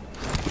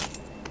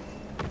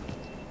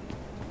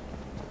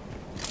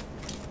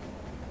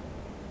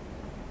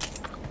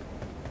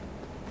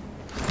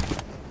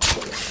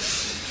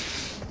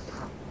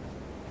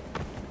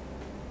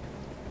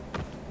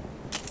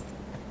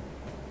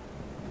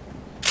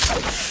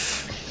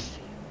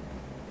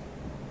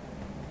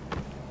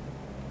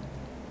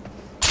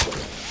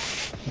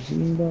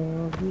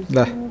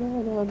ला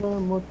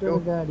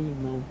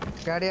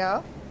गाडी आयो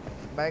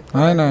बाइक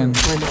होइन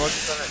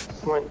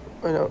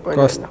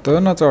कस्तो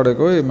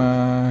नचढेको है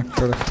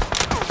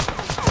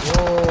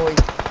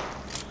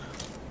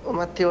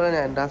माथिबाट नि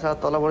हान्डा छ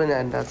तलबाट नि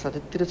हान्डा छ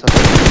त्यतिरै छ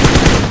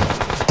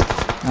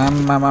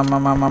आम्मा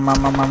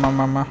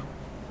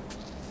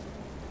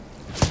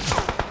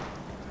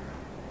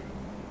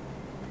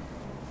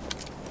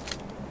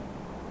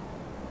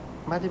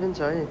माथि पनि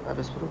छ है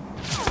आवेश ब्रो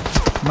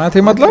माथि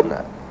मतलब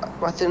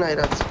माथि नै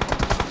आइराछ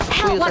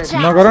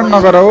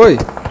नगर ओइ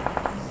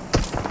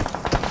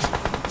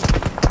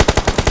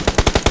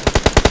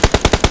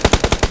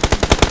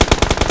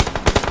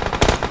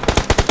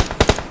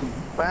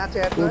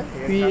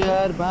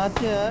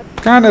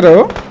कहाँनिर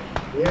हो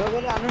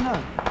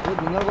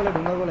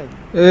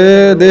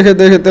ए देखेँ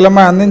त्यसलाई म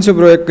हानिदिन्छु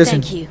ब्रो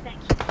एकैछिन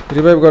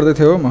रिभाइभ गर्दै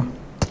थियो हो म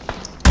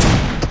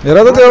हेर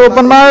त त्यो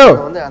ओपनमा आयो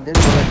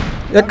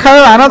एक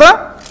खायो हान त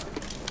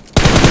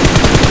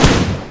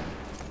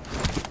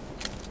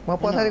म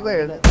पछाडिको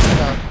हेर्दै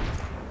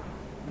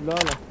ल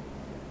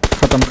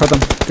खतम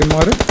के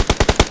मर्यो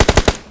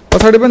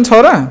पछाडि पनि छ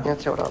र यहाँ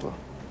छ एउटा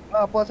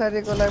अब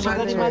पछाडिकोलाई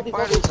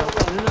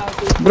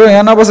ब्रो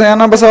यहाँ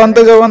नबस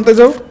अन्तै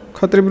जाऊ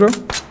खत्री ब्रो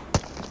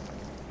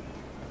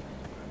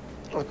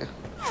ओके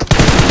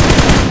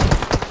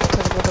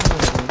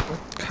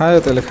खायो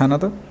त्यसले खाना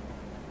त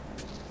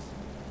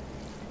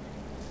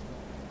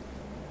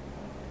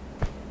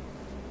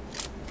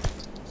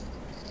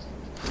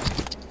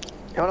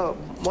एउटा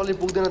मलि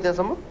पुग्दैन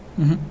त्यहाँसम्म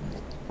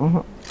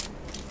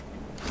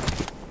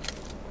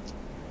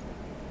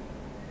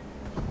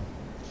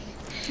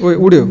ओइ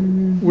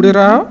उडेर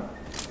आयो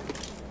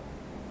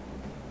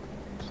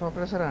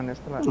सप्रेसर हाने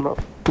जस्तो लाग्छ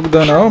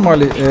पुग्दैन हो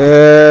मैले ए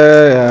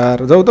यार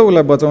जाऊ त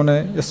उसलाई बचाउने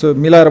यसो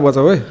मिलाएर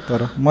बचाऊ है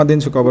तर म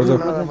दिन्छु कभर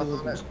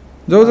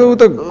जाऊ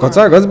त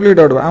घचाघच ब्लिड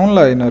आउट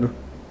आउनुला यिनीहरू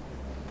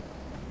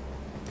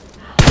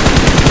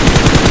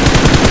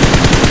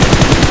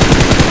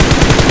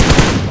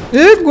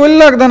ए गोली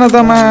लाग्दैन त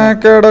मा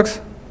क्याडक्स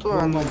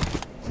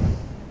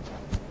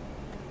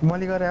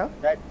मलि गरे हो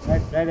राइट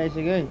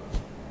आइसक्यो है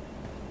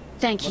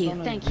Thank you.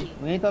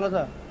 यही तल छ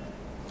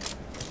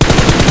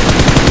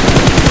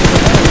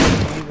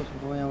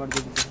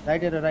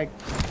राइट हेर राइट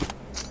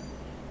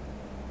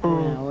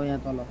हो यहाँ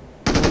तल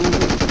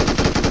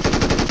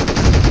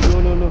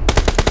लो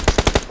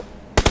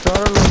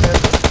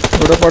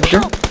एउटा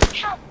पट्क्यो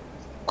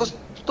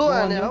कस्तो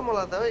हाने हो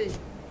मलाई त है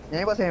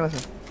यही बस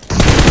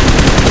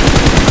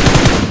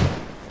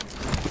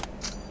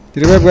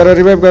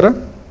रिभाइभ गर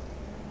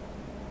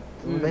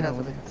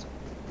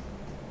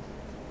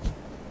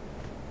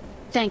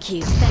Thank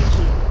you.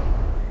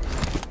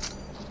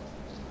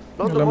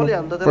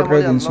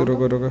 पट्काइदिन्छु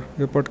रोक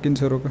यो पट्किन्छ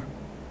रोक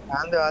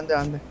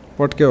हान्दै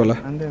पट्क्यो होला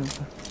हुन्छ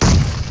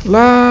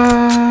ला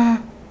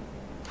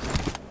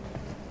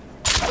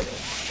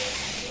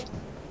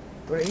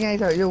यही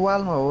छ यो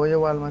वालमा हो यो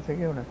वालमा छ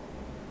के एउटा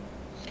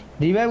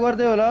रिभाइभ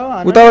गर्दै होला हो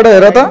उताबाट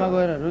हेर त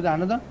रुज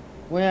हानु त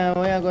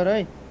ओया गएर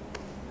है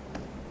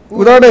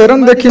उताबाट हेर न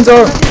देखिन्छ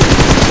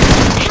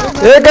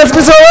एक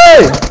एचपी छ ओइ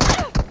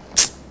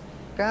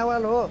कहाँ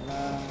वाल हो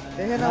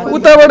देखेन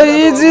उताबाट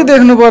इजी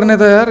देख्नु पर्ने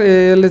त यार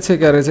यसले चाहिँ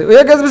क्या रहेछ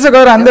एक एचपी छ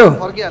गएर हान्देऊ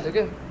फर्किहाल्यो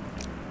के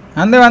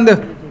हान्देऊ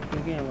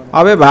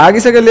अबे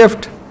भागिसक्यो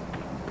लेफ्ट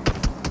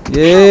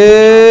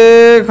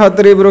ए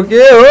खत्री ब्रो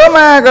के हो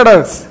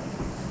मायाकडक्स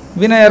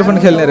बिना इयरफोन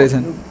खेल्ने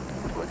रहेछन्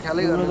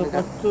ख्यालै गर्नु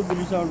कस्तो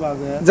बिलिस आउट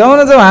भएको यार जाऊ न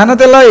हान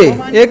त्यसलाई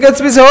एक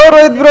एचपी छ हो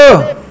रोहित ब्रो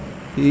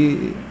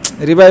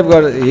रिभाइभ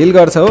हिल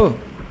गर्छ हो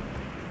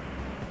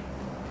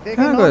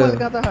कहाँ गयो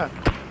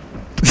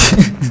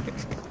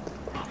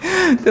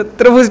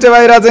त्यत्रो फुस्टे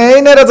बाहिर चाहिँ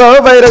यहीँनिर छ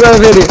हो बाहिर गयो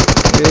फेरि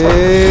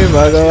ए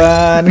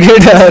भगवान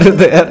केटाहरू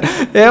त यार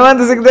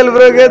हेमन्त सिक्देल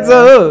ब्रो के छ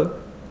हो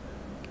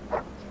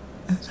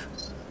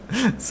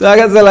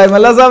स्वागत छ लाइभमा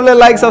ल सबले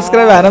लाइक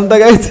सब्स्क्राइब हानौँ त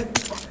गाइस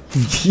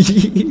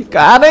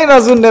कानै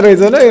नसुन्ने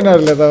रहेछ न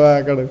यिनीहरूले त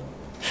वाकडो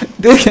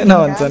देखेन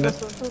भन्छ नि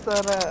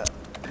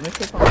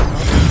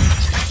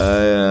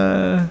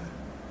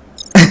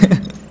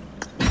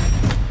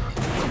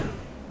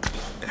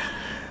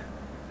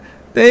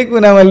त्यही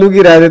कुनामा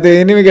लुकिरहेको थियो त्यो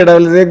एनिमी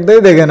केटाले देख्दै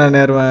देखेन नि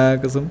यार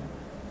कसम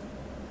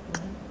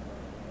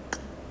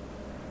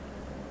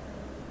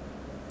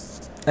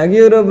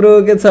आगियो ब्रो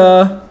के छ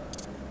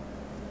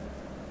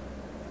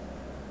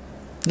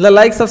ल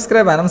लाइक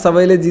सब्स्क्राइब हानौँ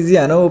सबैले जिजी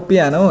हानौँ ओपी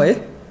हानौँ है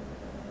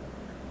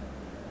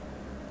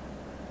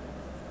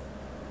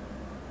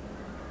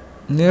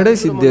नेडै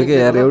सिद्धियो के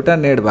यार एउटा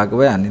नेड भएको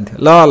भए हानिन्थ्यो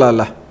ल ल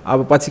ल अब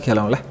पछि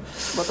खेलौँ ल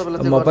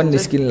म पनि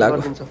निस्किन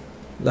लाग्यो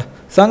ल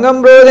सङ्गम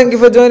bro thank you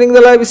for joining the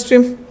live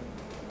stream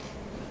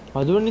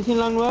हजुर निस्किन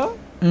लाग्नु भयो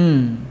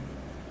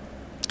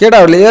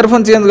केटाहरूले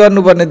इयरफोन चेन्ज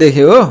गर्नुपर्ने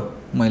देखेँ हो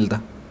मैले त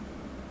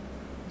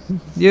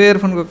यो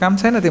इयरफोनको काम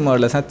छैन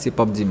तिमीहरूलाई साँच्ची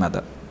पब्जीमा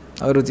त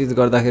अरू चिज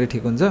गर्दाखेरि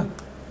ठिक हुन्छ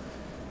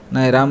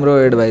नै राम्रो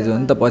एडभाइज हो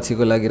नि त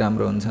पछिको लागि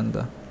राम्रो हुन्छ नि त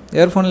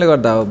इयरफोनले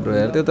गर्दा हो ब्रो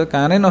यार त्यो त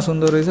कानै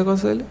नसुन्दो रहेछ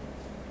कसैले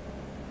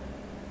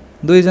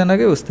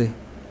दुईजनाकै उस्तै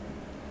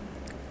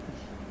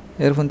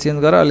इयरफोन चेन्ज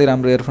गर अलि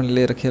राम्रो इयरफोन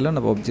लिएर खेल न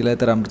पब्जीलाई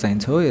त राम्रो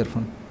चाहिन्छ हो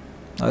इयरफोन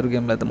अरू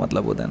गेमलाई त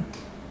मतलब हुँदैन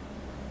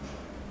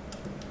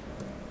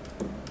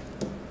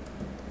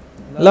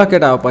ल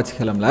केटा अब पछि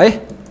खेलौँ ल है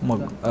म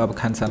अब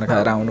खानसाना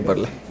खाएर आउनु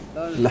पर्ला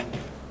ल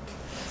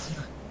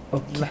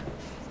ओके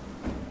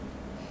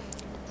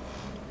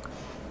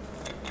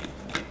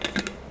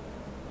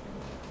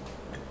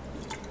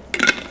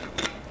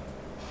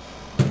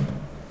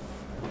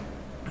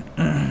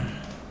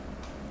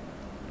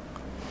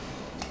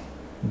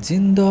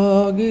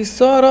जिन्दगी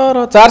सरर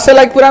 400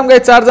 लाइक पुराम गए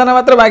 4 जना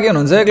मात्र बाँकी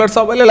हुनुहुन्छ एकलट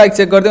सबैले लाइक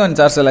चेक गरिदियो अनि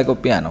 400 लाइक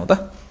ओपी हानौ त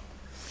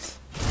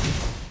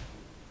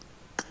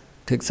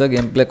ठीक छ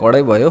गेम प्ले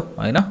कडै भयो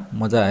हैन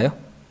मजा आयो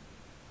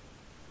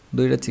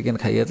दुईटा chicken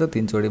खाइएछ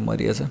तीनचोटी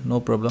मरिएछ no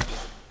problem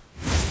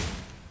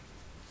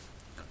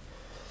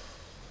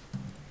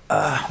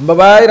bye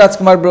bye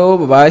राजकुमार ब्रो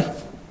बाय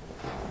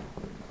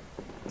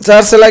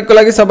 400 लाइक को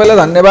लागि सबैलाई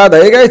धन्यवाद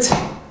है गाइस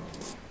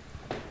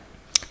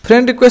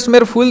फ्रेन्ड रिक्वेस्ट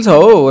मेरो फुल छ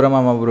हो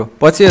रमामा ब्रो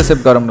पछि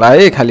एक्सेप्ट गरौँला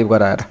है खाली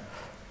गराएर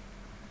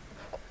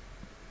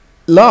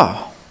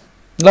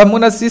ल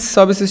मुनासिस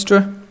सबै सिस्टर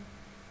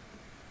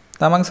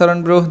तामाङ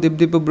शरण ब्रो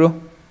दिपदिपु ब्रो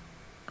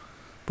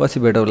पछि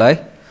भेटौँला है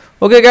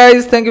okay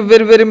guys thank you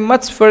very very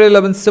much for your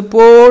love and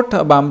support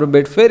अब हाम्रो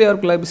भेट फेरि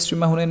अर्को लाइभ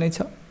स्ट्रिममा हुने नै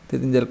छ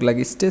त्यतिन्जेलको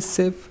लागि stay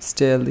safe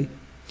stay healthy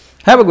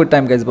have a good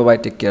time guys bye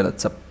take care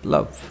of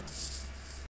love